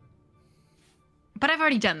 But I've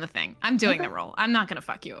already done the thing. I'm doing Okay. the roll. I'm not gonna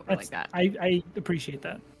fuck you over That's, like that. I appreciate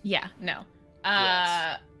that. Yeah. No.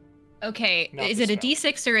 Yes. Okay. Not Is the it a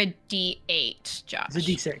spell. D6 or a D8, Josh? It's a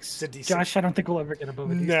D6. It's a D6. Josh, I don't think we'll ever get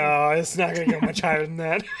above a D6. No, it's not gonna get much higher than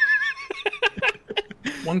that.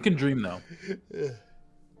 One can dream though.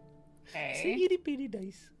 Okay. Itty bitty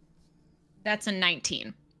dice. That's a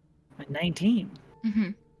 19. A 19.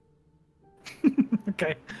 Mm-hmm.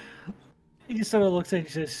 Okay. He just sort of looks at it and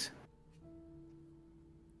says,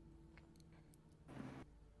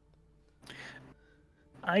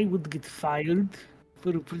 I would get fired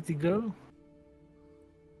for a pretty girl.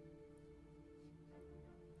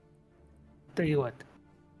 Tell you what,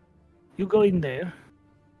 you go in there,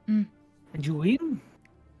 Mm. and you win,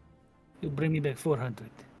 you bring me back 400.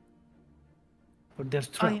 Or there's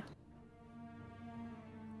 12. yeah.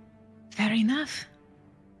 Fair enough.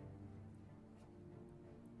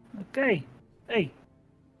 Okay. Hey.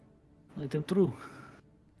 Let them through.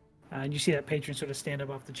 And you see that patron sort of stand up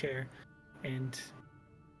off the chair and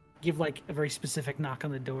give like a very specific knock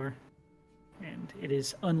on the door. And it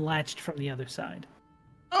is unlatched from the other side.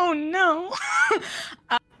 Oh no!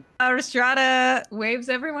 Restrada waves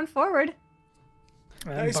everyone forward.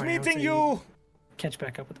 Nice Barney, I would meeting say you. Catch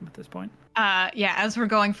back up with them at this point. Yeah, as we're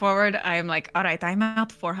going forward, I'm like, all right, I'm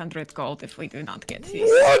out 400 gold if we do not get these.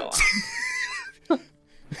 What? I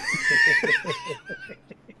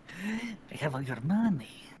have all your money.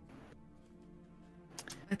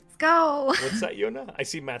 Let's go. What's that, Yona? I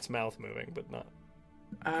see Matt's mouth moving, but not.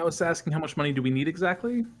 I was asking how much money do we need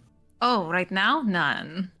exactly? Oh, right now?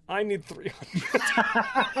 None. I need 300.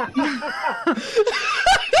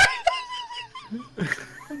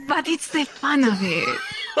 But it's the fun of it.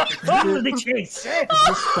 The chase. Is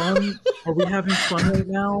this fun? Are we having fun right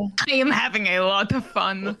now? I am having a lot of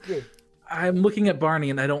fun. I'm looking at Barney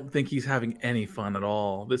and I don't think he's having any fun at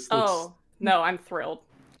all. This looks. Oh, no, I'm thrilled.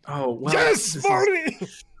 Oh, wow. Yes, this is- Marty!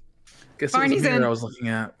 Guess Barney's it was a mirror in. I was looking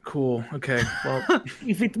at. Cool. Okay. Well,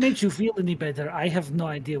 If it makes you feel any better, I have no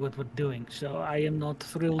idea what we're doing, so I am not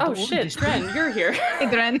thrilled. Oh or shit, displeased. Dren, you're here. Hey,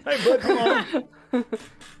 Dren. Hey, bud, come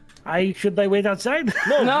on. Should I wait outside?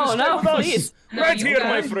 No, you no, stay with us. please. Right you here, go.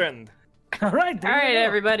 my friend. All right. All right,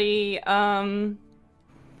 everybody.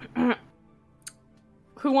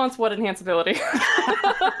 Who wants what enhance ability?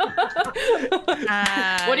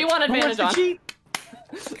 What do you want advantage on?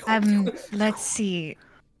 Let's see.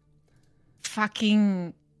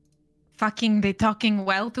 Fucking they talking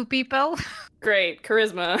well to people. Great,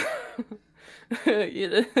 charisma.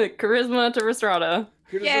 Charisma to Restrada.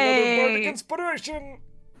 Here's Yay. another bardic inspiration.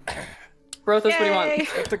 Brothos, what do you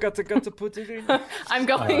want? Gotta put it in. I'm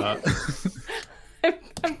going.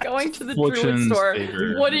 I'm going to the druid Fortune's store.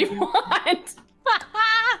 favor. What do you want?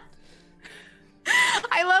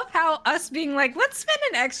 I love how us being like, let's spend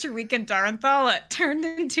an extra week in Darenthal turned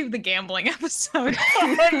into the gambling episode.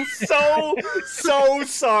 I'm so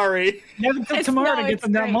sorry. You have until It's- tomorrow no, to get it's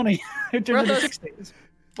them that great. money. It turned into Brothos. 6 days.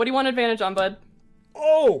 What do you want advantage on, bud?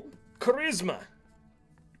 Oh, charisma.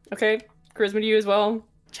 Okay, charisma to you as well.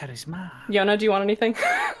 Charisma. Yona, do you want anything?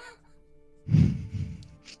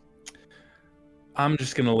 I'm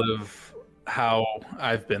just gonna live how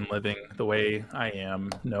I've been living, the way I am.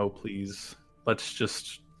 No, please. Let's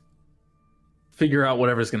just figure out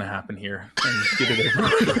whatever's gonna happen here and get it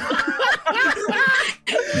over.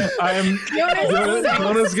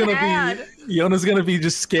 Yona's gonna be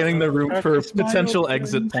just scanning the room for Perfect smile. potential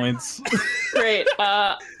exit points, Great.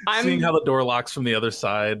 seeing how the door locks from the other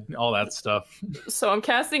side, all that stuff. So I'm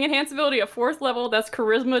casting enhance ability at 4th level. That's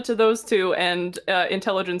charisma to those two and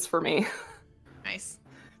intelligence for me. Nice.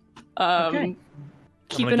 Okay.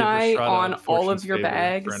 Keep I'm an gonna eye give Restrada on all Fortune's of your favor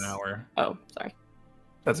bags. for an hour. Oh, sorry.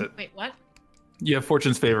 That's it. Wait, what? You have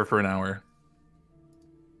Fortune's favor for an hour,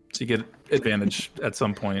 so you get advantage at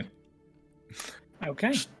some point.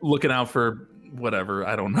 Okay. Looking out for whatever,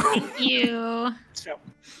 I don't know. You. So,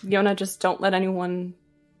 Yona, just don't let anyone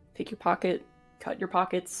pick your pocket, cut your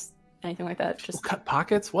pockets, anything like that. Just Cut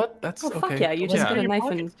pockets? What? That's Oh, okay. fuck yeah, you just yeah. get a knife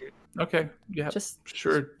and Okay. Yeah. just.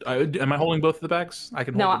 Sure. Am I holding both of the bags? I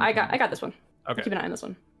can. No, hold them. I got this one. Okay. Keep an eye on this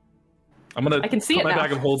one. I'm gonna. I can see put it my now.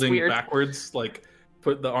 bag of It's holding weird. backwards, like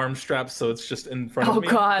put the arm straps so it's just in front Oh of me.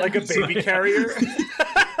 god. Like a baby carrier.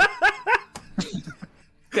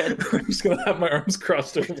 Good. I'm just gonna have my arms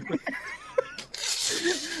crossed over.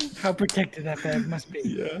 how protected that bag must be.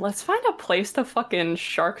 Yeah. Let's find a place to fucking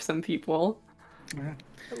shark some people.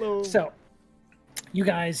 Hello. So, you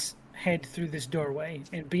guys head through this doorway,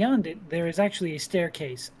 and beyond it, there is actually a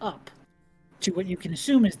staircase up to what you can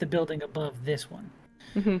assume is the building above this one.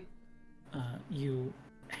 Mhm. You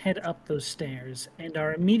head up those stairs and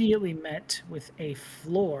are immediately met with a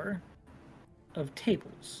floor of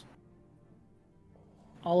tables.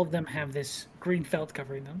 All of them have this green felt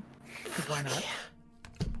covering them, 'cause why not?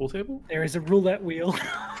 Pool table? There is a roulette wheel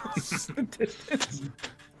in the distance.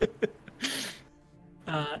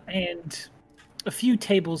 And a few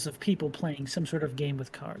tables of people playing some sort of game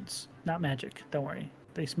with cards. Not magic, don't worry.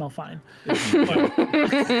 They smell fine.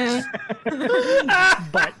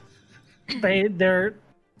 But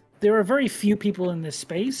there are very few people in this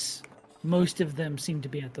space. Most of them seem to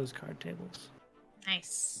be at those card tables.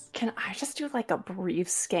 Nice. Can I just do like a brief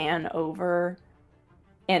scan over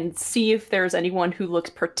and see if there's anyone who looks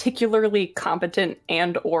particularly competent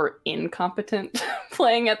and or incompetent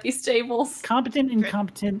playing at these tables? Competent,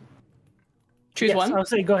 incompetent. Choose Yes, one. I'll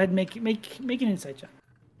say go ahead and make an insight check.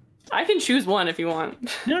 I can choose one if you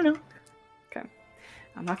want. No.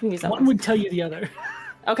 I'm not gonna use that One one. would tell you the other.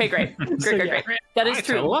 Okay, great. Great, So, great, yeah. great. That is I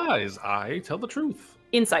tell true. lies. I tell the truth.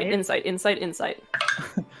 Insight, Yeah. insight.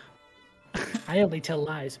 I only tell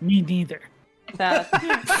lies. Me neither. That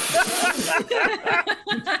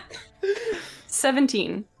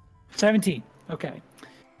 17. 17. Okay.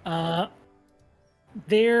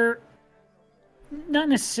 They're not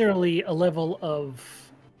necessarily a level of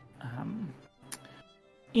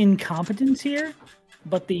incompetence here,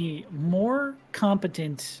 but the more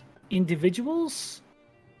competent individuals,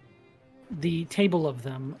 the table of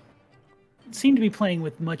them, seem to be playing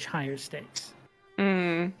with much higher stakes.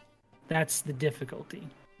 Mm. That's the difficulty.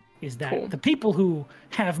 Is that Cool. the people who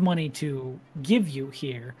have money to give you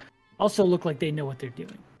here also look like they know what they're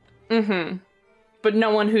doing. Mm-hmm. But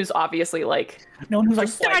no one who's obviously like No one who's like,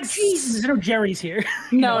 Just like God, Jesus, no Jerry's here.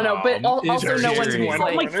 no, but is also no one Jerry. who's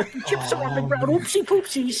My like fucking chips are on the ground. Oopsie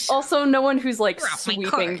poopsies. also no one who's like Drop my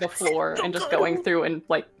sweeping the cards. floor and just going through and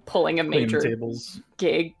like pulling a Clean major tables.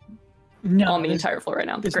 gig. No, on the there's- entire floor right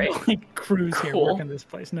now. There's Great. no like crews here Cool. working this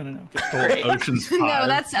place. No. Great. Ocean's 5. No,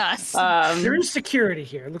 that's us. There is security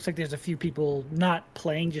here. It looks like there's a few people not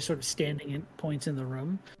playing, just sort of standing at points in the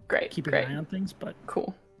room, Great. keeping Great. an eye on things. But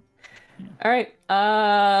Cool. All right.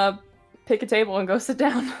 Pick a table and go sit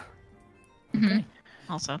down. Mhm.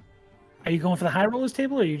 Also, are you going for the high rollers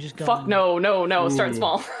table, or are you just going? Fuck no. Start Ooh.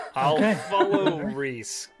 small. I'll Okay. follow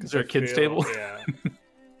Reese. 'cause Is there I a kids' feel- table? Yeah.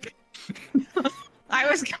 I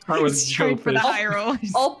was Start going with straight for the Joe high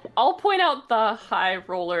rollers. I'll point out the high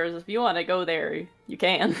rollers. If you want to go there, you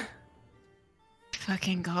can.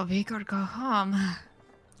 Fucking go big or go home.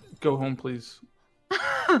 Go home, please. Get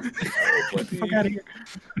the fuck out of here.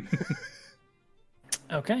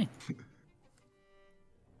 Okay.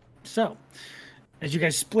 So, as you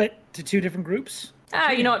guys split to two different groups.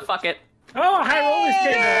 You know what? Fuck it. Oh, high rollers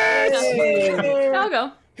table. I'll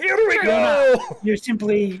go. Here we go. You're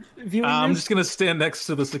simply viewing I'm this? just gonna stand next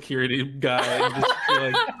to the security guy and just be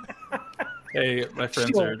like, "Hey, my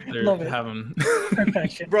friends Sure, they're love it. having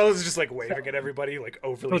Perfection. Bro is just like waving at everybody, like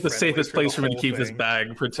overly. the friendly safest through place the for me to whole keep this thing.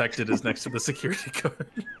 bag protected is next to the security guard."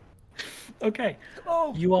 Okay.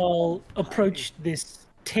 Oh. You all approach this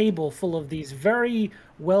table full of these very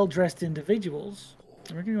well-dressed individuals.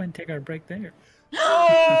 And we're going to go ahead and take our break there.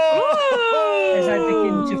 Oh! As I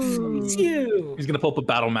begin to freeze you. He's gonna pull up a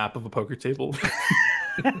battle map of a poker table.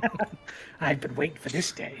 I've been waiting for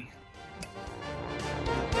this day.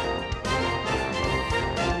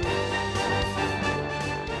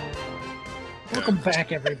 Welcome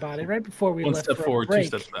back, everybody. Right before we One left step for a forward, two break,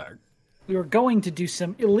 steps back. we were going to do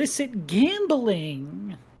some illicit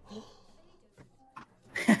gambling.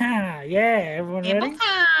 Yeah, everyone ready? Gamble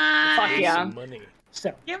time. Fuck yeah. Some money.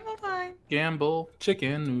 So, Gamble time. Gamble,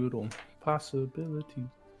 chicken noodle, possibility.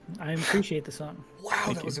 I appreciate the song.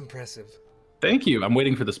 Wow, that was impressive. Thank you. I'm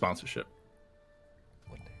waiting for the sponsorship.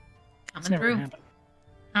 It's Coming never through.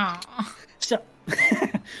 gonna happen. Oh. So,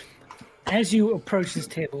 as you approach this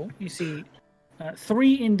table, you see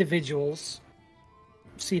three individuals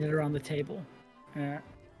seated around the table. The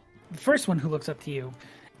first one who looks up to you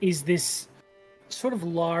is this sort of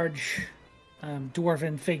large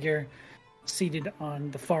dwarven figure seated on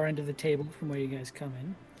the far end of the table from where you guys come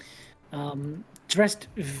in. Dressed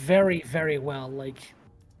very, very well, like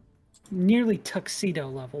nearly tuxedo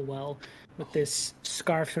level well, with this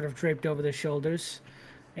scarf sort of draped over their shoulders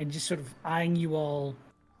and just sort of eyeing you all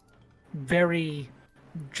very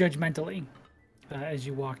judgmentally as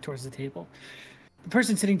you walk towards the table. The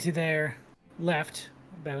person sitting to their left,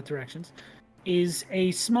 about directions, is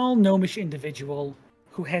a small gnomish individual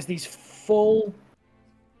who has these full,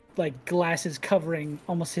 like, glasses covering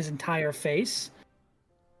almost his entire face.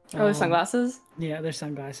 Oh, the sunglasses? Yeah, they're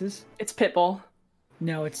sunglasses. It's Pitbull.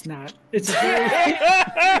 No, it's not. It's a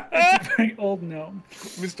very, very old gnome.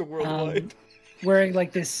 Mr. Worldwide. Wearing,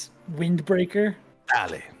 like, this windbreaker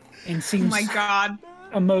Ali. and Oh seems my god.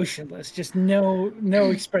 emotionless, just no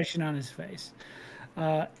expression on his face.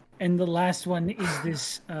 And the last one is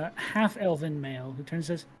this half-elven male who turns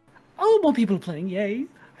and says, "Oh, more people are playing! Yay!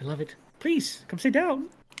 I love it. Please come sit down."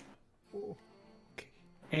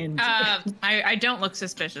 And I don't look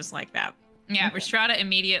suspicious like that. Yeah, Restrada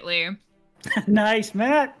immediately nice,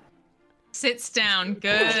 Matt. sits down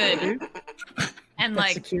good and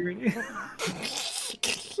like Security.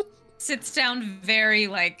 sits down very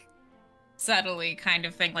like subtly kind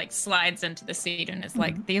of thing, like slides into the seat and is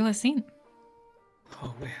like, "The Lacine."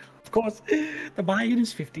 Oh well, of course. The buy-in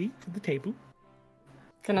is 50 for the table.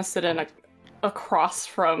 Gonna sit in across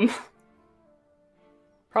from.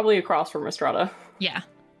 Probably across from Restrada. Yeah.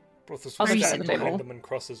 Brothos Other will side stand of the behind table. them and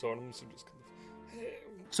cross his arms and just kind of.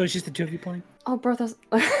 So it's just the two of you playing. Oh, Brothos.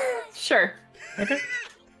 Sure. Okay.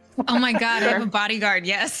 Oh my god, I have a bodyguard,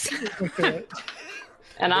 yes. Okay.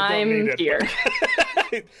 And don't I'm need it. here.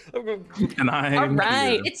 I'm going, And I'm All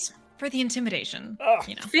right. here. It's for the intimidation. Ah.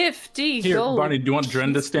 You know. 50 Here, gold. Barney, do you want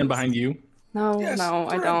Dren to stand behind you? No, Yes, no,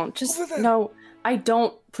 I Dren, don't. Just over there. no, I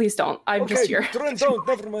don't. Please don't. I'm okay, just here. Dren, don't.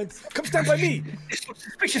 Never mind. Come stand by me.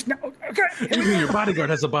 Suspicious now. Okay. Your bodyguard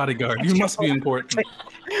has a bodyguard. You must be important.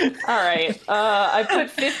 All right. I put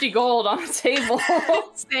 50 gold on the table.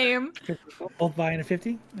 Same. Both buying a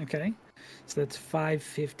 50. Okay. So that's 5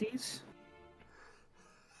 50s.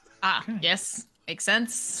 Ah, Okay. yes. Makes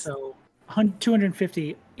sense. So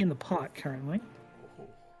 250 in the pot currently.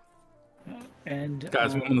 And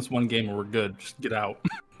Guys, we won this one game and we're good. Just get out.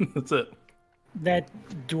 That's it. that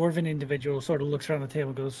dwarven individual sort of looks around the table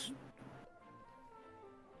and goes,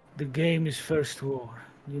 "The game is first war.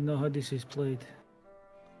 You know how this is played."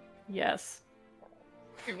 Yes.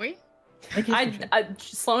 Here we?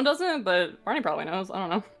 Sloan doesn't, but Barney probably knows. I don't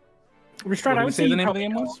know. Restrada, What I did we would say say the you name of the probably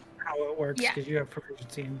game know. was? how it works Yeah. because you have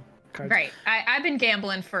proficiency in cards. Right. I've been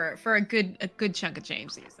gambling for a good chunk of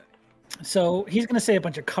change these days. So he's gonna say a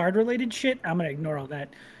bunch of card-related shit. I'm gonna ignore all that.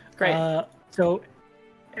 Great. So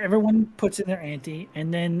everyone puts in their ante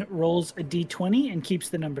and then rolls a d20 and keeps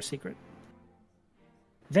the number secret.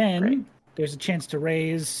 Then Great. there's a chance to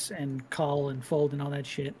raise and call and fold and all that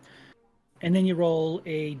shit. And then you roll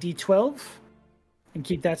a d12 and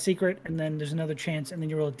keep that secret. And then there's another chance, and then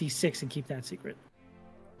you roll a d6 and keep that secret.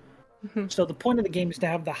 Mhm. So the point of the game is to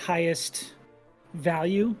have the highest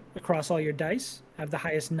value across all your dice, have the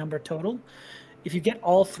highest number total. If you get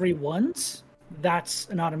all 3 ones, that's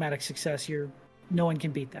an automatic success. No one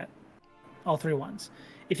can beat that. All 3 ones.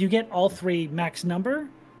 If you get all 3 max number,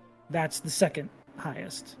 that's the second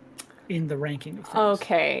highest in the ranking of things.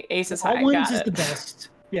 Okay, ace is All high. ones Got is it. the best.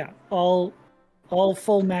 Yeah, all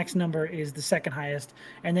full max number is the second highest,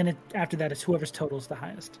 and then after that it's whoever's total is the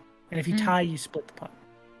highest. And if you Mm. tie, you split the pot.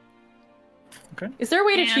 Okay. Is there a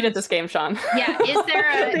way to cheat And- at this game, Sean? Yeah, is there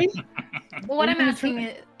a well, what I'm Maybe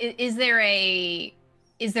asking is there a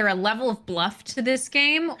level of bluff to this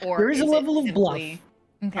game, or There is a it level of simply-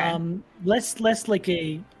 Okay. Less like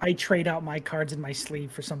I trade out my cards in my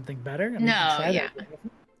sleeve for something better. I mean, you No, can try yeah. that,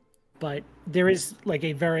 but there is like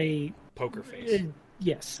a very Poker face.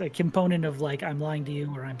 yes, a component of like I'm lying to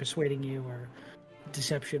you or I'm persuading you or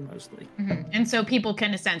deception mostly. Mhm. And so people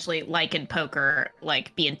can essentially, like in poker,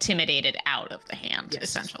 like be intimidated out of the hand, Yes.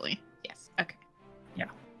 essentially. Yes. Okay.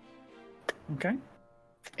 Okay,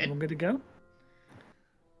 Good. we're good to go.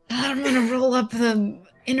 I'm gonna roll up the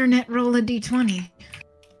internet roll a d20.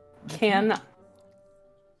 Can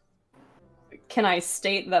I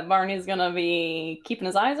state that Barney's gonna be keeping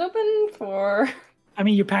his eyes open for I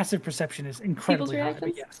mean, your passive perception is incredibly high, but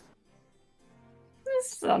reactions?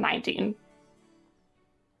 yes. this? 19.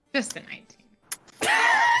 Just a 19.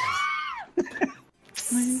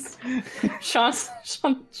 Sean's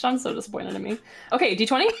so disappointed in me. Okay,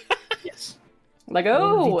 D20. Yes. Let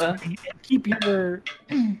Roll go. a D20 and keep your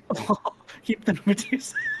keep the number to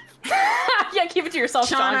yourself. Yeah, keep it to yourself,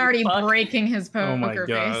 Sean. Sean you already fuck. breaking his Oh my poker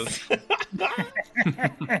god. face.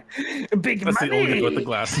 Big That's the money. old guy with the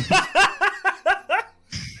glasses.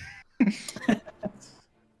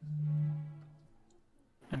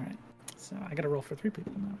 All right. So I got to roll for 3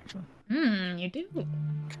 people now, actually. You do.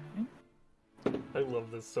 I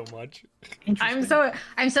love this so much. Interesting.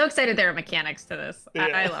 I'm so excited there are mechanics to this. I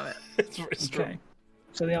Yeah. love it. It's very strong. Okay.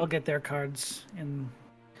 So they all get their cards, and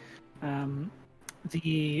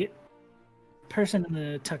the person in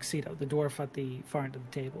the tuxedo, the dwarf at the far end of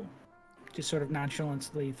the table, just sort of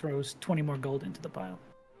nonchalantly throws 20 more gold into the pile.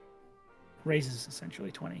 Raises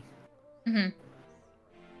essentially 20. Mhm.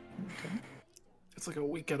 Okay. It's like a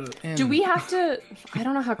week at a end. Do we have to? I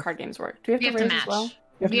don't know how card games work. Do we have You to have to raise match. as well?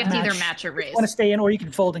 You have to either match or raise. You want to stay in, or you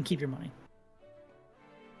can fold and keep your money.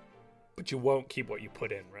 But you won't keep what you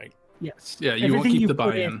put in, right? Yes. Yeah, you won't Everything keep you the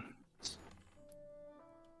put buy-in.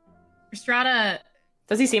 Strata.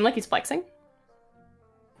 Does he seem like he's flexing?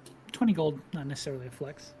 20 gold, not necessarily a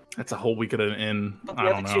flex. That's a whole week at an inn. But the I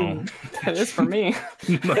don't other know. That is for me.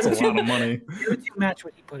 That's a lot of money. The other 2 match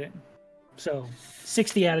what he put in. So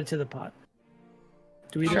 60 added to the pot.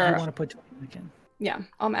 Do either of Sure. you want to put 20 back in? Yeah,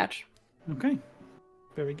 I'll match. Okay.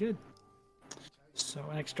 Very good. So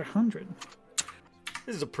an extra 100.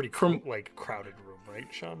 This is a pretty crowded room, right,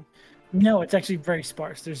 Sean? No, it's actually very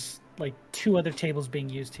sparse. There's like 2 other tables being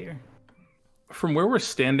used here. From where we're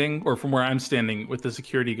standing, or from where I'm standing with the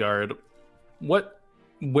security guard,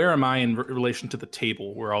 where am I in relation to the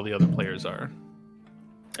table where all the other players are?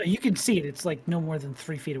 You can see it. It's like no more than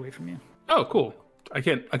 3 feet away from you. Oh, cool. I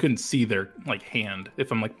couldn't see their like hand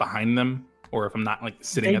if I'm like behind them or if I'm not like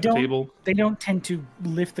sitting They at the don't- table. They don't tend to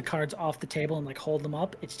lift the cards off the table and like hold them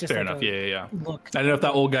up. It's just Fair like enough. a Yeah. look. I don't know if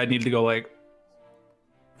that old guy needed to go like,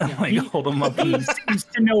 like he- hold him up He and seems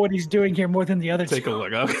to know what he's doing here more than the other take a two.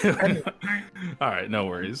 look. Okay. All right, no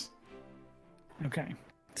worries. Okay.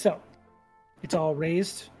 So it's all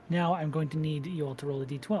raised. Now I'm going to need you all to roll a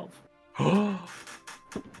d12.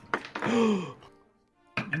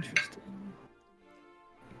 Interesting.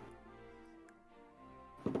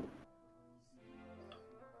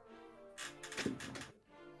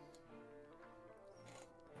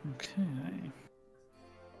 Okay.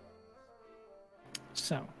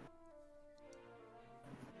 So,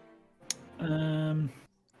 let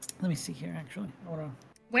me see here. Actually, hold on.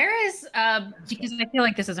 Where is because I feel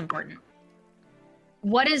like this is important.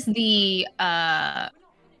 What is the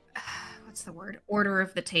what's the word? Order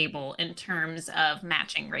of the table in terms of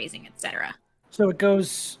matching, raising, etc. So it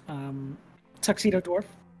goes tuxedo dwarf,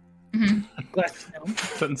 Mhm. glass gnome,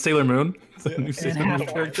 Is that in Sailor Moon? Is that a new And Sailor Moon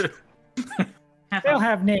half-orc. character? Half They all elf.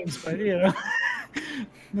 have names, but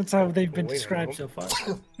that's how they've been Wait a described so moment.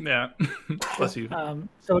 far. Yeah. Bless you.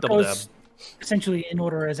 So it Double goes essentially in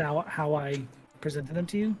order as how I presented them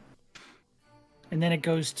to you, and then it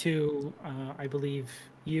goes to I believe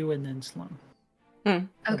you and then Sloan.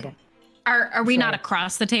 Okay. Are we not So-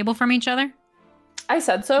 across the table from each other? I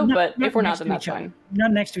said so, but if we're next not, then to that's each other. fine.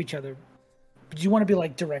 Not next to each other. Do you want to be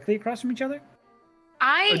like directly across from each other?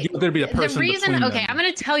 There'd be a The person reason, between okay, them. I'm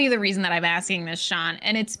going to tell you the reason that I'm asking this, Sean,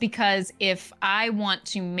 and it's because if I want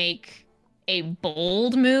to make a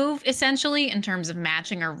bold move, essentially, in terms of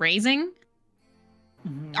matching or raising,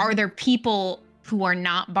 are there people who are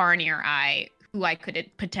not Barney or I who I could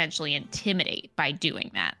potentially intimidate by doing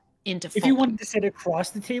that into If you folding? wanted to sit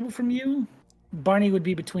across the table from you, Barney would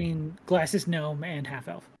be between Glasses Gnome and Half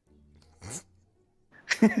Elf.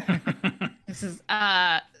 This is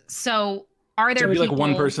so are there There'd be people like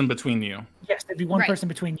one person between you. Yes, there'd be one Right. person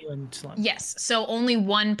between you and Sloan. Yes, so only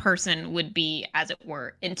one person would be, as it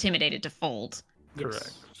were, intimidated to fold. Yes.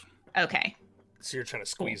 Correct. Okay. So you're trying to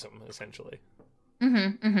squeeze them, essentially.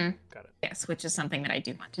 Mm-hmm. Got it. Yes, which is something that I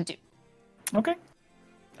do want to do. Okay.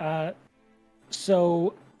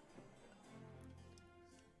 So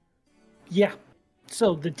yeah.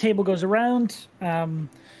 So the table goes around.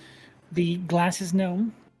 The Glasses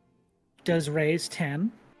Gnome does raise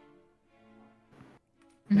 10.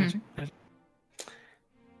 Mhm. Magic.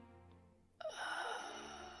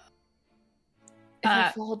 If I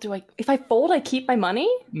Uh, fold, if I fold, I keep my money?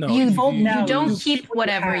 No, you, fold now, you don't you keep keep what you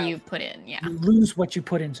whatever have. you've put in. Yeah. You lose what you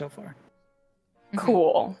put in so far.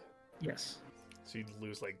 Cool. Yes. So you'd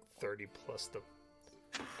lose like 30 plus the.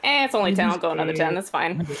 It's only You 10. I'll lose go another 10. a- That's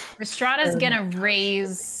fine. Restrada's gonna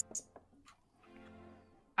raise.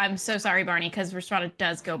 I'm so sorry, Barney, because Restrada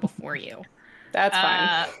does go before you. That's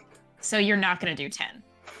fine. So you're not gonna do 10.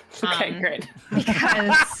 Okay, great.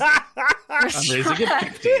 Because I'm raising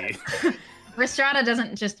it 50. Restrada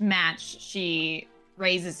doesn't just match, she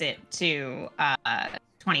raises it to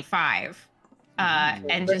 25.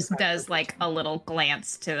 And just does like a little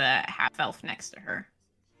glance to the half elf next to her.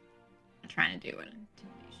 I'm trying to do an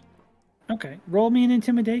intimidation. Okay. Roll me an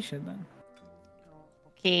intimidation then.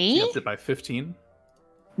 Okay. You upped it by 15.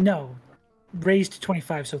 No. Raised to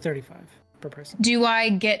 25, so 35 per person. Do I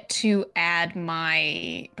get to add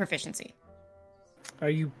my proficiency? Are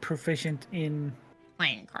you proficient in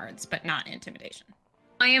Playing cards, but not intimidation.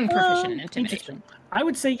 I am proficient in intimidation. Interesting. I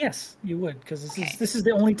would say yes, you would, because Okay. this is the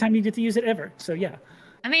only time you get to use it ever. So yeah.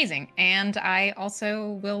 Amazing. And I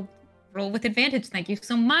also will roll with advantage. Thank you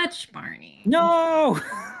so much, Barney. No.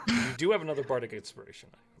 You do have another bardic inspiration,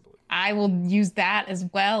 I believe. I will use that as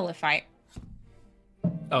well if I.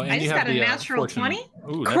 Oh, and I you just have got a the natural fortune. 20?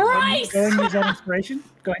 Ooh, that's- Christ! Go ahead and use that inspiration.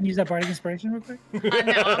 Go ahead and use that bardic inspiration real quick.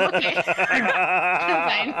 No, I'm okay.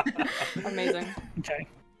 I'm fine. Amazing. Okay.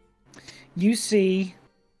 You see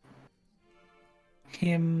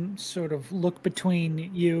him sort of look between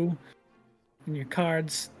you and your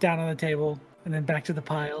cards down on the table and then back to the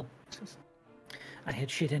pile. Says, I had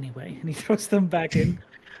shit anyway. And he throws them back in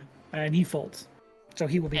and he folds. So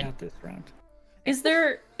he will be out this round. Is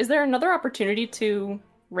there another opportunity to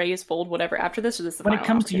raise, fold, whatever after this, or this is the When it final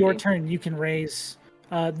comes to your opportunity? turn, you can raise.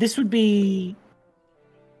 This would be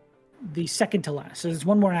the second to last. So there's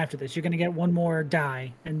one more after this. You're going to get one more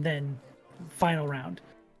die and then final round.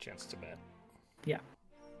 Chance to bet. Yeah.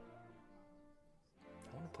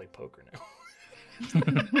 I want to play poker now.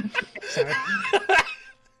 Sorry.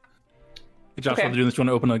 Hey, Josh, Okay. while doing this, you want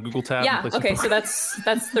to open a Google tab? Yeah. and play some Okay. So poker?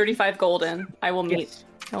 that's 35 gold in. I will meet. Yes.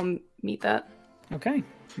 I'll meet that. Okay.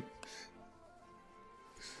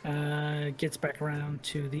 Gets back around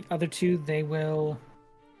to the other two. They will.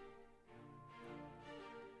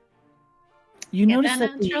 You Get notice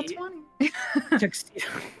that that natural the 20.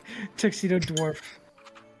 tuxedo dwarf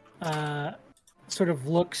sort of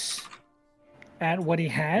looks at what he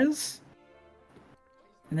has,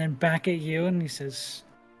 and then back at you, and he says,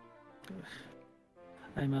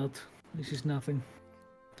 "I'm out. This is nothing."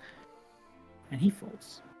 And he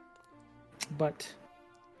folds. But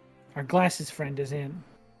our glasses friend is in.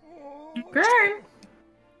 Great.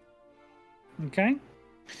 Okay?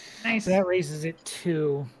 Nice. So that raises it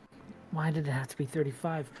to. Why did it have to be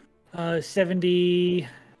 35?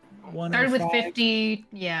 71. Started with 50.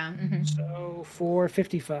 Yeah. Mhm. So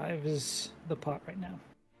 455 is the pot right now.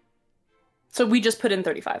 So we just put in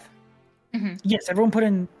 35. Yes, everyone put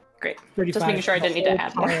in Great. 35. Just making sure I The didn't need to whole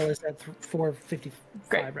add more. pile is at 455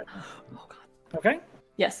 Great. right now. Oh god. Okay?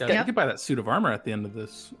 Yes. Yeah, good. you could buy that suit of armor at the end of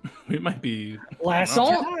this. We might be. Last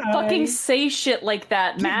Don't try. fucking say shit like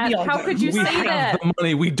that, Give Matt. me all How that. could you We say have that? the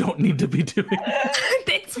money. We don't need to be doing.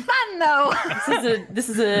 It's fun though. This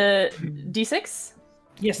is a D6.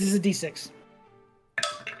 Yes, this is a D6.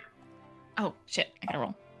 Oh shit! I gotta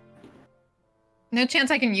roll. No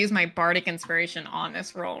chance I can use my bardic inspiration on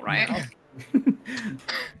this roll, right?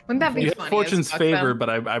 Wouldn't that be You funny? have fortune's as fuck, favor, though? but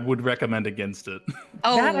I would recommend against it.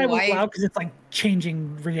 Oh, That I will I- allow because it's like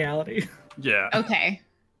changing reality. Yeah. Okay.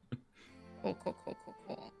 Cool.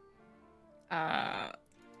 I'm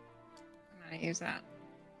gonna use that.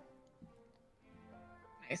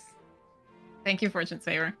 Nice. Thank you, Fortune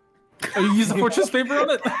Saver. Oh, you use the fortune's favor on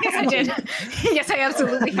it? Yes, I did. Yes, I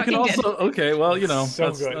absolutely You can fucking also okay. Well, you know, So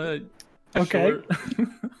that's good. Okay. sure.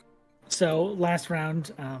 So last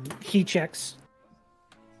round, he checks.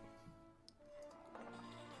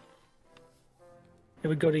 It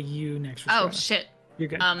would go to you next. Oh Restrada. shit. You're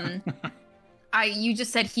good. You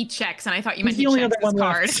just said he checks, and I thought you meant He's he the only checks other his one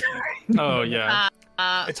card. left. Oh yeah.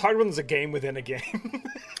 It's hard when there's a game within a game.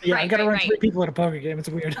 Yeah, I Right, gotta right, run right. 3 people at a poker game. It's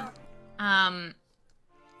weird.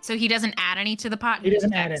 So he doesn't add any to the pot. He just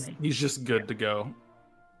doesn't add checks? any. He's just good to go.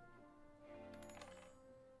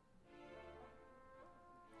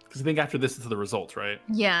 Because I think after this is the results, right?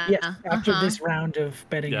 Yeah. Yes, after uh-huh. this round of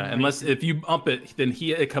betting. Yeah, unless if you up it, then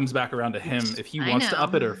it comes back around to him if he I wants to know.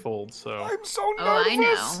 up it or fold. So I'm so Oh, I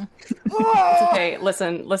nervous. know. Ah! Okay,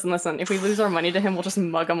 listen. If we lose our money to him, we'll just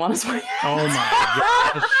mug him on his way. oh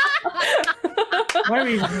my gosh. Why are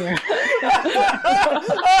we even here?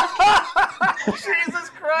 Jesus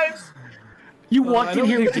Christ! You Well, walked I in know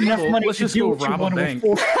here we with need enough people. money Let's to just do go what you rob a wanted bank.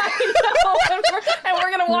 for. and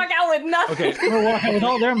we're gonna walk out with nothing. Okay, We're walking with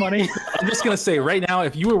all their money. I'm just gonna say right now,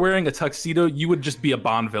 if you were wearing a tuxedo, you would just be a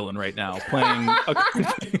Bond villain right now, playing.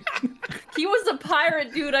 He was a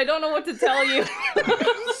pirate, dude. I don't know what to tell you.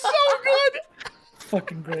 So good!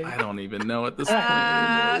 Fucking great. I don't even know at this point.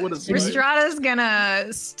 anymore. What is it? Restrada's gonna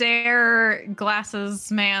stare Glasses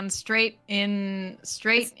Man straight in.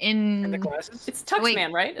 In the glasses? It's Tux Wait.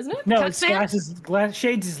 Man, right? Isn't it? No, Tuxman? it's glasses.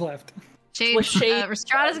 Shades is left. Shades. With shade-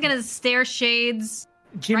 Restrada's gonna stare Shades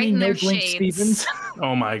Jimmy Right in No their Blink shades. Stevens.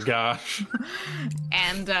 Oh my gosh.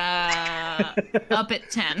 and up at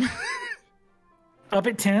 10. Up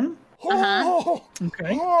at 10. Oh,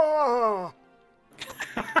 Okay. ah.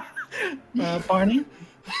 Barney.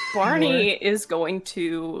 Barney is going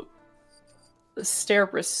to stare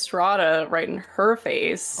Restrada right in her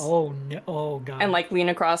face. Oh no! Oh god. And like lean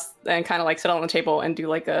across and kind of like sit on the table and do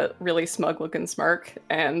like a really smug looking smirk,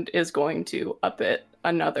 and is going to up it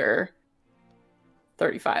another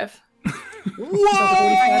 35.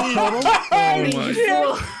 Whoa! total?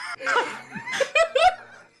 Oh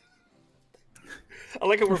I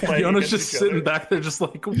like it. We're my. playing. Fiona's against just each sitting other. back there, just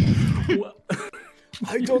like. What?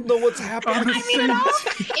 I don't know what's happening.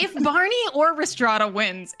 If Barney or Restrada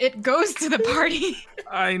wins, it goes to the party.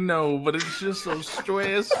 I know, but it's just so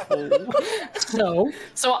stressful. So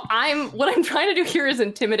So what I'm trying to do here is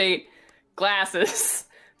intimidate Glasses.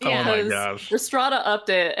 Oh my Because gosh. Restrada upped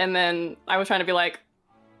it, and then I was trying to be like,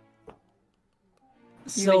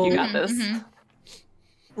 you think you got this? Mhm.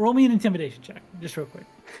 roll me an intimidation check, just real quick.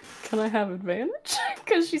 Can I have advantage?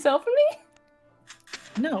 Because she's helping me?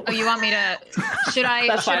 No. Oh, you want me to? Should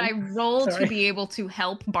That's I fine. roll Sorry. to be able to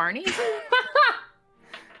help Barney?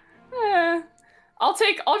 I'll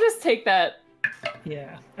just take that.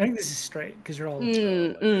 Yeah, I think this is straight because you're all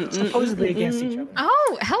Supposedly supposedly against each other.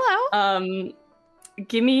 Oh, hello.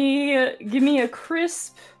 Give me a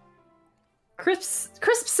crisp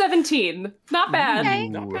 17. Not bad. Okay,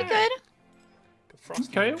 Not pretty bad. good.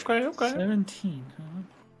 Frosty. Okay. 17. Huh?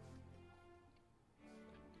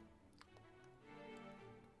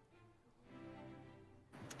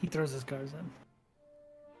 He throws his cards in.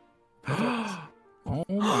 Oh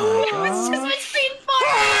my It's just god. it's been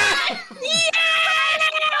fun. Yeah,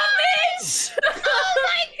 bitch! Oh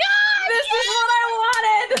my god! This is what I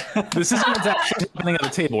wanted. This is what's actually happening at the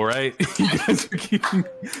table, right? You guys are keeping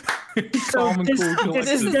calm and this, cool. this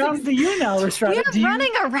is collected. down to you now, Restrada. We Do are you-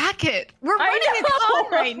 running a racket. We're I running a know.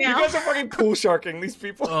 con right You now. guys are fucking pool sharking these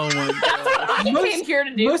people. Oh my god. I Most- came here to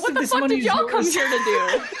do. most What of the this fuck money did is y'all come yours. here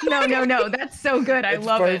to do? No. That's so good. I It's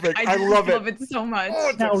love perfect. it. I just love it. love it so much. Oh,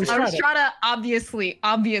 it's Now, excellent. Restrada. Restrada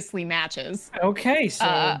obviously matches. Okay, so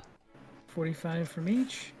Uh, 45 from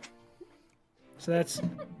each. So that's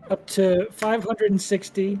up to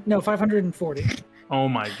 560. No, 540. Oh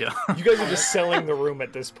my god. You guys are just selling the room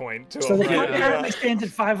at this point. To So the them, right? card currently stands at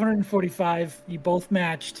 545. You both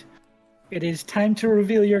matched. It is time to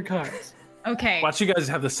reveal your cards. Okay. Watch you guys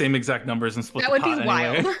have the same exact numbers and split That the would pot be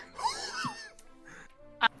wild. anyway.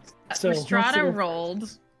 So let's Strata sort of-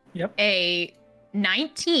 rolled Yep. a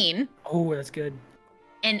 19, Oh, that's good.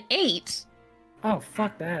 an 8, Oh,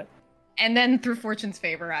 fuck that. and then through fortune's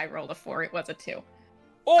favor, I rolled a 4. It was a 2.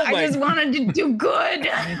 Oh I my! just wanted to do good.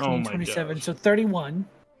 19, Oh my 27. gosh. So 31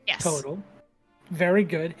 Yes. total. Very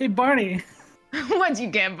good. Hey, Barney. What'd you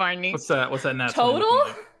get, Barney? What's that? What's that nat 20 Total?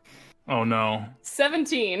 looking like? Oh no.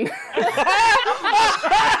 17.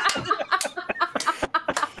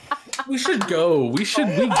 We should go. We killed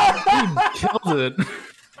it.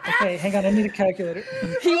 Okay, hang on. I need a calculator.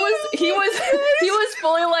 He was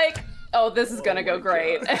fully like, oh, this is gonna go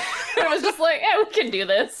great. I was just like, yeah, we can do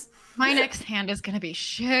this. My next hand is gonna be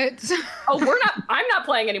shit. Oh, I'm not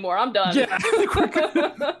playing anymore. I'm done. Yeah.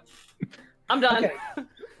 I'm done. Okay.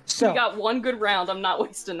 So, We got one good round. I'm not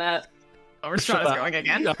wasting that. Oh, Strata's going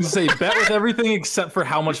again. I was gonna say bet with everything except for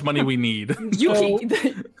how much money we need. You So- keep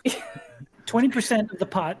 20% of the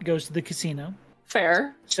pot goes to the casino.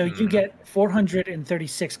 fair. So you get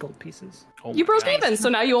 436 gold pieces. Oh You my broke God. even, so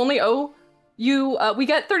now you only owe you. We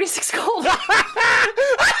get 36 gold.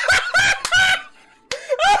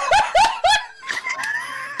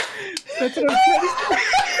 That's what I'm trying to say.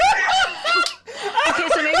 Okay,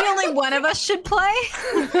 so maybe only one of us should play.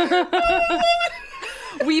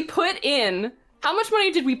 We put in. How much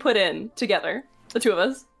money did we put in together? The two of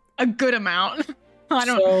us. A good amount. I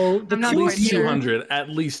don't. So the I'm not At two quite of least you- sure. 200. At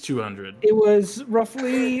least 200. It was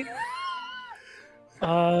roughly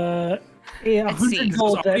yeah, Let's 100 see. It was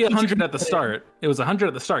gold. that already each 100 of you at the put in. start. It was 100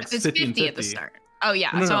 at the start. It's 50 50 and at the 50. start. Oh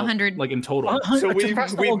yeah, No, so no, 100. like in total. So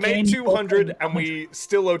Across the whole we've game, made you both 200 put in and we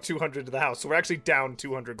still owe 200 to the house. So we're actually down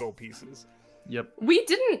 200 gold pieces. Yep. We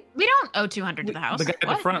didn't. We don't owe 200 to the house. The guy at the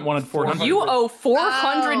What? front wanted 400. You owe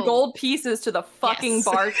 400 Oh. gold pieces to the fucking Yes.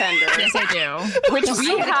 bartender, Yes, I do. which I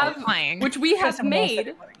we was have, playing. which we You guys have haven't lost any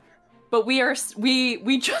made, money. but we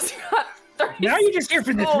just got 30. Now you're just here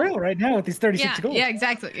for the gold. thrill right now with these 36 Yeah, gold. yeah,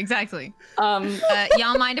 exactly.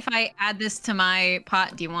 Y'all mind if I add this to my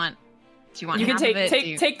pot? Do you want You half can of it? Do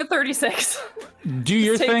you- take the 36. Do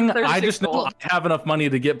your Take thing. 36 I just know gold. I have enough money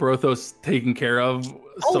to get Brothos taken care of.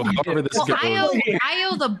 So you however do. this Well, goes. I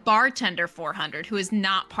owe the bartender 400, who is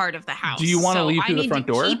not part of the house. Do you wanna so leave I through the need front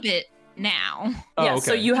to door? Keep it now. Oh, Yeah, okay.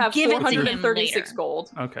 so you have Give it to him 436 later.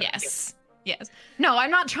 gold. Okay. Yes. No,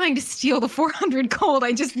 I'm not trying to steal the 400 gold.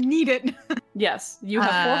 I just need it. Yes, you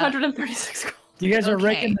have 436 gold. You guys are Okay.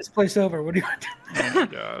 wrecking this place over. What do you want? Oh my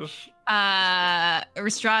gosh.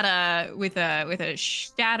 Restrada with a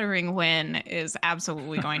shattering win is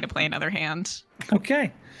absolutely going to play another hand.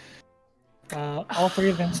 Okay. All three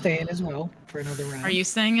of them stay in as well for another round. Are you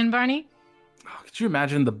staying in, Barney? Could you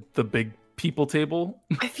imagine the big people table?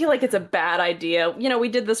 I feel like it's a bad idea. You know, we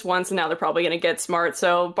did this once, and now they're probably gonna get smart.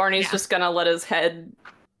 So Barney's Yeah. just gonna let his head.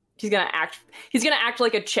 He's gonna act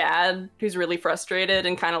like a Chad who's really frustrated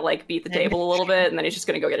and kind of like beat the table a little bit, and then he's just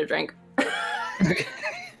gonna go get a drink.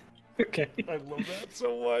 Okay. I love that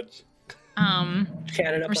so much.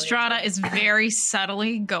 Chat it up. on Restrada is very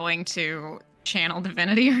subtly going to channel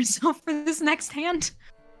divinity herself for this next hand.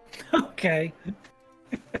 your- Okay.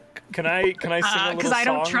 Can I sing a little 'cause I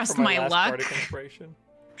don't song trust for my my last luck. bardic inspiration?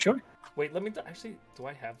 Sure. Wait, let me actually. Do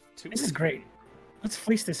I have two? This is great. Let's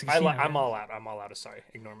fleece this. I'm casino. all out. I'm all out of sorry.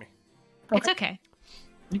 Ignore me. It's okay.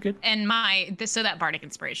 You good? And so that bardic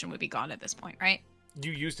inspiration would be gone at this point, right?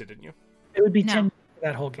 You used it, didn't you? It would be No. 10 for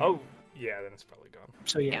that whole game. Oh, yeah. Then it's probably gone.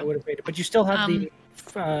 So yeah, Yeah. I would have waited. But you still have the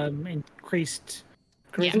increased.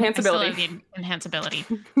 Yeah, Enhanceability. I still have the enhanceability.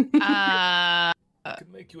 I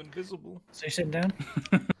could make you invisible. So you're sitting down.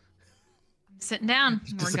 Sitting down.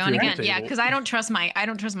 We're disappear going on the again. Yeah, table. because I don't trust my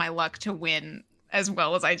luck to win as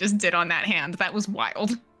well as I just did on that hand. That was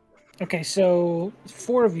wild. Okay, so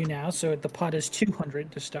 4 of you now. So the pot is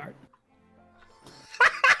 200 to start.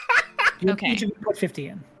 Okay. Each of you put 50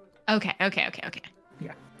 in. Okay.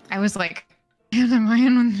 Yeah. I was like, am I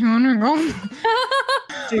in with 200 gold?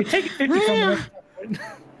 So you're taking 50 from the rest of them,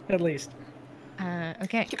 at least.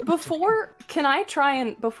 Okay. Before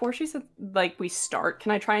she said like we start,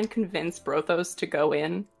 can I try and convince Brothos to go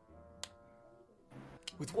in?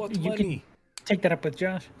 With what You money? Take that up with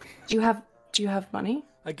Josh. Do you have money?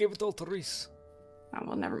 I gave it all to Reese. Oh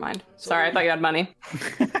well, never mind. Sorry, I thought you had money.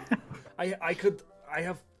 I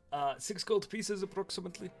have 6 gold pieces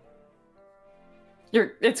approximately.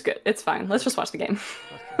 It's good. It's fine. Let's just watch the game.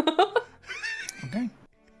 Okay.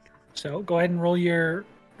 So go ahead and roll your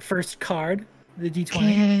first card, the D20.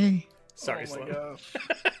 Okay. Sorry, Sloan.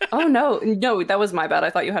 Oh no, that was my bad. I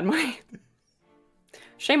thought you had money.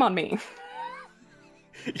 Shame on me.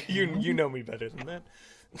 You know me better than that.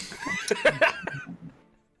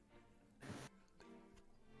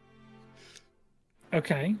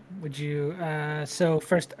 Okay. Would you? So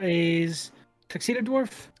first is Tuxedo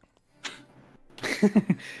Dwarf.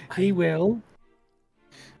 He will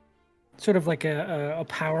sort of like a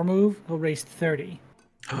power move. He'll raise 30.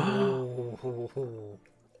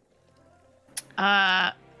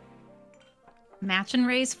 Match and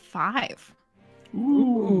raise 5.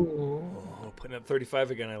 Ooh. Oh, putting up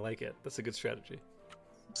 35 again. I like it. That's a good strategy.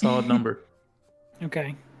 Solid number.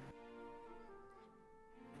 Okay.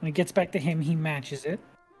 When it gets back to him, he matches it.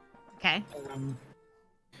 Okay.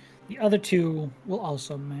 The other two will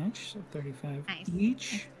also match, so 35 Nice.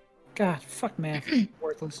 each. God, fuck math.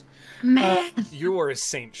 Worthless. Math. You are a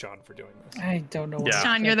saint, Sean, for doing this. I don't know what Yeah. to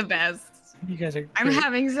Sean, say. you're the best. You guys are I'm great.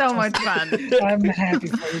 having so much fun. I'm happy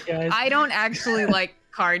for you guys. I don't actually like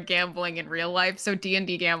card gambling in real life, so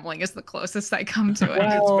D&D gambling is the closest I come to it.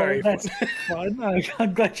 Well, very that's fun.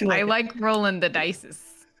 I'm glad you like I it. like rolling the dices.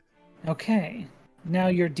 Okay. Now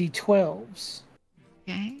your D12s.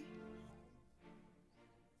 Okay.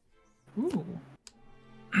 Ooh.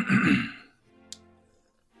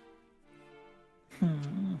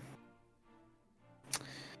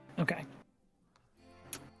 Okay.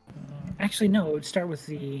 Actually, no. It would start with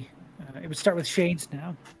the. It would start with Shades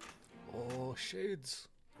now. Oh, shades.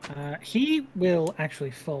 He will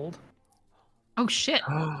actually fold. Oh shit.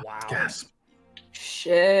 Wow. Gasp. He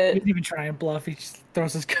Shit. didn't even try and bluff. He just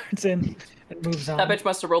throws his cards in and moves on. That bitch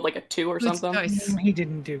must have rolled like a 2 or Whose something. dice? He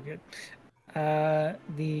didn't do good.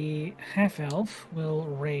 The half elf will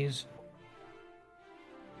raise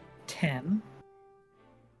 10.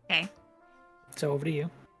 Okay. So over to you.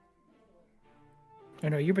 Oh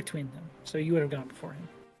no, you're between them, so you would have gone before him.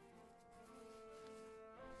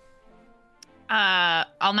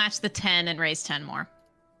 I'll match the 10 and raise 10 more.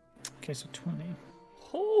 Okay, so 20.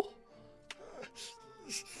 Oh.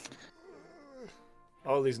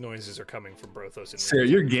 All these noises are coming from Brothos. Sarah,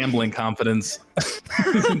 your gambling confidence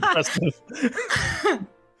is impressive.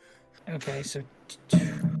 Okay, so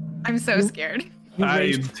I'm so scared. you I'm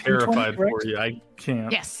raised 20, terrified correct? for you. I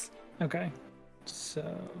can't. Yes. Okay, so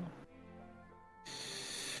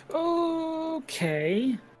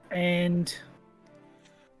okay, and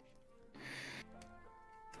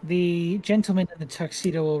the gentleman in the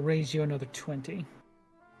tuxedo will raise you another 20.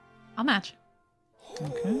 I'll match.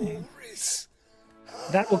 Okay. Reese.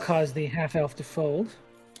 That will cause the half elf to fold.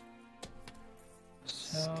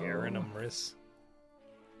 So, Scaring him, Riss.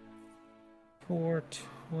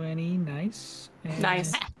 420, nice. And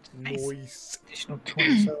Nice. Noise. Additional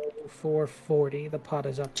 20, so 440. The pot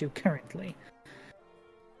is up to currently.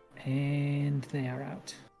 And they are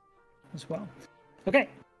out as well. Okay,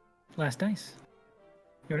 last dice.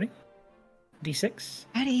 You ready? D6.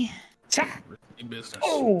 Ready. Cha! Business.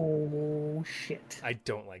 Oh, shit. I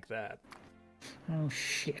don't like that. Oh,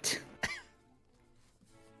 shit.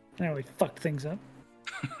 Now we fucked things up.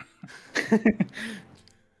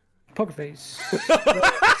 Poker face.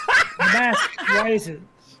 The mask rises.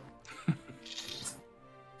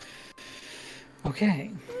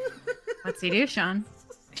 Okay. What's he do, Sean?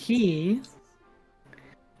 He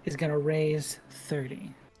is going to raise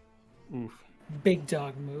 30. Oof. Big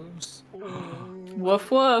dog moves. Woof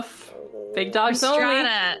woof. Big dogs only.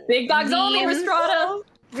 Restrada Big dogs only, leans- Restrada.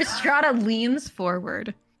 Restrada leans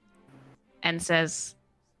forward and says,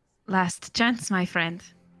 "Last chance, my friend,"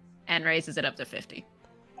 and raises it up to 50.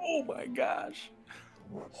 Oh my gosh.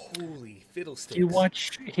 Holy fiddlesticks. You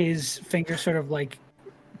watch his finger sort of like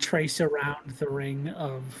trace around the ring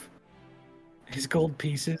of his gold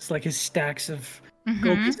pieces, like his stacks of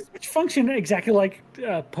gold Mhm. pieces, which function exactly like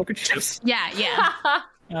poker chips. Yeah,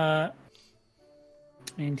 yeah.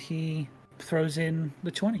 And he throws in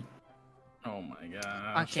the 20. Oh my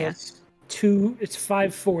gosh. Fuck So yeah. it's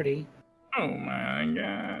 540 Oh my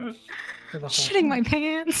gosh. for the whole Shitting my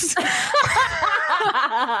pants.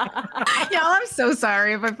 Y'all, I'm so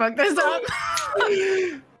sorry if I fucked this up.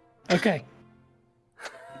 Okay.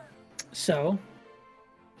 So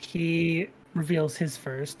he reveals his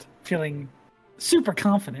first, feeling super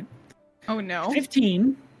confident. Oh no.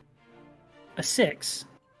 15, a 6,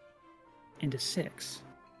 and a 6.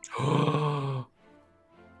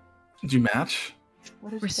 Did you match? What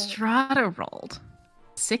did you say? Restrada rolled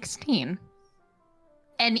 16,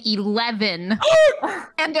 an 11,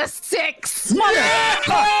 and a 6.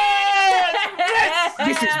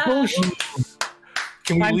 This is bullshit.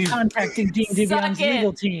 Can we I'm leave? contacting Dean Divion's Suck it.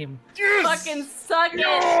 legal team. Fucking suck it.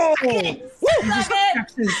 No! Suck He just it.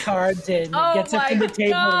 chucks his cards in, Oh gets up from my the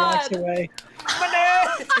table, and walks God. away.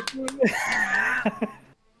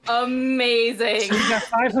 Amazing. So you got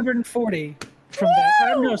 540 from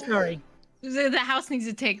that. No, sorry. The house needs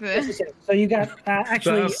to take this. So you got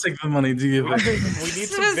actually I'll take the money to give it. We need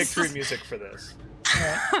some victory music for this.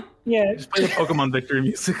 Yeah, Just play the Pokemon victory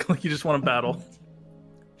music like you just want to battle.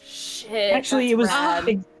 Shit. actually, that's it was.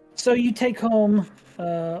 rad. So you take home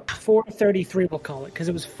 433, we'll call it, because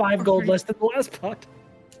it was 5 gold less than the last pot.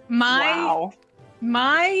 Wow.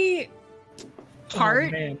 My Oh,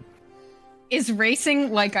 heart man. is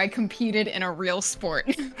racing like I competed in a real sport.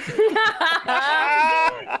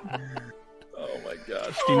 Oh my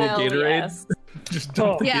gosh. Do you need Hell Gatorade? yes. Just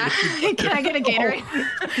dump the Yeah. Gatorade. Can I get a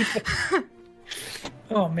Gatorade?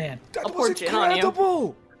 Oh man. That I'll pour was gin on you.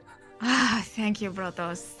 incredible! Ah, thank you,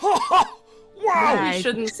 Brothos. Wow! Right. We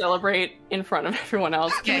shouldn't celebrate in front of everyone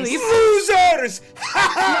else. Can we Okay. leave? Losers!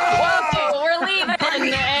 Whoa, we're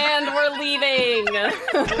leaving, and we're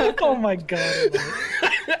leaving, Oh my god.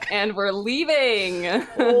 and we're leaving.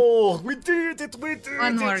 Oh, we did it! We did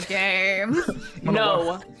One it! more game.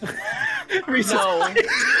 No, Reese- no.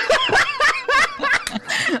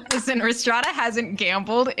 Listen, Restrada hasn't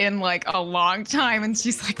gambled in like a long time, and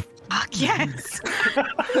she's like, "Fuck yes."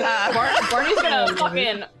 Barney's gonna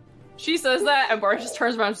fucking. She says that, and Barney just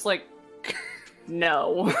turns around, just like,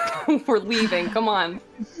 no, we're leaving. Come on.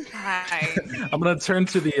 Hi. I'm gonna turn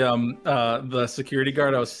to the security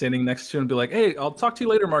guard I was standing next to and be like, "Hey, I'll talk to you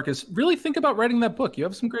later, Marcus. Really think about writing that book. You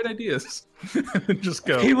have some great ideas." And just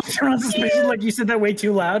go. He looks around suspicious like you said that way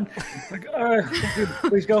too loud. Like, dude,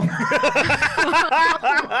 please go.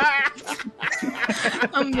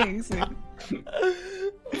 Amazing.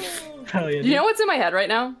 Hell yeah. You know what's in my head right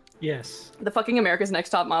now? Yes. The fucking America's Next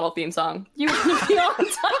Top Model theme song. You wanna be on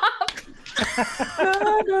top?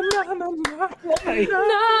 Why? Na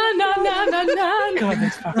na na na na. God,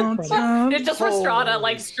 that's fucking funny. It's just Restrada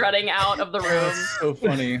like strutting out of the room. That's so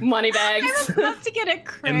funny. Money I'm bags. about to get a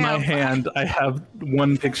cramp. In my hand, I have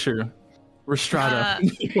one picture. Restrada,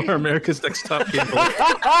 you are America's Next Top Gambler.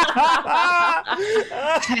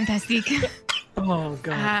 Fantastic. Oh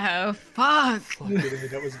god. Oh, fuck. Fucking A,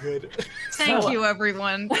 that was good. Thank you,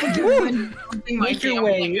 everyone. Thank you for helping my Make your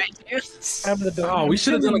gambling way. ideas. Out of the door. Oh, we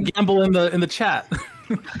should have done a gamble in the chat.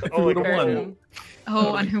 Who would have Fair won? enough.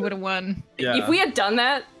 Oh, and who would have won? Yeah. If we had done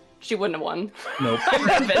that, she wouldn't have won. Nope. I'm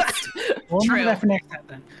convinced. We'll True. remember that for next time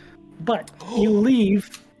then. But you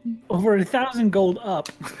leave over 1,000 gold up.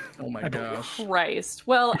 Oh my gosh. Christ.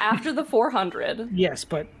 Well, after the 400, Yes,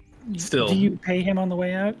 but Still. do you pay him on the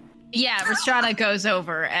way out? Yeah, Restrada goes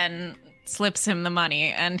over and slips him the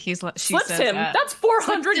money, and she slips says, him. That's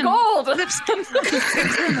 400 slips him. gold.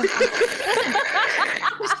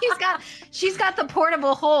 she's got the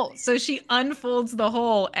portable hole, so she unfolds the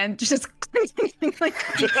hole and just like Like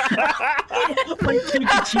take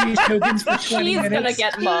the cheese tokens for 20 She's minutes. gonna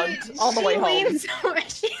get mugged all the way home.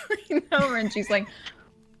 She leans over and she's like,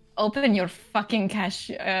 "Open your fucking cash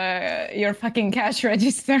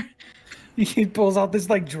register." He pulls out this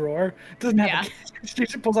like drawer. Doesn't have Yeah. a cash. She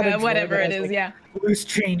just pulls out a drawer Whatever that it has, is, like, yeah. loose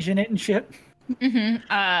change in it and shit.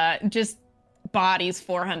 Just bodies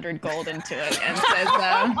 400 gold into it and says,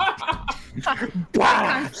 Bah!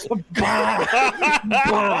 Bah!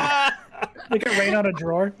 Bah! Like it rain on a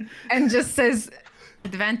drawer. and just says,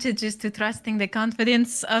 "Advantages to trusting the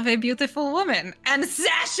confidence of a beautiful woman," and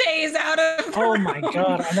sashays out of Oh my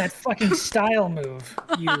god, on that fucking style move.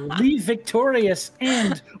 You leave victorious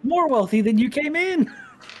and more wealthy than you came in.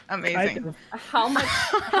 Amazing. How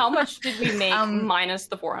much did we make minus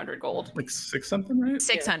the 400 gold? Like 6 something, right?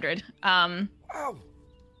 600. Wow.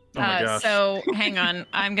 Oh my gosh. So hang on,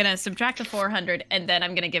 I'm gonna subtract the 400, and then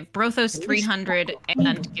I'm gonna give Brothos 300,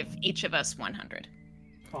 and give each of us 100.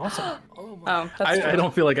 Awesome. Oh my. Oh, that's true. I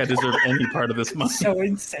don't feel like I deserve any part of this money. So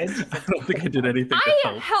insensitive. I don't think I did anything to I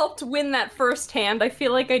help. helped win that first hand. I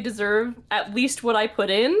feel like I deserve at least what I put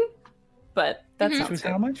in, but that Which sounds was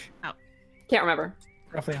good. how much? Can't remember.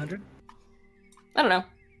 Roughly 100. I don't know.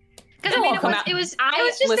 Because I It'll mean, all it come was, out. it was I-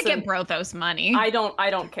 just to listen, get Brothos money. I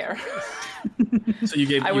don't care. So you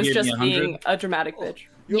gave, I you was gave just me 100? being a dramatic bitch.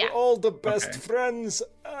 You're Yeah. all the best Okay. friends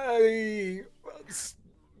a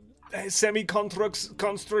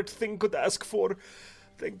semi-construct thing could ask for.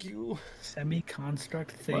 Thank you.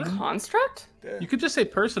 Semi-construct thing. Construct? You could just say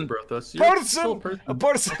person, Brothos. You're still Person! a A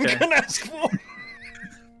person Okay. can ask for.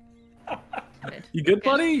 You good,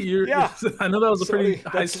 buddy? You're, Yeah. I know that was a pretty Sorry,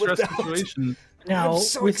 high that's stress without- situation. Now, I'm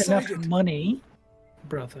so with excited. enough money,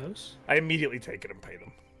 Brothos. I immediately take it and pay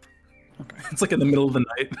them. It's like in the middle of the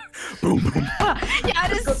night. Boom, boom.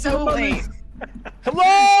 Yeah, it is so late.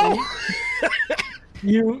 Hello!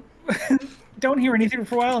 You don't hear anything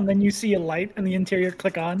for a while, and then you see a light in the interior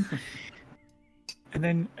click on. And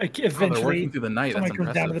then Oh, they're eventually, working through the night. That's someone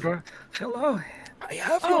comes down to the impressive. door. Hello. I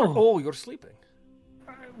have your... Oh. Oh, you're sleeping.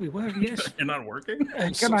 We were, yes. You're not working?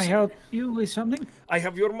 Can so I sorry. help you with something? I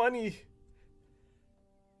have your money.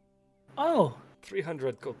 Oh,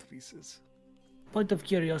 300 gold pieces. Point of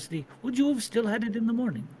curiosity, would you have still had it in the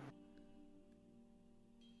morning?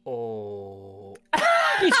 Oh.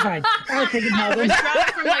 It's fine. I'll take it now I was then.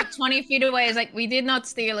 dropped from like 20 feet away. It's like, we did not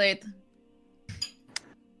steal it.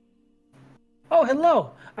 Oh,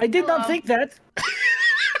 hello. I did not Hello. think that.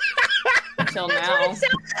 Until now.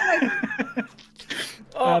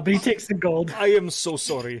 But he takes the gold. I am so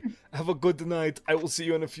sorry. Have a good night. I will see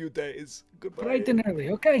you in a few days. Goodbye. Bright and early,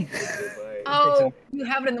 okay? Goodbye. Oh, you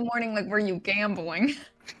have it in the morning. Like, were you gambling?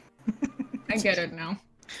 I get it now.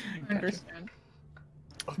 I understand.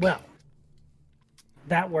 Well,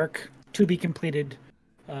 that work to be completed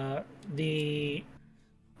the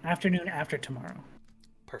afternoon after tomorrow.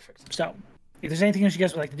 Perfect. So, if there's anything else you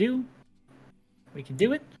guys would like to do, we can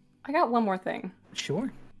do it. I got one more thing.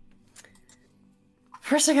 Sure.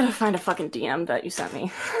 First, I gotta find a fucking DM that you sent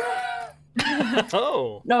me.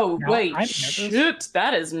 Oh. No, No, wait, I- shoot,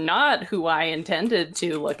 that is not who I intended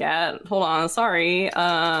to look at. Hold on, sorry.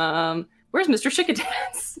 Where's Mr.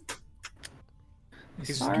 Chickadance?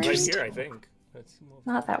 He's Sorry. right here, I think. Let's move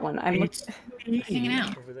Not that one. I'm It's Hanging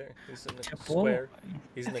out. over there. He's in the Boy. square.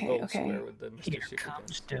 He's in the Okay, gold okay. square with the Mr. Here Chicken.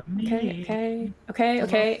 comes to me.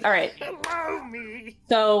 okay. All right. Allow me.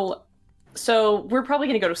 So we're probably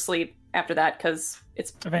gonna go to sleep after that because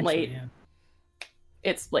it's Eventually, late. yeah.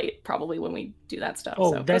 It's late probably when we do that stuff.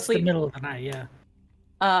 Oh, so go that's the sleep. middle of the night, yeah.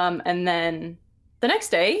 And then the next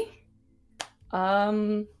day,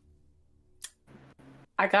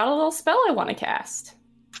 I got a little spell I want to cast.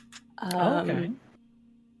 Okay.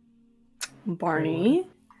 Barney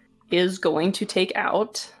is going to take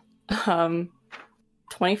out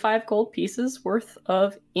 25 gold pieces worth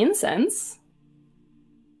of incense,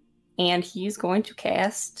 and he's going to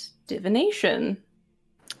cast divination.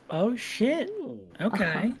 Oh, shit. Okay.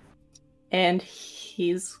 Uh-huh. And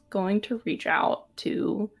he's going to reach out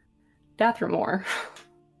to Dathramore.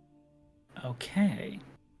 Okay.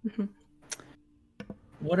 Mhm.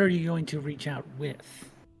 What are you going to reach out with?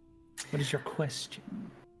 What is your question?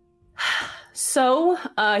 So,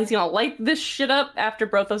 he's gonna light this shit up after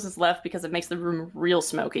Brothos is left because it makes the room real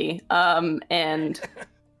smoky. And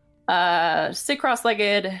sit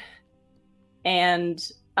cross-legged,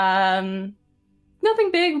 and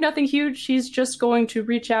nothing big, nothing huge. He's just going to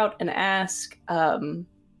reach out and ask,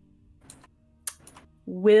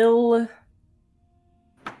 will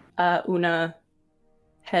Una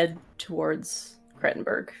head towards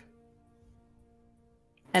Krettenberg?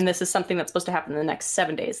 And this is something that's supposed to happen in the next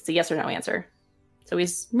 7 days. It's a yes or no answer. So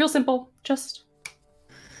he's real simple, just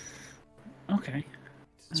Okay.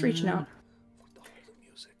 reaching out. What the hell is the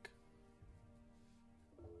music?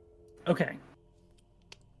 Okay.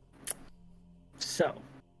 So,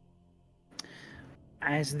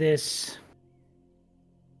 as this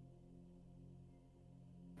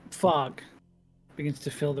fog begins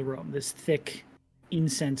to fill the room, this thick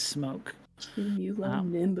incense smoke,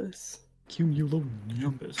 Cumulonimbus.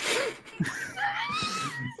 cumulonimbus,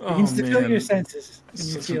 Oh, begins to fill man. your senses, and you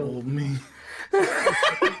Such feel an old me.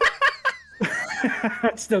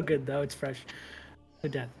 it's still good though. It's fresh to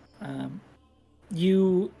death.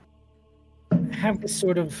 You have this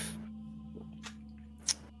sort of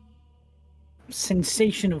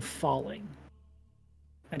sensation of falling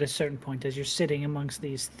at a certain point as you're sitting amongst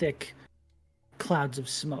these thick clouds of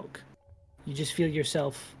smoke. You just feel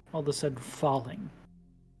yourself all of a sudden falling,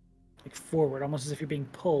 like forward, almost as if you're being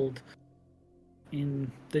pulled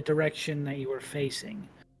in the direction that you were facing.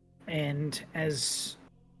 And as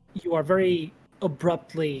you are very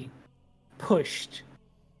abruptly pushed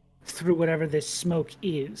through whatever this smoke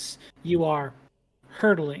is, you are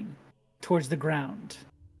hurtling towards the ground.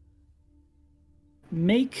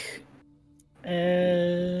 Make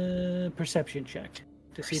a perception check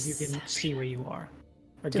to see if you can see where you are.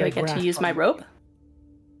 Or Do I a get to grasp use on my it. rope?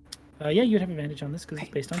 Yeah, you'd have advantage on this because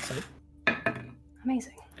it's based on sight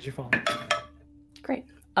Amazing. as you're falling. Great.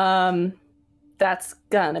 That's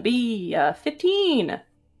gonna be 15.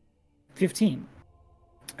 15.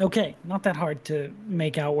 Okay, not that hard to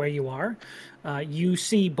make out where you are. You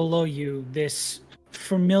see below you this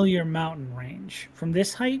familiar mountain range. From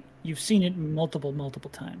this height, you've seen it multiple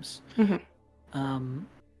times. Mhm.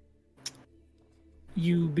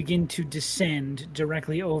 You begin to descend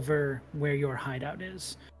directly over where your hideout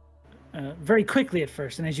is. Very quickly at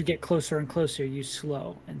first, and as you get closer and closer, you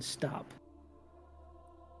slow and stop.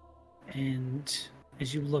 And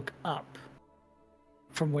as you look up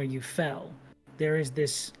from where you fell, there is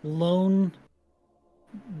this lone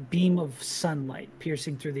beam of sunlight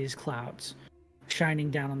piercing through these clouds, shining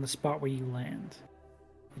down on the spot where you land.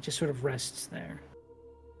 It just sort of rests there.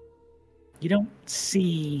 You don't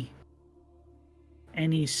see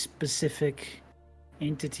any specific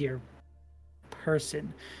entity or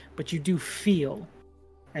person, but you do feel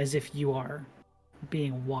as if you are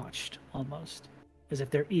being watched, almost as if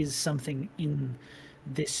there is something in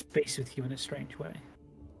this space with you in a strange way.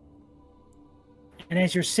 And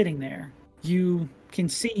as you're sitting there, you can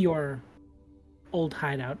see your old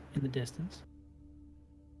hideout in the distance,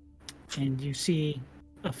 and you see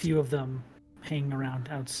a few of them hanging around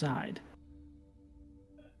outside.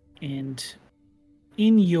 And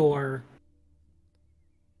in your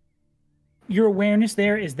awareness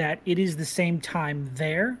there is that it is the same time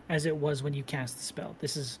there as it was when you cast the spell.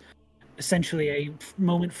 This is essentially a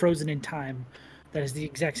moment frozen in time that is the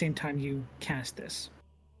exact same time you cast this.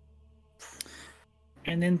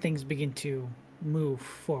 And then things begin to move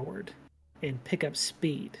forward and pick up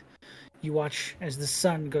speed. You watch as the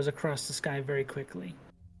sun goes across the sky very quickly,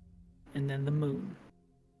 and then the moon,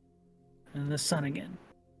 and the sun again,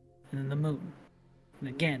 and then the moon, and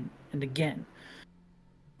again, and again.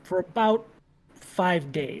 For about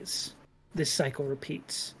 5 days, this cycle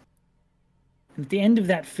repeats. And at the end of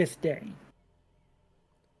that 5th day,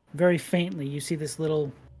 very faintly, you see this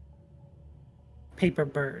little paper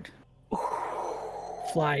bird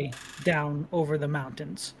fly down over the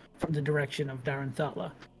mountains from the direction of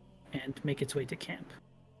Daranthala and make its way to camp.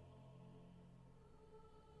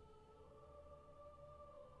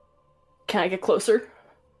 Can I get closer?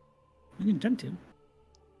 You can attempt to.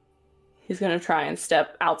 He's gonna try and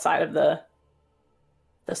step outside of the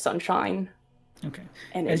sunshine. Okay.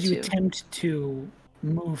 And as you into... attempt to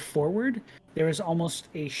move forward, there is almost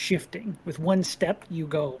a shifting. With one step, you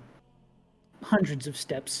go hundreds of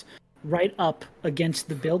steps right up against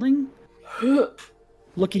the building,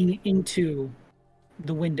 looking into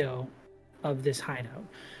the window of this hideout.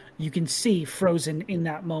 You can see frozen in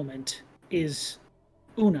that moment is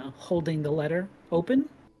Una holding the letter open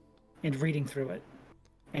and reading through it.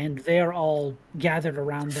 And they are all gathered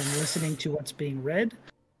around them listening to what's being read.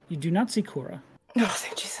 You do not see Cora. Oh,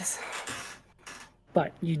 thank Jesus.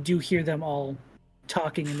 But you do hear them all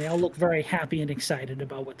talking, and they all look very happy and excited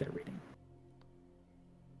about what they're reading.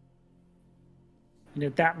 And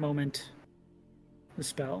at that moment, the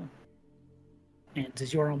spell ends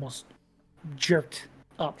as you're almost jerked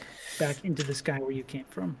up back into the sky where you came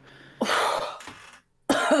from.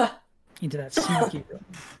 Into that smoky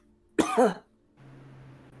room.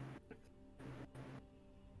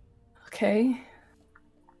 Okay.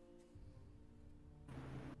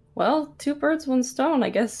 Well, 2 birds, 1 stone. I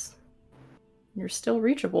guess you're still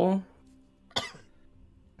reachable.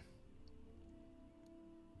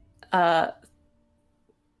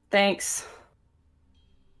 Thanks.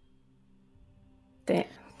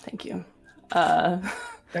 Thank you.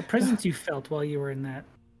 That presence you felt while you were in that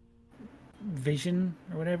vision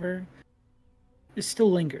or whatever, it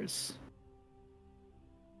still lingers.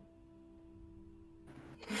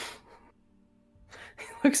 He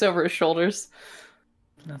looks over his shoulders.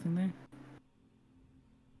 Nothing there.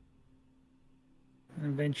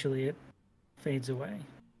 And eventually it fades away.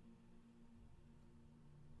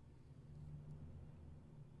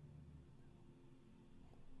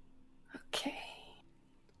 Okay.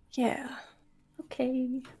 Yeah.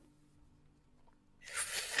 Okay.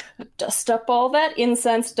 Dust up all that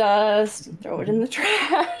incense dust and throw it in the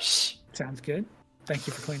trash. Sounds good. Thank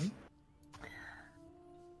you for cleaning.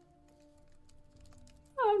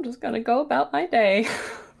 I'm just gonna go about my day.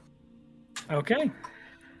 Okay.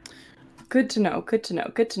 Good to know, good to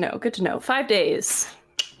know, good to know, good to know. 5 days.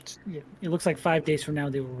 Yeah, it looks like 5 days from now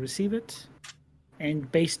they will receive it.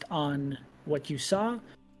 And based on what you saw,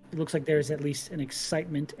 it looks like there is at least an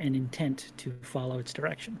excitement and intent to follow its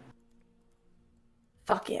direction.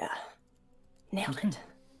 Fuck yeah. Nailed Okay. it.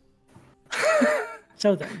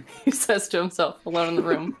 So then, He says to himself, alone in the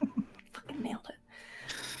room. Fucking nailed it.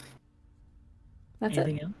 That's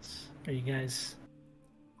anything it. else? Are you guys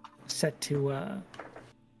set to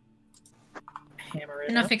hammer it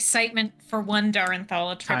Enough up? excitement for one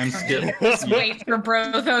Daranthala trip Time for me. skip. Just wait for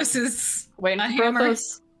Brothos's Waiting a for hammer.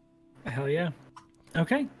 Brothos. Hell yeah.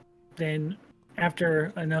 Okay. Then,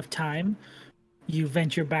 after enough time, you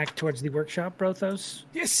venture back towards the workshop, Brothos.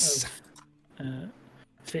 Yes.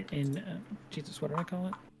 Fit in... Jesus, what do I call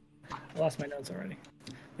it? I lost my notes already.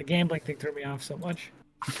 The gambling thing threw me off so much.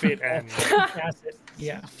 Fit and Facet.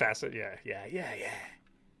 Yeah. facet. Yeah.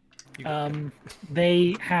 You got it.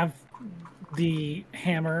 They have the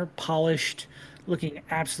hammer polished, looking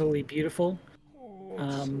absolutely beautiful. Oh,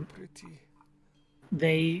 it's so pretty.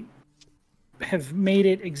 They have made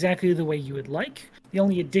it exactly the way you would like. The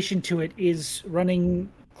only addition to it is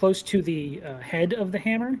running close to the head of the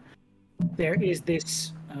hammer. There is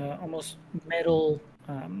this almost metal,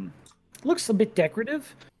 looks a bit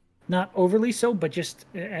decorative, not overly so, but just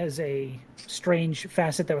as a strange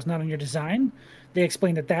facet that was not on your design. They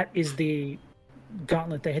explained that that is the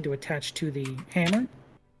gauntlet they had to attach to the hammer.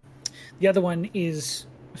 The other one is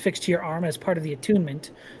fixed to your arm as part of the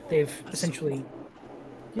attunement. They've essentially...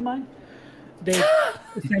 Do you mind? They've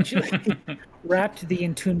essentially wrapped the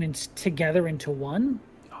attunements together into one.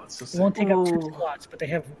 Oh, it's so It sick. won't take up 2 Ooh. slots, but they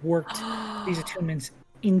have worked these attunements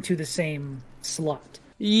into the same slot.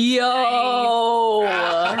 Yo!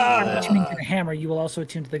 Attuning to the hammer, you will also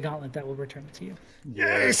attune to the gauntlet that will return it to you.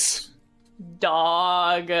 Yes.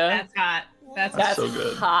 Dog. That's hot. That's That's so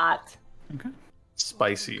good. hot. Okay.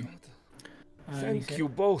 Spicy. He Thank said, you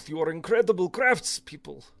both. You are incredible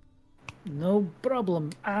craftspeople. No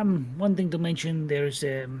problem. One thing to mention, there's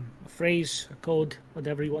a phrase, a code,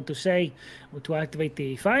 whatever you want to say, to activate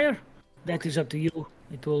the fire. That is up to you.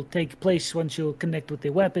 It will take place once you connect with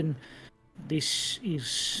the weapon. This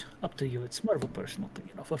is up to you. It's more of a personal thing,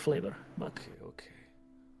 for flavor. But Okay.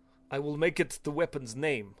 I will make it the weapon's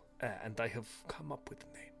name, and I have come up with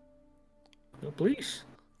a name. so please.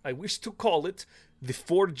 I wish to call it the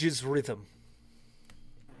Forge's Rhythm.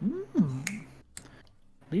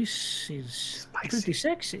 This is pretty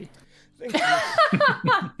sexy. Thank you.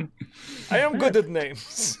 I am good at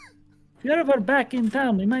names. If you're ever back in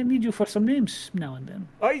town, we might need you for some names now and then.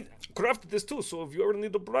 I crafted this too, so if you ever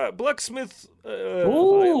need a blacksmith, I am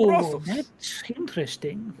Oh, Rothos. that's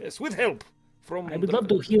interesting. Yes, with help from. I would love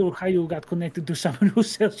to hear how you got connected to someone who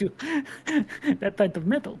sells you that type of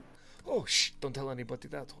metal. Oh, shh! Don't tell anybody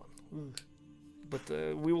that one. But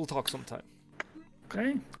we will talk sometime.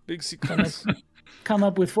 Okay? Big secrets. Come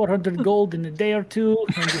up with 400 gold in a day or two,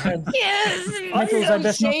 and you have yes. metals I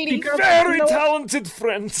best not shady. speak of. Very You know, talented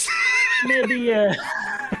friends. maybe,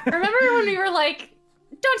 Remember when we were like,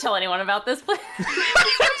 don't tell anyone about this, please?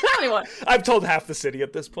 Don't tell anyone. I've told half the city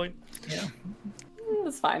at this point. yeah.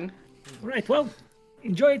 It's fine. Right, well,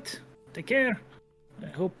 enjoy it. Take care. I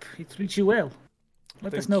hope it treats you well.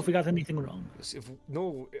 Let us Thank know if we got anything wrong.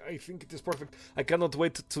 No, I think it is perfect. I cannot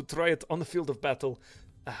wait to try it on the field of battle.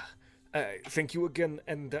 Thank you again,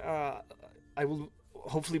 and I will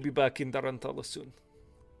hopefully be back in Darantala soon.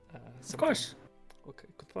 Of course. Okay,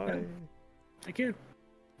 goodbye. Take care.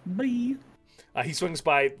 Bye. He swings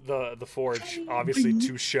by the forge, obviously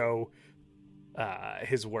to show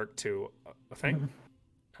his work to a thing.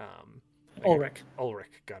 Ulrich. Ulrich,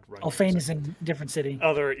 God, right. Alfane is in a different city.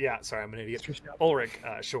 Sorry, I'm an idiot. Ulrich,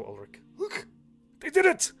 show Ulrich. Look, they did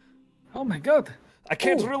it! Oh my god. I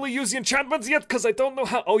can't Oh. really use the enchantments yet because I don't know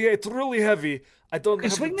how. Oh yeah, it's really heavy. I don't Can you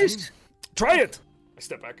have swing the this? Try it. I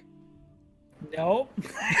step back. No.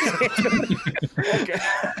 Okay,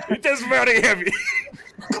 it is very heavy.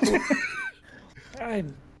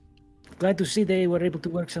 I'm glad to see they were able to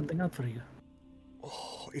work something out for you.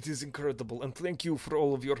 Oh, it is incredible, and thank you for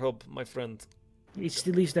all of your help, my friend. It's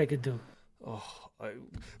the least I could do. Oh,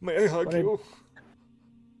 may I hug But I- you?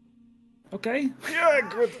 Okay. Yeah, I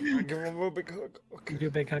could. I give him a big hug. Okay. Give you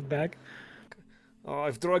a big hug back. Oh,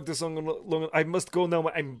 I've dragged this on long. I must go now.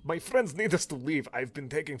 My friends need us to leave. I've been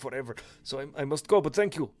taking forever, so I must go. But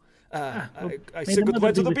thank you. well, I may say the goodbye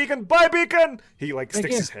mother to be the with- beacon. Bye, beacon. He like Take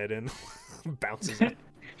sticks care. his head in, bounces it.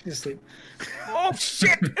 Just sleep. Oh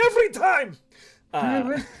shit! Every time.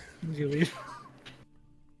 You leave.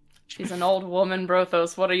 She's an old woman,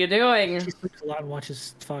 Brothos. What are you doing? She sleeps a lot and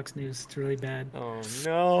watches Fox News. It's really bad. Oh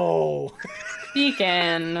no!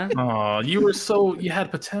 Beacon. Oh, you had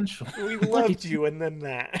potential. We loved you, and then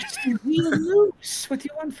that. You lose. What do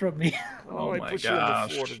you want from me? Oh I my put you in the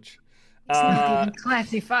gosh. forge.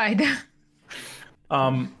 Classified.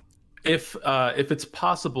 If it's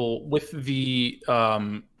possible with the I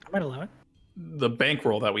might allow it. the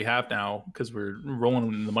bankroll that we have now, because we're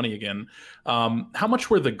rolling the money again, how much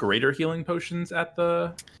were the greater healing potions at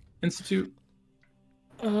the institute?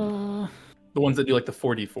 The ones that do like the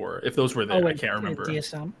 4d4, if those were there, I can't remember.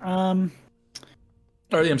 DSM. Oh,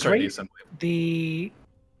 yeah, I'm sorry, the Great. assembly. The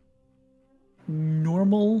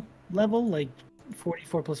normal level, like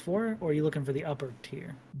 44 plus 4, or are you looking for the upper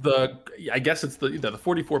tier? I guess it's the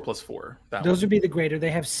 44 plus 4. That Those one. would be the greater.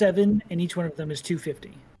 They have 7, and each one of them is 250.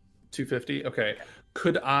 250. Okay.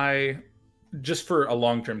 Could I, just for a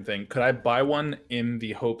long-term thing, could I buy one in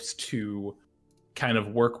the hopes to kind of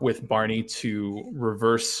work with Barney to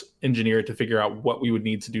reverse engineer to figure out what we would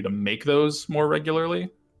need to do to make those more regularly,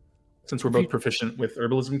 since we're both proficient with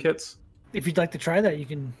herbalism kits? If you'd like to try that, you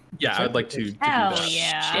can. Yeah, I'd like to do Hell that.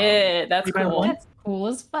 yeah. Shit, that's You buy cool. one? That's cool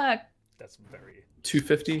as fuck. That's very.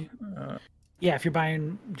 250. Yeah, if you're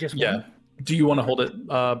buying just Yeah. one. Do you want to hold it,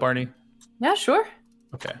 Barney? Yeah, sure.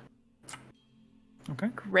 Okay. Okay.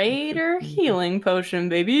 Greater healing potion,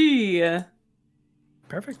 baby.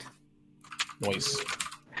 Perfect. Nice.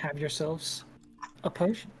 Have yourselves a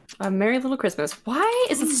potion. A Merry Little Christmas. Why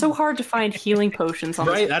is it so hard to find healing potions on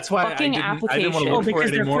Right, this that's why I fucking didn't want to application? look for because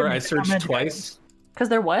it they're anymore. I equipment, they're not searched magic twice. Because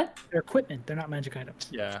they're what? They're equipment. They're not magic items.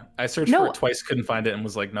 Yeah, I searched No. for it twice, couldn't find it, and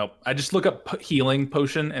was like, nope. I just look up healing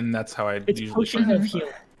potion, and that's how I It's usually potion find of it.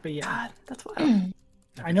 healing. But yeah, God, that's wild.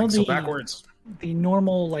 I know So the backwards. the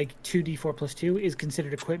normal like 2d4 plus 2 is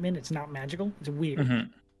considered equipment. It's not magical. It's weird. Mhm.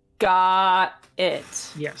 Got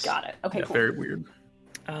it. Yes. Got it. Okay, Yeah, cool. very weird.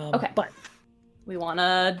 Okay. But We want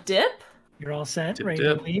to dip? you're all set. Dip, Ready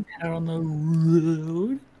to dip. leave. Out on the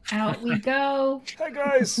road. Out we go. Hey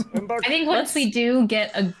guys, I'm back. I think once we do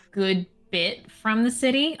get a good bit from the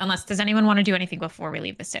city, unless does anyone want to do anything before we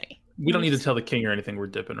leave the city? We don't need to tell the king or anything we're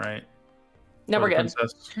dipping, right? No, Or we're the good.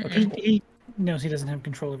 princess? Okay, cool. He knows he doesn't have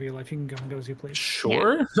control over your life. You can go and go as you please.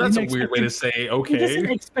 Sure. That's a didn't weird way to say He doesn't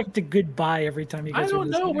okay. expect a goodbye every time he goes I through don't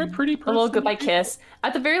this know. thing. We're pretty A personal. little goodbye kiss.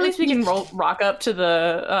 At the very least, we can rock up to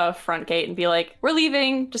the front gate and be like, "We're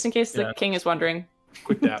leaving," just in case the Yeah. king is wondering.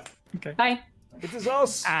 Quick dap. Okay. Hi. It is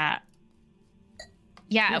us.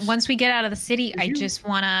 Yeah, Yes. once we get out of the city, I you- just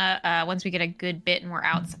wanna once we get a good bit and we're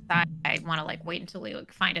outside, I wanna like wait until we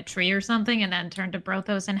like find a tree or something and then turn to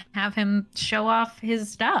Brothos and have him show off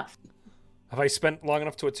his stuff. Have I spent long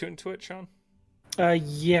enough to attune to it, Sean?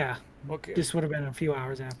 Yeah. Okay. This would have been a few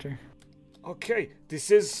hours after. Okay,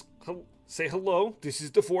 this is say hello. This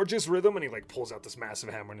is the Forge's rhythm, and he like pulls out this massive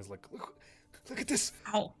hammer and is like, look at this.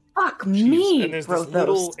 Ow. Fuck me, And there's bro. this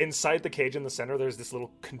little inside the cage in the center. There's this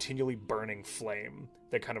little continually burning flame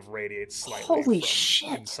that kind of radiates slightly Holy from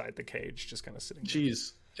shit. inside the cage, just kind of sitting. there.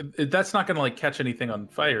 Jeez, that's not gonna like catch anything on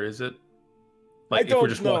fire, is it? Like if don't we're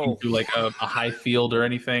just walking know. through like a high field or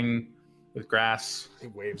anything with grass. He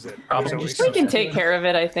waves it. Probably. There's Just- always We can some- take care of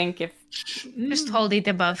it, I think. If Just hold it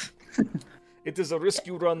above. It is a risk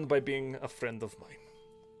you run by being a friend of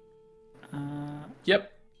mine.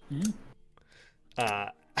 Yep.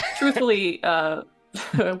 truthfully,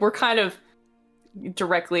 we're kind of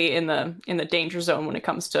directly in the danger zone when it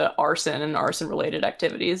comes to arson and arson related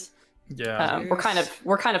activities. Yeah.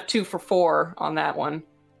 We're kind of 2 for 4 on that one.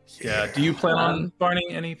 Yeah. Do you plan on farming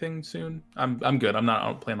anything soon? I'm good. I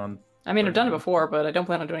don't plan on. I mean, I've done it before, but I don't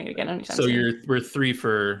plan on doing it again anytime So soon. we're 3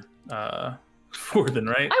 for 4 then,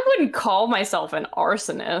 right? I wouldn't call myself an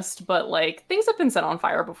arsonist, but like things have been set on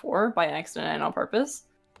fire before by accident and on purpose.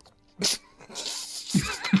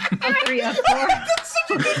 3 out of 4.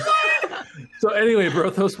 So anyway,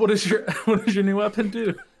 Brothos, what does your new weapon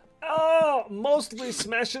do? Mostly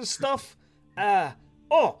smashes stuff. But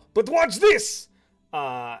watch this!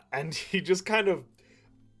 And he just kind of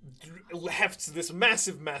hefts this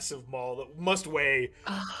massive maul that must weigh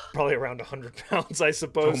probably around 100 pounds, I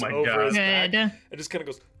suppose, Oh my over God. his back. Good. And just kind of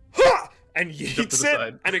goes, ha! And Jump yeets to the it,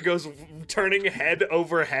 side. and it goes turning head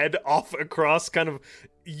over head off across, kind of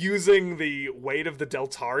using the weight of the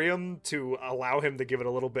Deltarium to allow him to give it a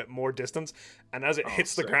little bit more distance. And as it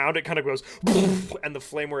hits the sick. ground, it kind of goes, and the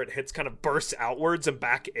flame where it hits kind of bursts outwards and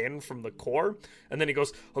back in from the core. And then he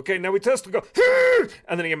goes, okay, now we test, we go,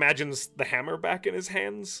 and then he imagines the hammer back in his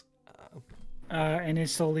hands. And it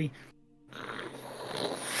slowly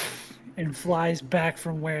and flies back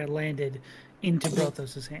from where it landed into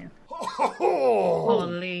Brothos' hand.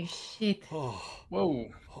 Holy shit. Whoa,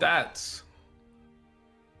 that's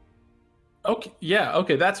okay. Yeah,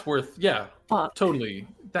 okay, that's worth. Yeah, Fuck. totally.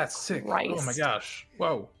 That's sick. Oh my Christ. gosh.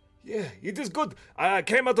 Whoa. Yeah, it is good. I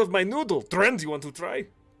came out of my noodle. Trent, you want to try?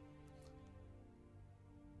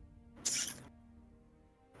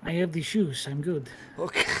 I have the shoes. I'm good.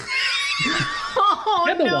 Okay. Oh,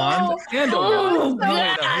 And the no. wand. And the Oh, wand. No, wait,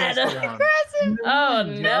 no, he has the God. wand. Oh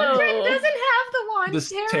Trent no! doesn't have the wand.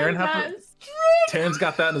 Does Taryn Taryn have the- does. Taryn's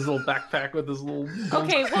got that in his little backpack with his little.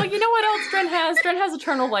 Okay, well, you know what else Dren has? Dren has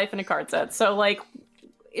Eternal Life in a card set, so like,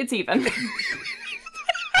 it's even.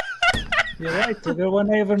 You're right. The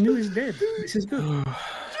one I ever knew is dead. This is good.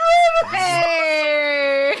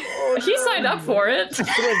 Hey. He signed up for it.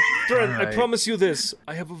 Trent, I Alright. promise you this.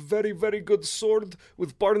 I have a very, very good sword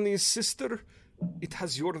with Barney's sister. It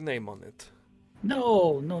has your name on it.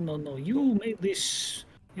 No. You made this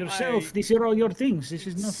yourself. These are all your things. This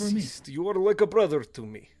is not for me. You are like a brother to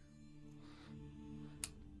me.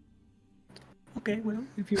 Okay, well,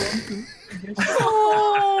 if you want to, I guess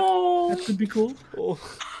Oh, that could be cool. Oh,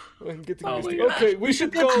 I'm getting Oh used my to God. Okay, we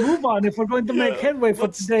should Let's go. move on if we're going to make headway for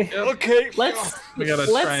let's- today. Okay. let's We gotta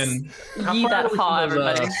let's try and. How yee far that are we paw, from those,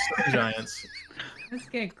 everybody. stone giants. Let's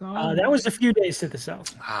get going. That was a few days to the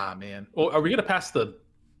south. Ah man. Well, are we gonna pass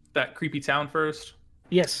that creepy town first?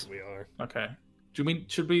 Yes. We are. Okay.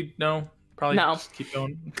 Should we? No. Probably No. just keep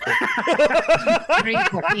going.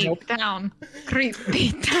 Creep down. Creep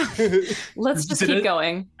down. Let's just Did keep it-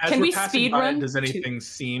 going. As Can we're we passing speed by it, run? Does anything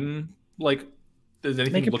seem like? Does Make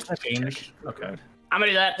anything a look perception changed? check. Okay. I'm gonna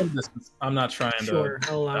do that. I'm not trying Sure, to.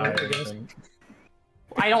 I'll allow die it, or I guess. anything.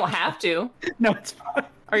 I don't have to. No, it's fine.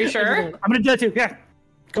 Are you sure? I'm gonna do that too. Yeah,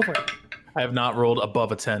 go for it. I have not rolled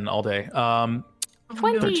above a 10 all day. 20.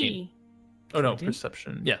 13. Oh no, 13?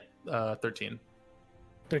 perception. Yeah, 13.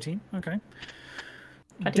 13. Okay.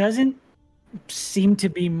 Doesn't seem to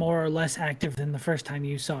be more or less active than the first time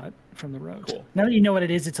you saw it from the road. Cool. Now that you know what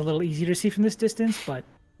it is, it's a little easier to see from this distance, but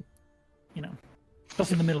you know,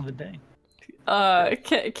 it's in the middle of the day.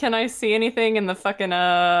 Can I see anything in the fucking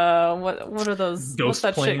what are those? Ghost what's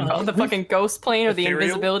that plane? shit called? The fucking ghost plane or the Ethereal?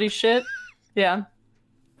 invisibility shit? Yeah,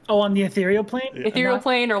 Oh, on the ethereal plane? ethereal Not-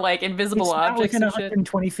 plane or like invisible It's not objects within and shit.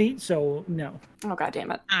 120 feet, so no. Oh god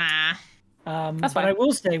damn it! Ah. That's But fine. I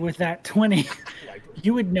will say with that 20,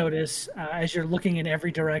 you would notice as you're looking in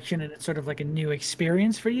every direction and it's sort of like a new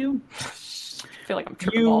experience for you, I feel like I'm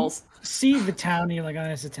tripping you balls. see the town and you're like, oh,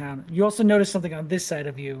 that's a town. You also notice something on this side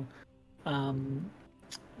of you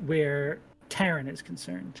where Taryn is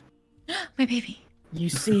concerned. My baby. You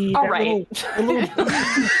see All that right. little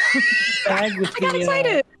bag with I got the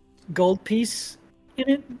excited. gold piece in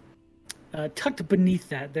it. Tucked beneath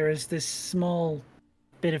that, there is this small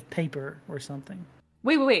bit of paper or something.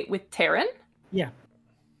 Wait. With Terran, Yeah.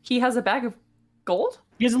 he has a bag of gold.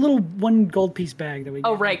 He has a little one gold piece bag that we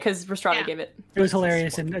Oh gave him. right, because Restrada Yeah. gave it. It was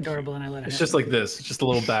hilarious and adorable, and I let it It's happen. just like this. It's just a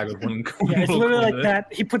little bag with one. Yeah, it's little literally coin like in it.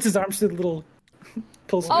 that. He puts his arms through the little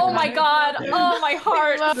pulls. Oh my god! Oh my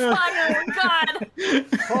heart! love Oh god!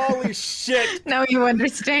 Holy shit! Now you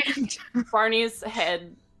understand. Barney's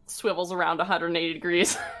head swivels around 180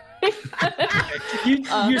 degrees. Your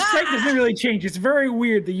sight doesn't really change. It's very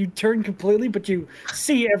weird that you turn completely, but you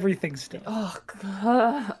see everything still. Oh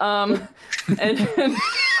god. And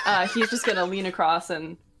he's just gonna lean across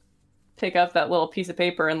and pick up that little piece of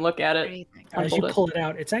paper and look at it. As you unfold it. pull it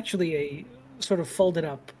out, it's actually a sort of folded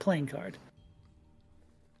up playing card.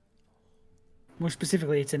 More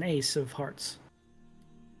specifically, it's an ace of hearts.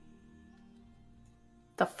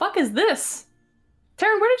 The fuck is this?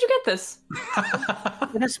 Taryn, where did you get this?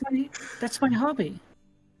 But that's my hobby.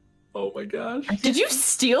 Oh my gosh. Did you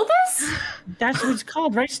steal this? That's what it's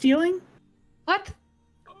called, right? Stealing? What?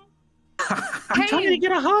 I'm trying to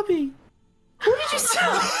get a hobby. Who did you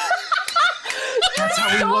steal? That's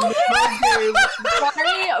how we won the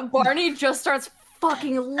game. Barney just starts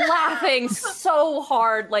fucking laughing so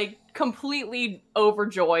hard, like completely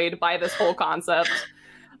overjoyed by this whole concept.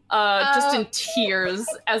 Just in tears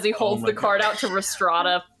as he holds my the card out to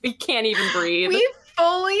Restrada. He can't even breathe. We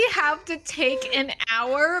fully have to take an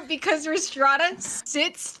hour because Restrada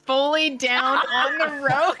sits fully down on the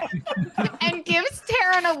road and gives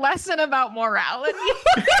Taryn a lesson about morality.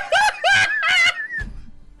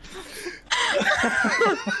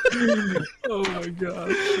 Oh my god.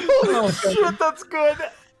 Oh shit, that's good.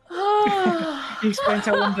 He explains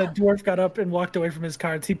how when the dwarf got up and walked away from his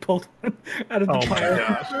cards, he pulled one out of the Oh my pile.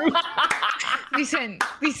 gosh. Listen.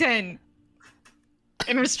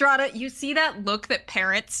 And Restrada, you see that look that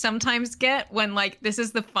parents sometimes get when, like, this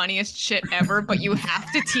is the funniest shit ever, but you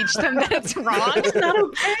have to teach them that it's wrong? It's not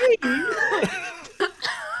okay.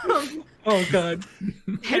 Oh god.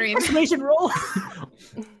 Taryn, Exclamation roll.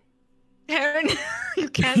 Taryn, you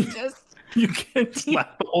can't just. You can't laugh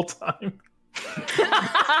the whole time.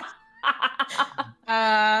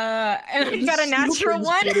 And I got a natural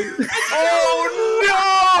one.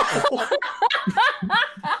 Oh no!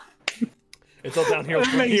 It's all downhill That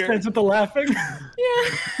from makes here. sense with the laughing.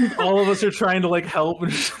 All of us are trying to like help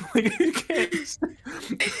and just like you can't.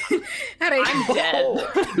 I'm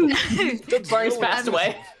dead. Barney's passed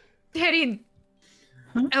away. Taryn,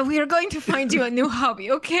 we are going to find you a new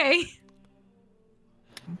hobby, okay?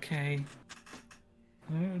 Okay.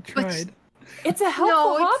 I tried. It's a helpful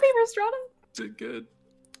No, it's- hobby, Restrada. Did good.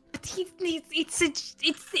 But he needs it's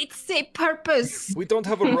a purpose. We don't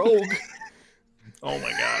have a rogue. Oh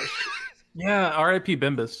my gosh. Yeah, R.I.P.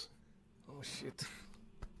 Bimbus. Oh shit.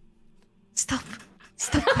 Stop.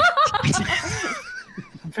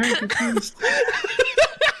 I'm very confused.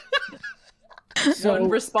 One So,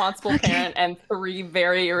 responsible parent and 3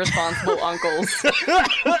 very irresponsible uncles.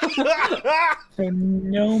 so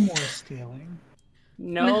no more stealing.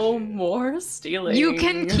 No more stealing. You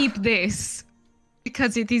can keep this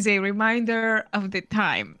because it is a reminder of the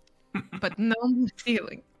time. But no more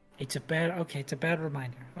stealing. It's a bad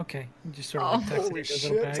reminder. Okay, you just sort of like tucks it Holy into his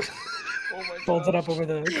little shit. bag, Oh my folds it god. up over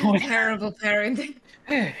the coin. Terrible parenting.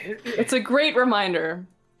 It's a great reminder.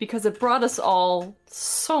 because it brought us all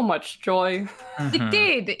so much joy.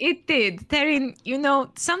 It did. Therin,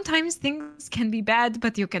 sometimes things can be bad,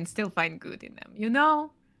 but you can still find good in them,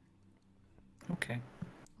 Okay.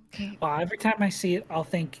 Okay. Well, every time I see it, I'll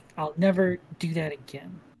think I'll never do that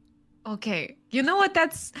again. Okay. You know what?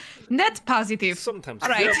 That's positive. Sometimes All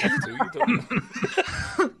right. you have to. You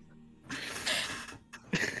don't.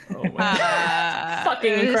 Oh, my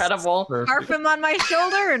Fucking incredible. Harp him on my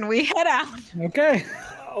shoulder and we head out. Okay.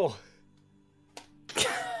 Oh,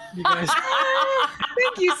 You guys,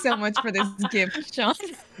 Thank you so much for this gift, Sean.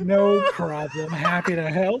 no problem. Happy to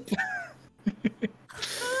help.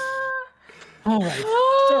 All right.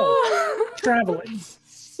 So, traveling.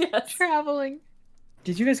 Yes. Traveling.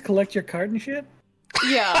 Did you guys collect your card and shit?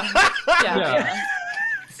 Yeah. Yeah.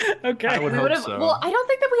 Okay. I would We hope would've- so. Well, I don't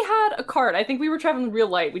think that we had a cart. I think we were traveling real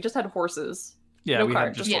light. We just had horses. Yeah, no we cart,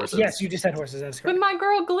 had just just horses. Yes, you just had horses. That's With correct. my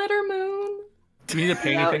girl Glitter Moon. Do you need to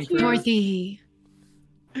pay Out anything for here. Dorothy.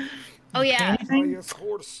 Oh yeah. oh Anything? yes,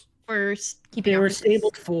 horse. For keeping They our were horses.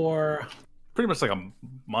 stabled for pretty much like a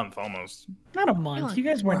month almost? not a month. You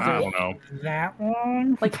guys weren't I there don't know. that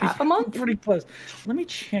long. Like half a month? Pretty close. Let me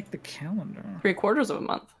check the calendar. 3/4 of a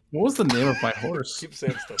month. What was the name of my horse? Keep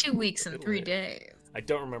saying stuff. 2 weeks and 3 days. I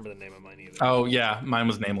don't remember the name of mine either. Oh yeah, mine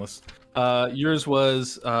was nameless. Yours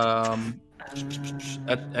was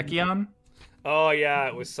Ekion, Oh yeah,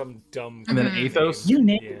 it was some dumb. and then Mhm. Athos. You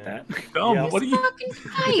named Yeah. that. Dumb. Yeah. What do you? Fucking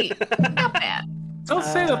fight. Not bad. Don't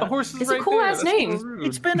say that. The horse is It's a right cool there. ass That's name. so rude.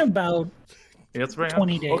 It's been about Yeah, that's right.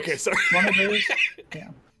 20 days. Okay, sorry. One of those. Yeah.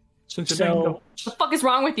 Since you So What the fuck is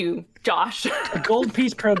wrong with you, Josh? a gold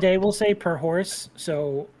piece per day, we'll say, per horse.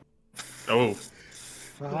 So oh,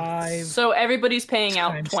 5 So everybody's paying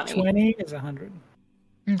out times 20. 20 is 100.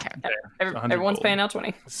 Okay. $100 Everyone's gold. paying out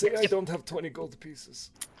 20. Say I don't have 20 gold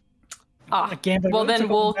pieces. Ah. Again, Well, then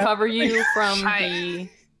we'll cover. cover you from I- the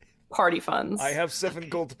party funds. I have 7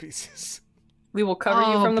 gold pieces. We will cover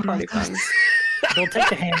you Oh, from the party funds. They'll take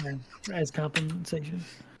the hammer as compensation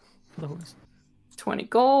for the horse. 20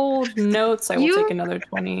 gold. Notes. I will You- take another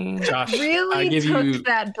 20. Josh, I Really give took you.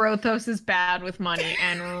 that Brothos is bad with money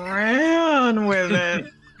and ran with it.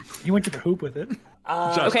 You went to the hoop with it.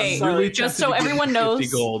 Josh, Okay, I'm really just tempted so to give you everyone 50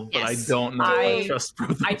 knows- gold, but Yes. I don't know if I- I trust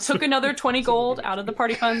Brothos. I took another 20 gold out of the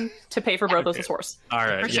party fund to pay for Brothos' horse. All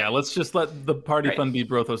right, For sure. yeah, let's just let the party Right. fund be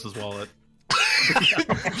Brothos' wallet.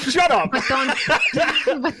 Shut up!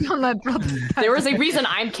 But don't let Brothos. There is a reason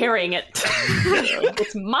I'm carrying it.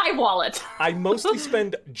 It's my wallet. I mostly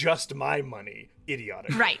spend just my money.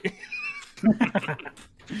 Idiotic. Right.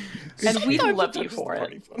 And we Sometimes love it's you just for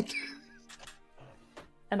party it. fund.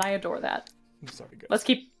 And I adore that. I'm sorry, guys.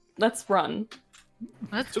 Let's run.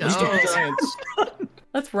 Let's So go. the Stone Giants.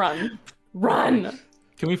 Let's run. Run.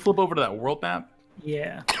 Can we flip over to that world map?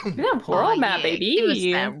 Yeah. Yeah, world map, yeah, baby. Give us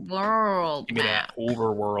that world Give me map. that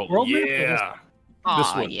overworld. World map or yeah. Oh,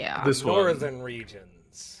 This one. yeah. This one. Northern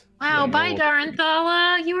regions. Wow, the bye, world.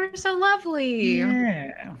 Daranthala. You were so lovely.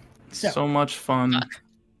 Yeah. So much fun.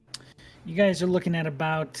 You guys are looking at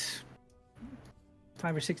about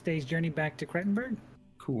 5 or 6 days journey back to Krettenberg.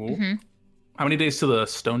 Cool. Mhm. How many days to the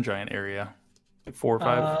Stone Giant area? Like 4 or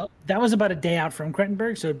 5? That was about a day out from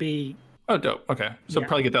Krettenberg, so it'd be Oh, dope. Okay. So yeah.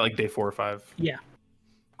 probably get that like day 4 or 5. yeah,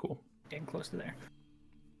 Cool. getting close to there.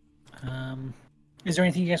 Is there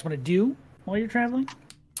anything you guys want to do while you're traveling?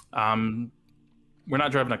 We're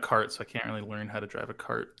not driving a cart, so I can't really learn how to drive a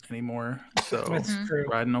cart anymore. So That's true.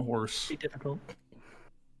 riding a horse. Be difficult.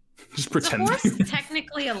 Just Is a pretend. horse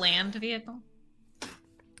technically a land vehicle?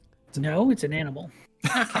 No, it's an animal.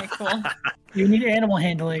 Okay, cool. You need animal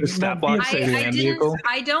handling. The stat not block vehicle. say I land didn't. vehicle?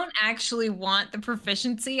 I don't actually want the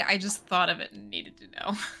proficiency. I just thought of it and needed to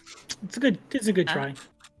know. It's a good. It's a good try.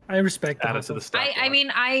 I respect Add the it to the hustle. stat I block.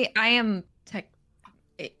 mean, I am tech.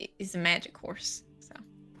 It's a magic horse, so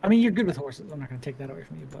I mean, you're good with horses. I'm not going to take that away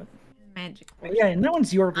from you, but magic but horse. yeah, and that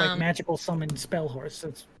one's your like Um, magical summon spell horse.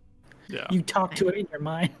 That's Yeah. you talk to it in your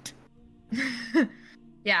mind.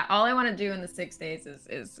 Yeah, all I want to do in the 6 days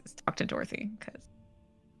is talk to Dorothy because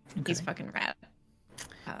he's Okay. fucking rad.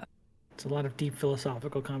 It's a lot of deep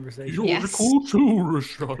philosophical conversation. You're Yes. cool too,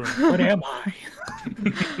 Rashada. What am I?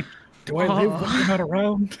 Do I live when you're not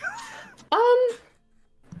around? I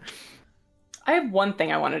have one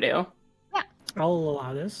thing I want to do. I'll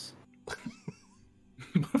allow this.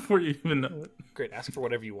 Before you even know it. Great, ask for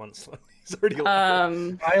whatever you want, Sloan. He's already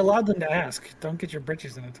allowed. I allowed them to ask. Don't get your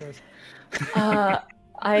britches in a twist.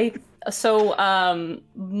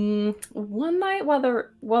 One night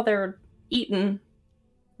while they're eating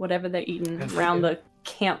whatever they're eating That's around good. the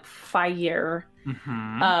campfire,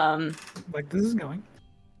 Mhm. Like this is going.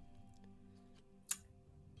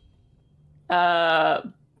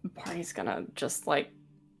 Barney's gonna just like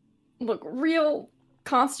look real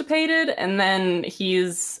constipated, and then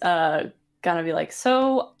he's gonna be like,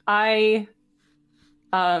 so I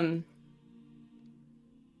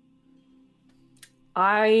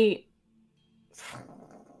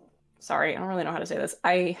sorry, I don't really know how to say this.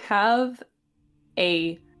 I have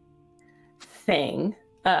a thing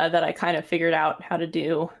that I kind of figured out how to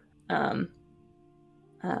do.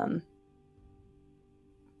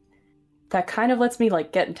 That kind of lets me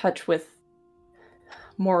like get in touch with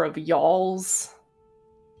more of y'all's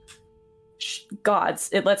gods.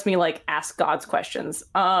 It lets me like ask gods questions.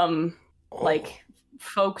 Like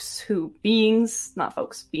beings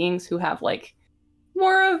who have like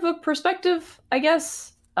more of a perspective, I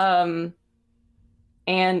guess. And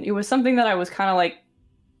it was something that I was kind of like,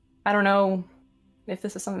 I don't know if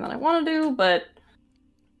this is something that I want to do, but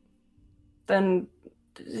then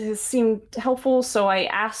it seemed helpful, so I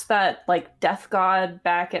asked that like death god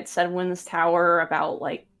back at Sedwin's Tower about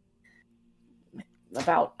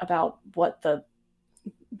what the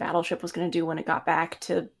battleship was going to do when it got back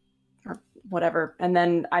to or whatever, and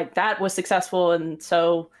then that was successful, and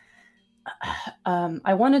so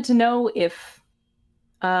I wanted to know if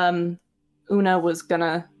Una was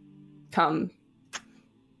gonna come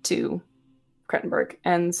to Krettenberg,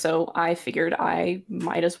 and so I figured I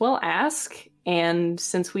might as well ask. And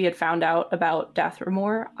since we had found out about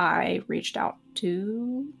Dathramore, I reached out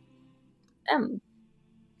to them.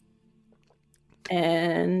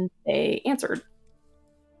 And they answered.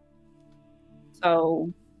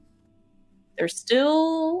 So they're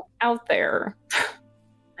still out there.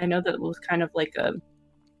 I know that it was kind of like a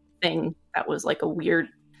thing that was like a weird...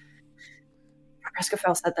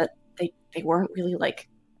 Prescafell said that they weren't really like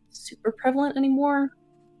super prevalent anymore.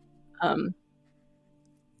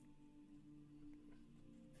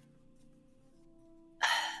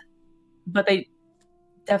 But they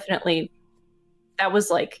definitely, that was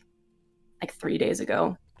like 3 days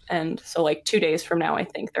ago. And so like 2 days from now, I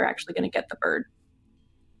think they're actually going to get the bird.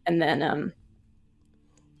 And then,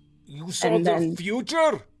 you saw the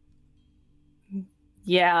future?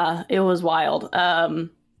 Yeah, it was wild.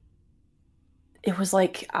 It was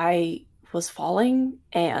like I was falling,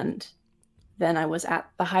 and then I was at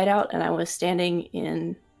the hideout, and I was standing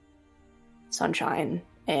in sunshine,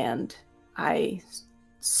 and I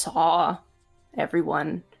saw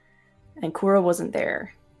everyone, and Kura wasn't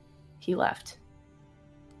there. He left,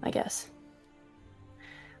 I guess.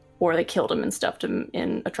 Or they killed him and stuffed him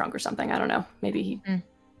in a trunk or something. I don't know. Maybe he did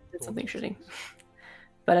something shitty.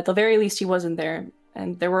 But at the very least, he wasn't there.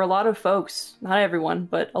 And there were a lot of folks, not everyone,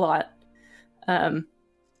 but a lot. And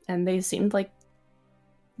they seemed like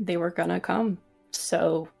they were gonna come.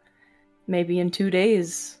 So maybe in 2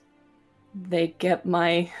 days, they get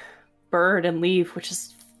my bird and leave, which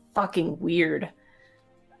is fucking weird.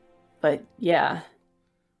 But yeah.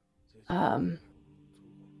 That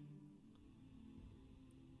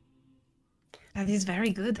is very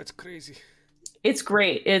good. That's crazy. It's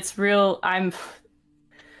great. It's real. I'm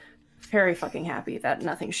very fucking happy that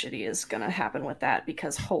nothing shitty is gonna happen with that,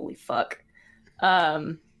 because holy fuck.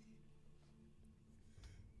 And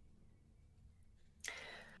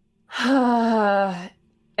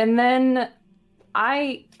then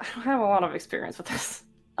I don't have a lot of experience with this.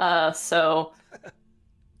 So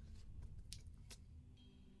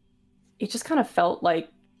it just kind of felt like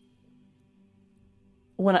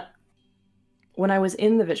when I was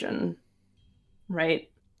in the vision, right,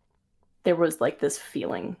 there was like this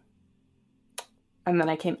feeling. And then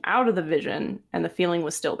I came out of the vision and the feeling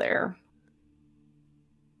was still there.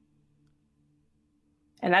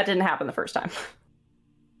 And that didn't happen the first time.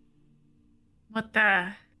 What the?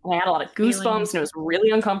 I had a lot of goosebumps and it was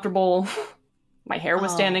really uncomfortable. My hair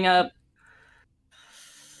was standing up.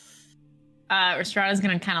 Restrada's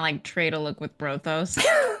gonna kind of like trade a look with Brothos.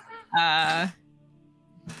 And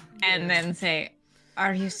then say,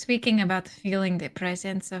 are you speaking about feeling the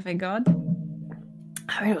presence of a god?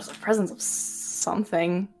 I mean, it was the presence of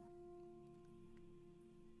something.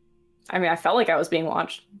 I mean, I felt like I was being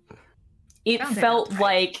watched. It felt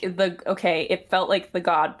like it felt like the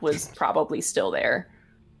god was probably still there.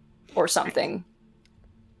 Or something.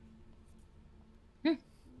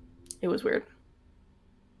 It was weird.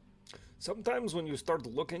 Sometimes when you start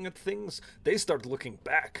looking at things, they start looking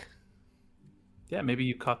back. Yeah, maybe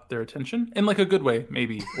you caught their attention in like a good way,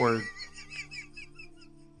 maybe, or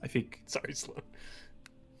I think. Sorry, Sloan.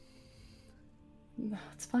 No,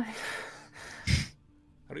 it's fine.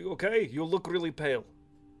 Are you okay? You look really pale,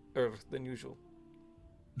 than usual.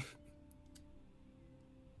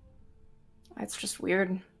 It's just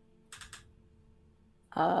weird.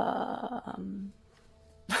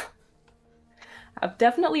 I I've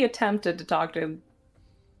definitely attempted to talk to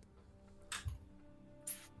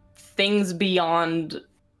things beyond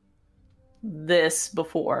this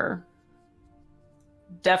before.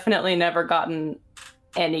 Definitely never gotten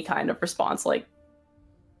any kind of response, like,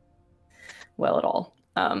 well, at all.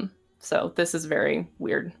 So this is very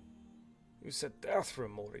weird. You said Death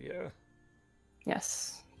Remore, yeah?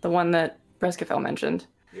 Yes. The one that Breskafel mentioned.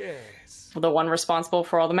 Yes. The one responsible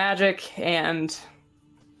for all the magic and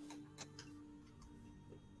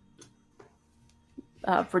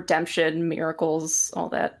redemption, miracles, all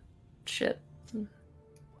that shit.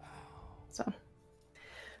 So,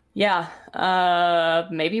 yeah,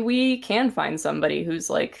 maybe we can find somebody who's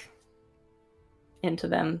like into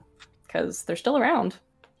them because they're still around.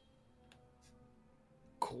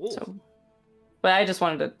 Cool. So, but I just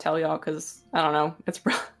wanted to tell y'all because I don't know,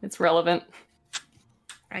 it's relevant.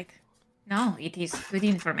 Right. No, it is good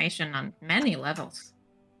information on many levels.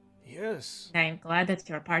 Yes. I'm glad that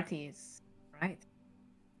your party is right.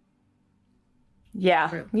 Yeah,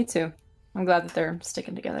 True. me too. I'm glad that they're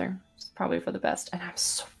sticking together. It's probably for the best, and I'm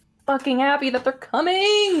so fucking happy that they're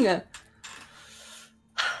coming.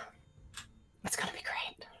 It's gonna be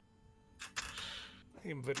great. I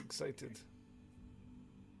am very excited.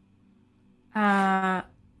 Unless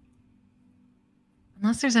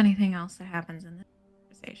there's anything else that happens in this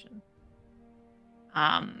conversation.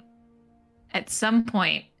 At some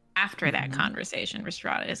point after that conversation,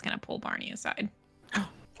 Restrada is going to pull Barney aside.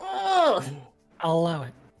 Oh, I'll allow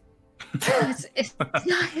it.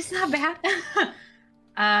 It's not bad.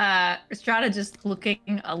 Restrada just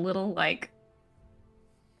looking a little like...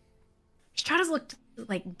 Restrada's looked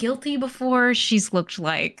like guilty before. She's looked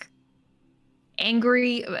like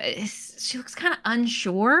angry. She looks kind of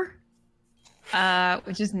unsure,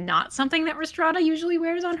 which is not something that Restrada usually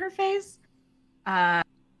wears on her face.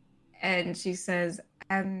 And she says,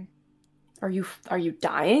 are you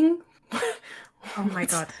dying? oh my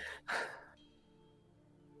god.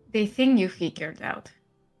 The thing you figured out.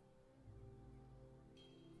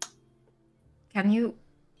 Can you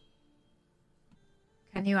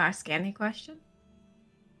ask any question?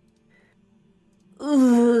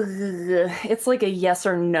 It's like a yes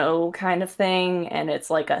or no kind of thing, and it's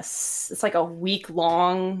like a week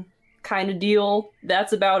long kind of deal.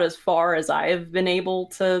 That's about as far as I've been able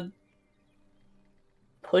to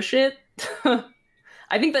push it.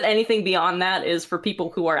 I think that anything beyond that is for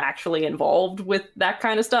people who are actually involved with that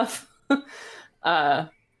kind of stuff,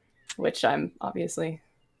 which I'm obviously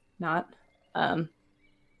not.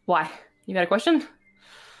 Why? You got a question?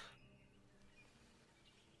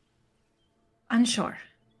 Unsure.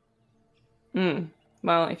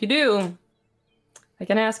 Well, if you do, I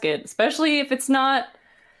can ask it, especially if it's not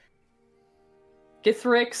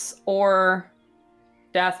Githrix or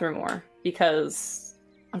Dathramore, because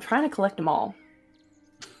I'm trying to collect them all.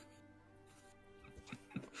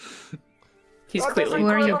 He's clearly Who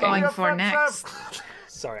are you okay. going for next?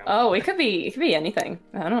 Sorry. Oh, it could be anything.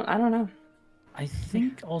 I don't know. I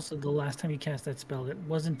think also the last time you cast that spell, it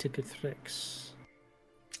wasn't to Githrix.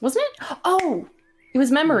 Wasn't it? Oh, it was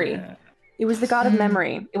memory. Yeah. It was the god of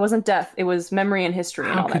memory. It wasn't death. It was memory and history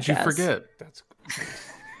and How all that could you jazz. forget? That's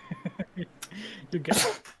You're good.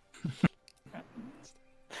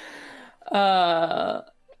 I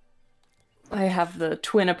have the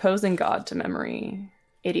twin opposing god to memory,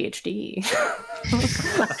 ADHD.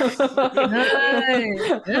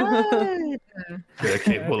 They're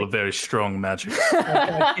capable of very strong magic.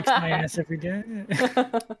 I kicks my ass every day.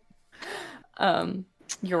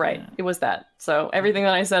 You're right. It was that. So everything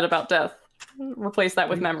that I said about death, replace that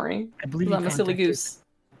with memory. I believe 'Cause you I'm a silly contacted goose.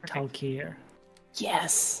 Talkier.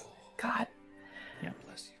 Yes. God.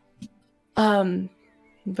 bless you.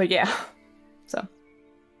 But yeah. So.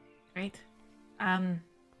 Great. I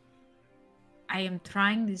am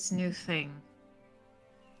trying this new thing,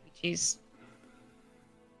 which is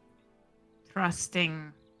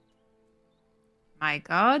trusting my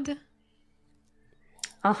god.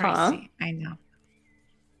 Crazy, I know.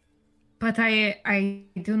 But I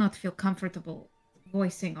do not feel comfortable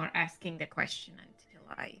voicing or asking the question until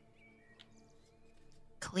I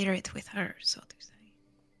clear it with her, so to say.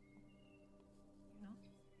 You know?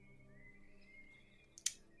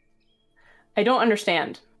 I don't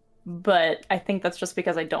understand, but I think that's just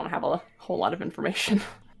because I don't have a whole lot of information.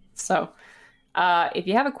 So, if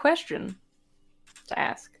you have a question to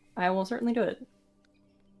ask, I will certainly do it.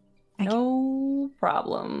 No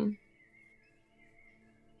problem.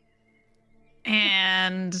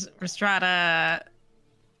 And Restrada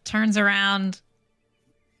turns around,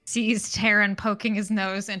 sees Terran poking his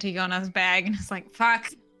nose into Yona's bag, and is like,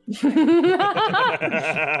 fuck, It's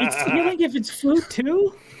healing if it's flute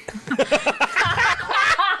too?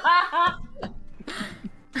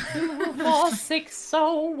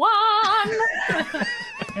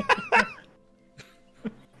 4601.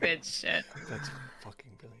 Good shit. That's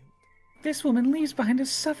fucking brilliant. This woman leaves behind a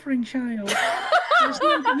suffering child. There's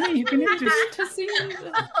no way you can just... To see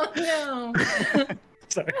Oh no.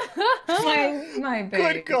 Sorry. My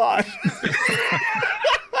baby. Good God.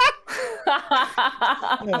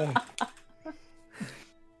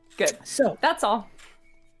 Good. So, That's all.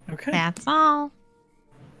 okay. That's all.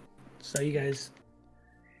 So you guys,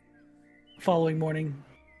 following morning,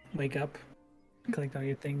 wake up, collect all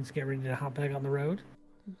your things, get ready to hop back on the road.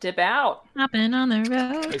 Dip out. Hopping on the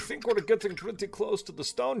road. I think we're getting pretty close to the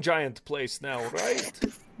stone giant place now, right?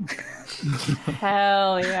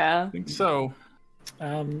 Hell yeah. I think so.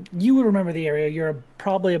 You would remember the area. You're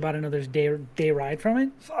probably about another day ride from it.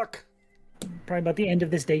 Fuck. Probably about the end of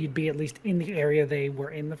this day, you'd be at least in the area they were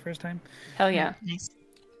in the first time. Hell yeah. Nice.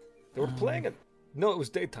 They were playing it. No, it was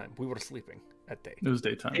daytime. We were sleeping at day. It was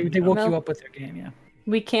daytime. They woke Well- you up with their game, yeah.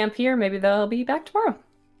 We camp here. Maybe they'll be back tomorrow.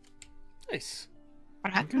 Nice.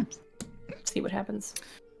 What happens? See what happens.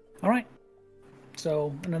 All right.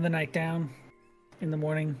 So another night down. In the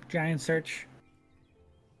morning, giant search.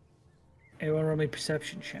 Everyone roll me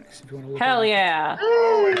perception checks if you want to look. Hell around. yeah.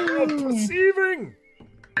 Oh, I love perceiving.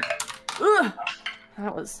 Ugh.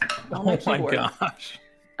 That was on my Oh my keyboard. gosh.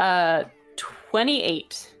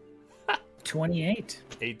 28. 28.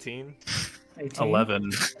 18. 18.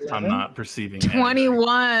 11. I'm not perceiving anything.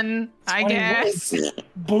 21, I 21. guess.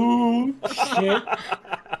 Boom. Shit.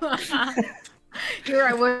 Here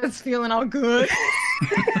I was feeling all good.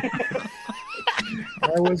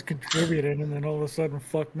 I was contributing, and then all of a sudden,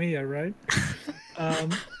 fuck me, all right?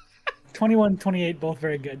 21, 28, both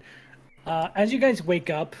very good. As you guys wake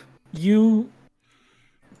up, you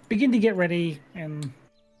begin to get ready and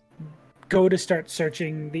go to start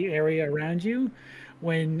searching the area around you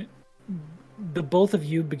when the both of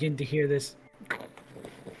you begin to hear this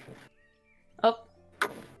Oh.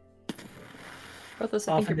 Brothos,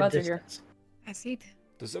 I off think your in the buds are here. distance. I see.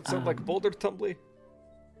 Does that sound like Boulder Tumbly?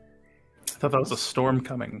 I thought that was a storm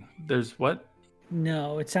coming. There's what?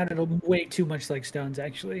 No, it sounded way too much like stones,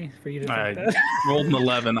 actually, for you to think I that. rolled an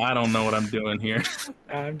 11. I don't know what I'm doing here.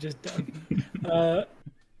 I'm just done.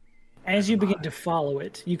 As you begin to follow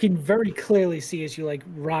it, you can very clearly see as you like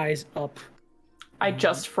rise up. I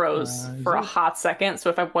just froze for a hot second, so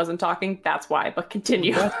if I wasn't talking, that's why. But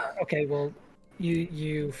continue. Okay, well,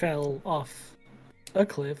 you fell off a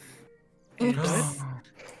cliff. And,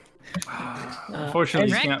 Unfortunately,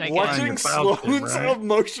 you Wrecked, can't I fly guess. in your Watching cloud sim, Sloan's right?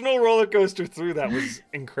 emotional roller coaster through that was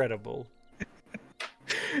incredible.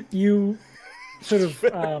 you sort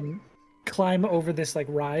of climb over this like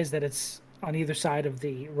rise that it's on either side of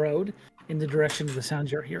the road in the direction of the sounds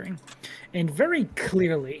you're hearing, and very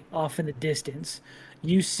clearly off in the distance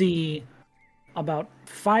you see about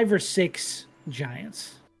 5 or 6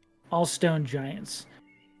 giants, all stone giants,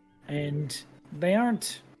 and they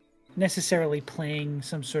aren't necessarily playing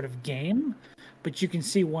some sort of game, but you can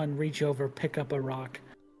see one reach over, pick up a rock,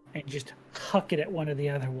 and just huck it at one of the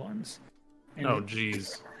other ones. And Oh, it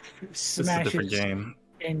jeez. This is a smashes different game.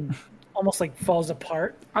 and almost like falls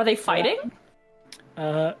apart. Are they fighting?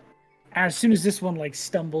 As soon as this one like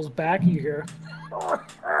stumbles back, you hear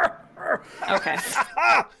Okay.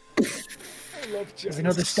 I love there's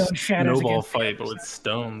another stone shatters Snowball against fight, but with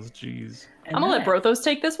stones. Jeez. and I'm gonna let that Brothos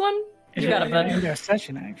take this one. is You got it, gonna bud. end our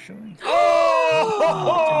session, actually.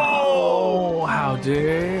 Oh! how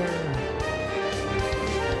dare.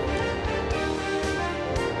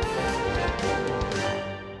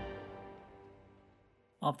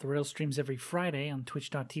 Off the Rails streams every Friday on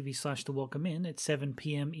twitch.tv/thewelcomein at 7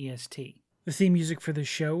 p.m. EST. The theme music for this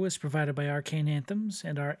show was provided by Arcane Anthems,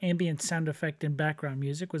 and our ambient sound effect and background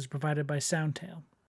music was provided by Soundtail.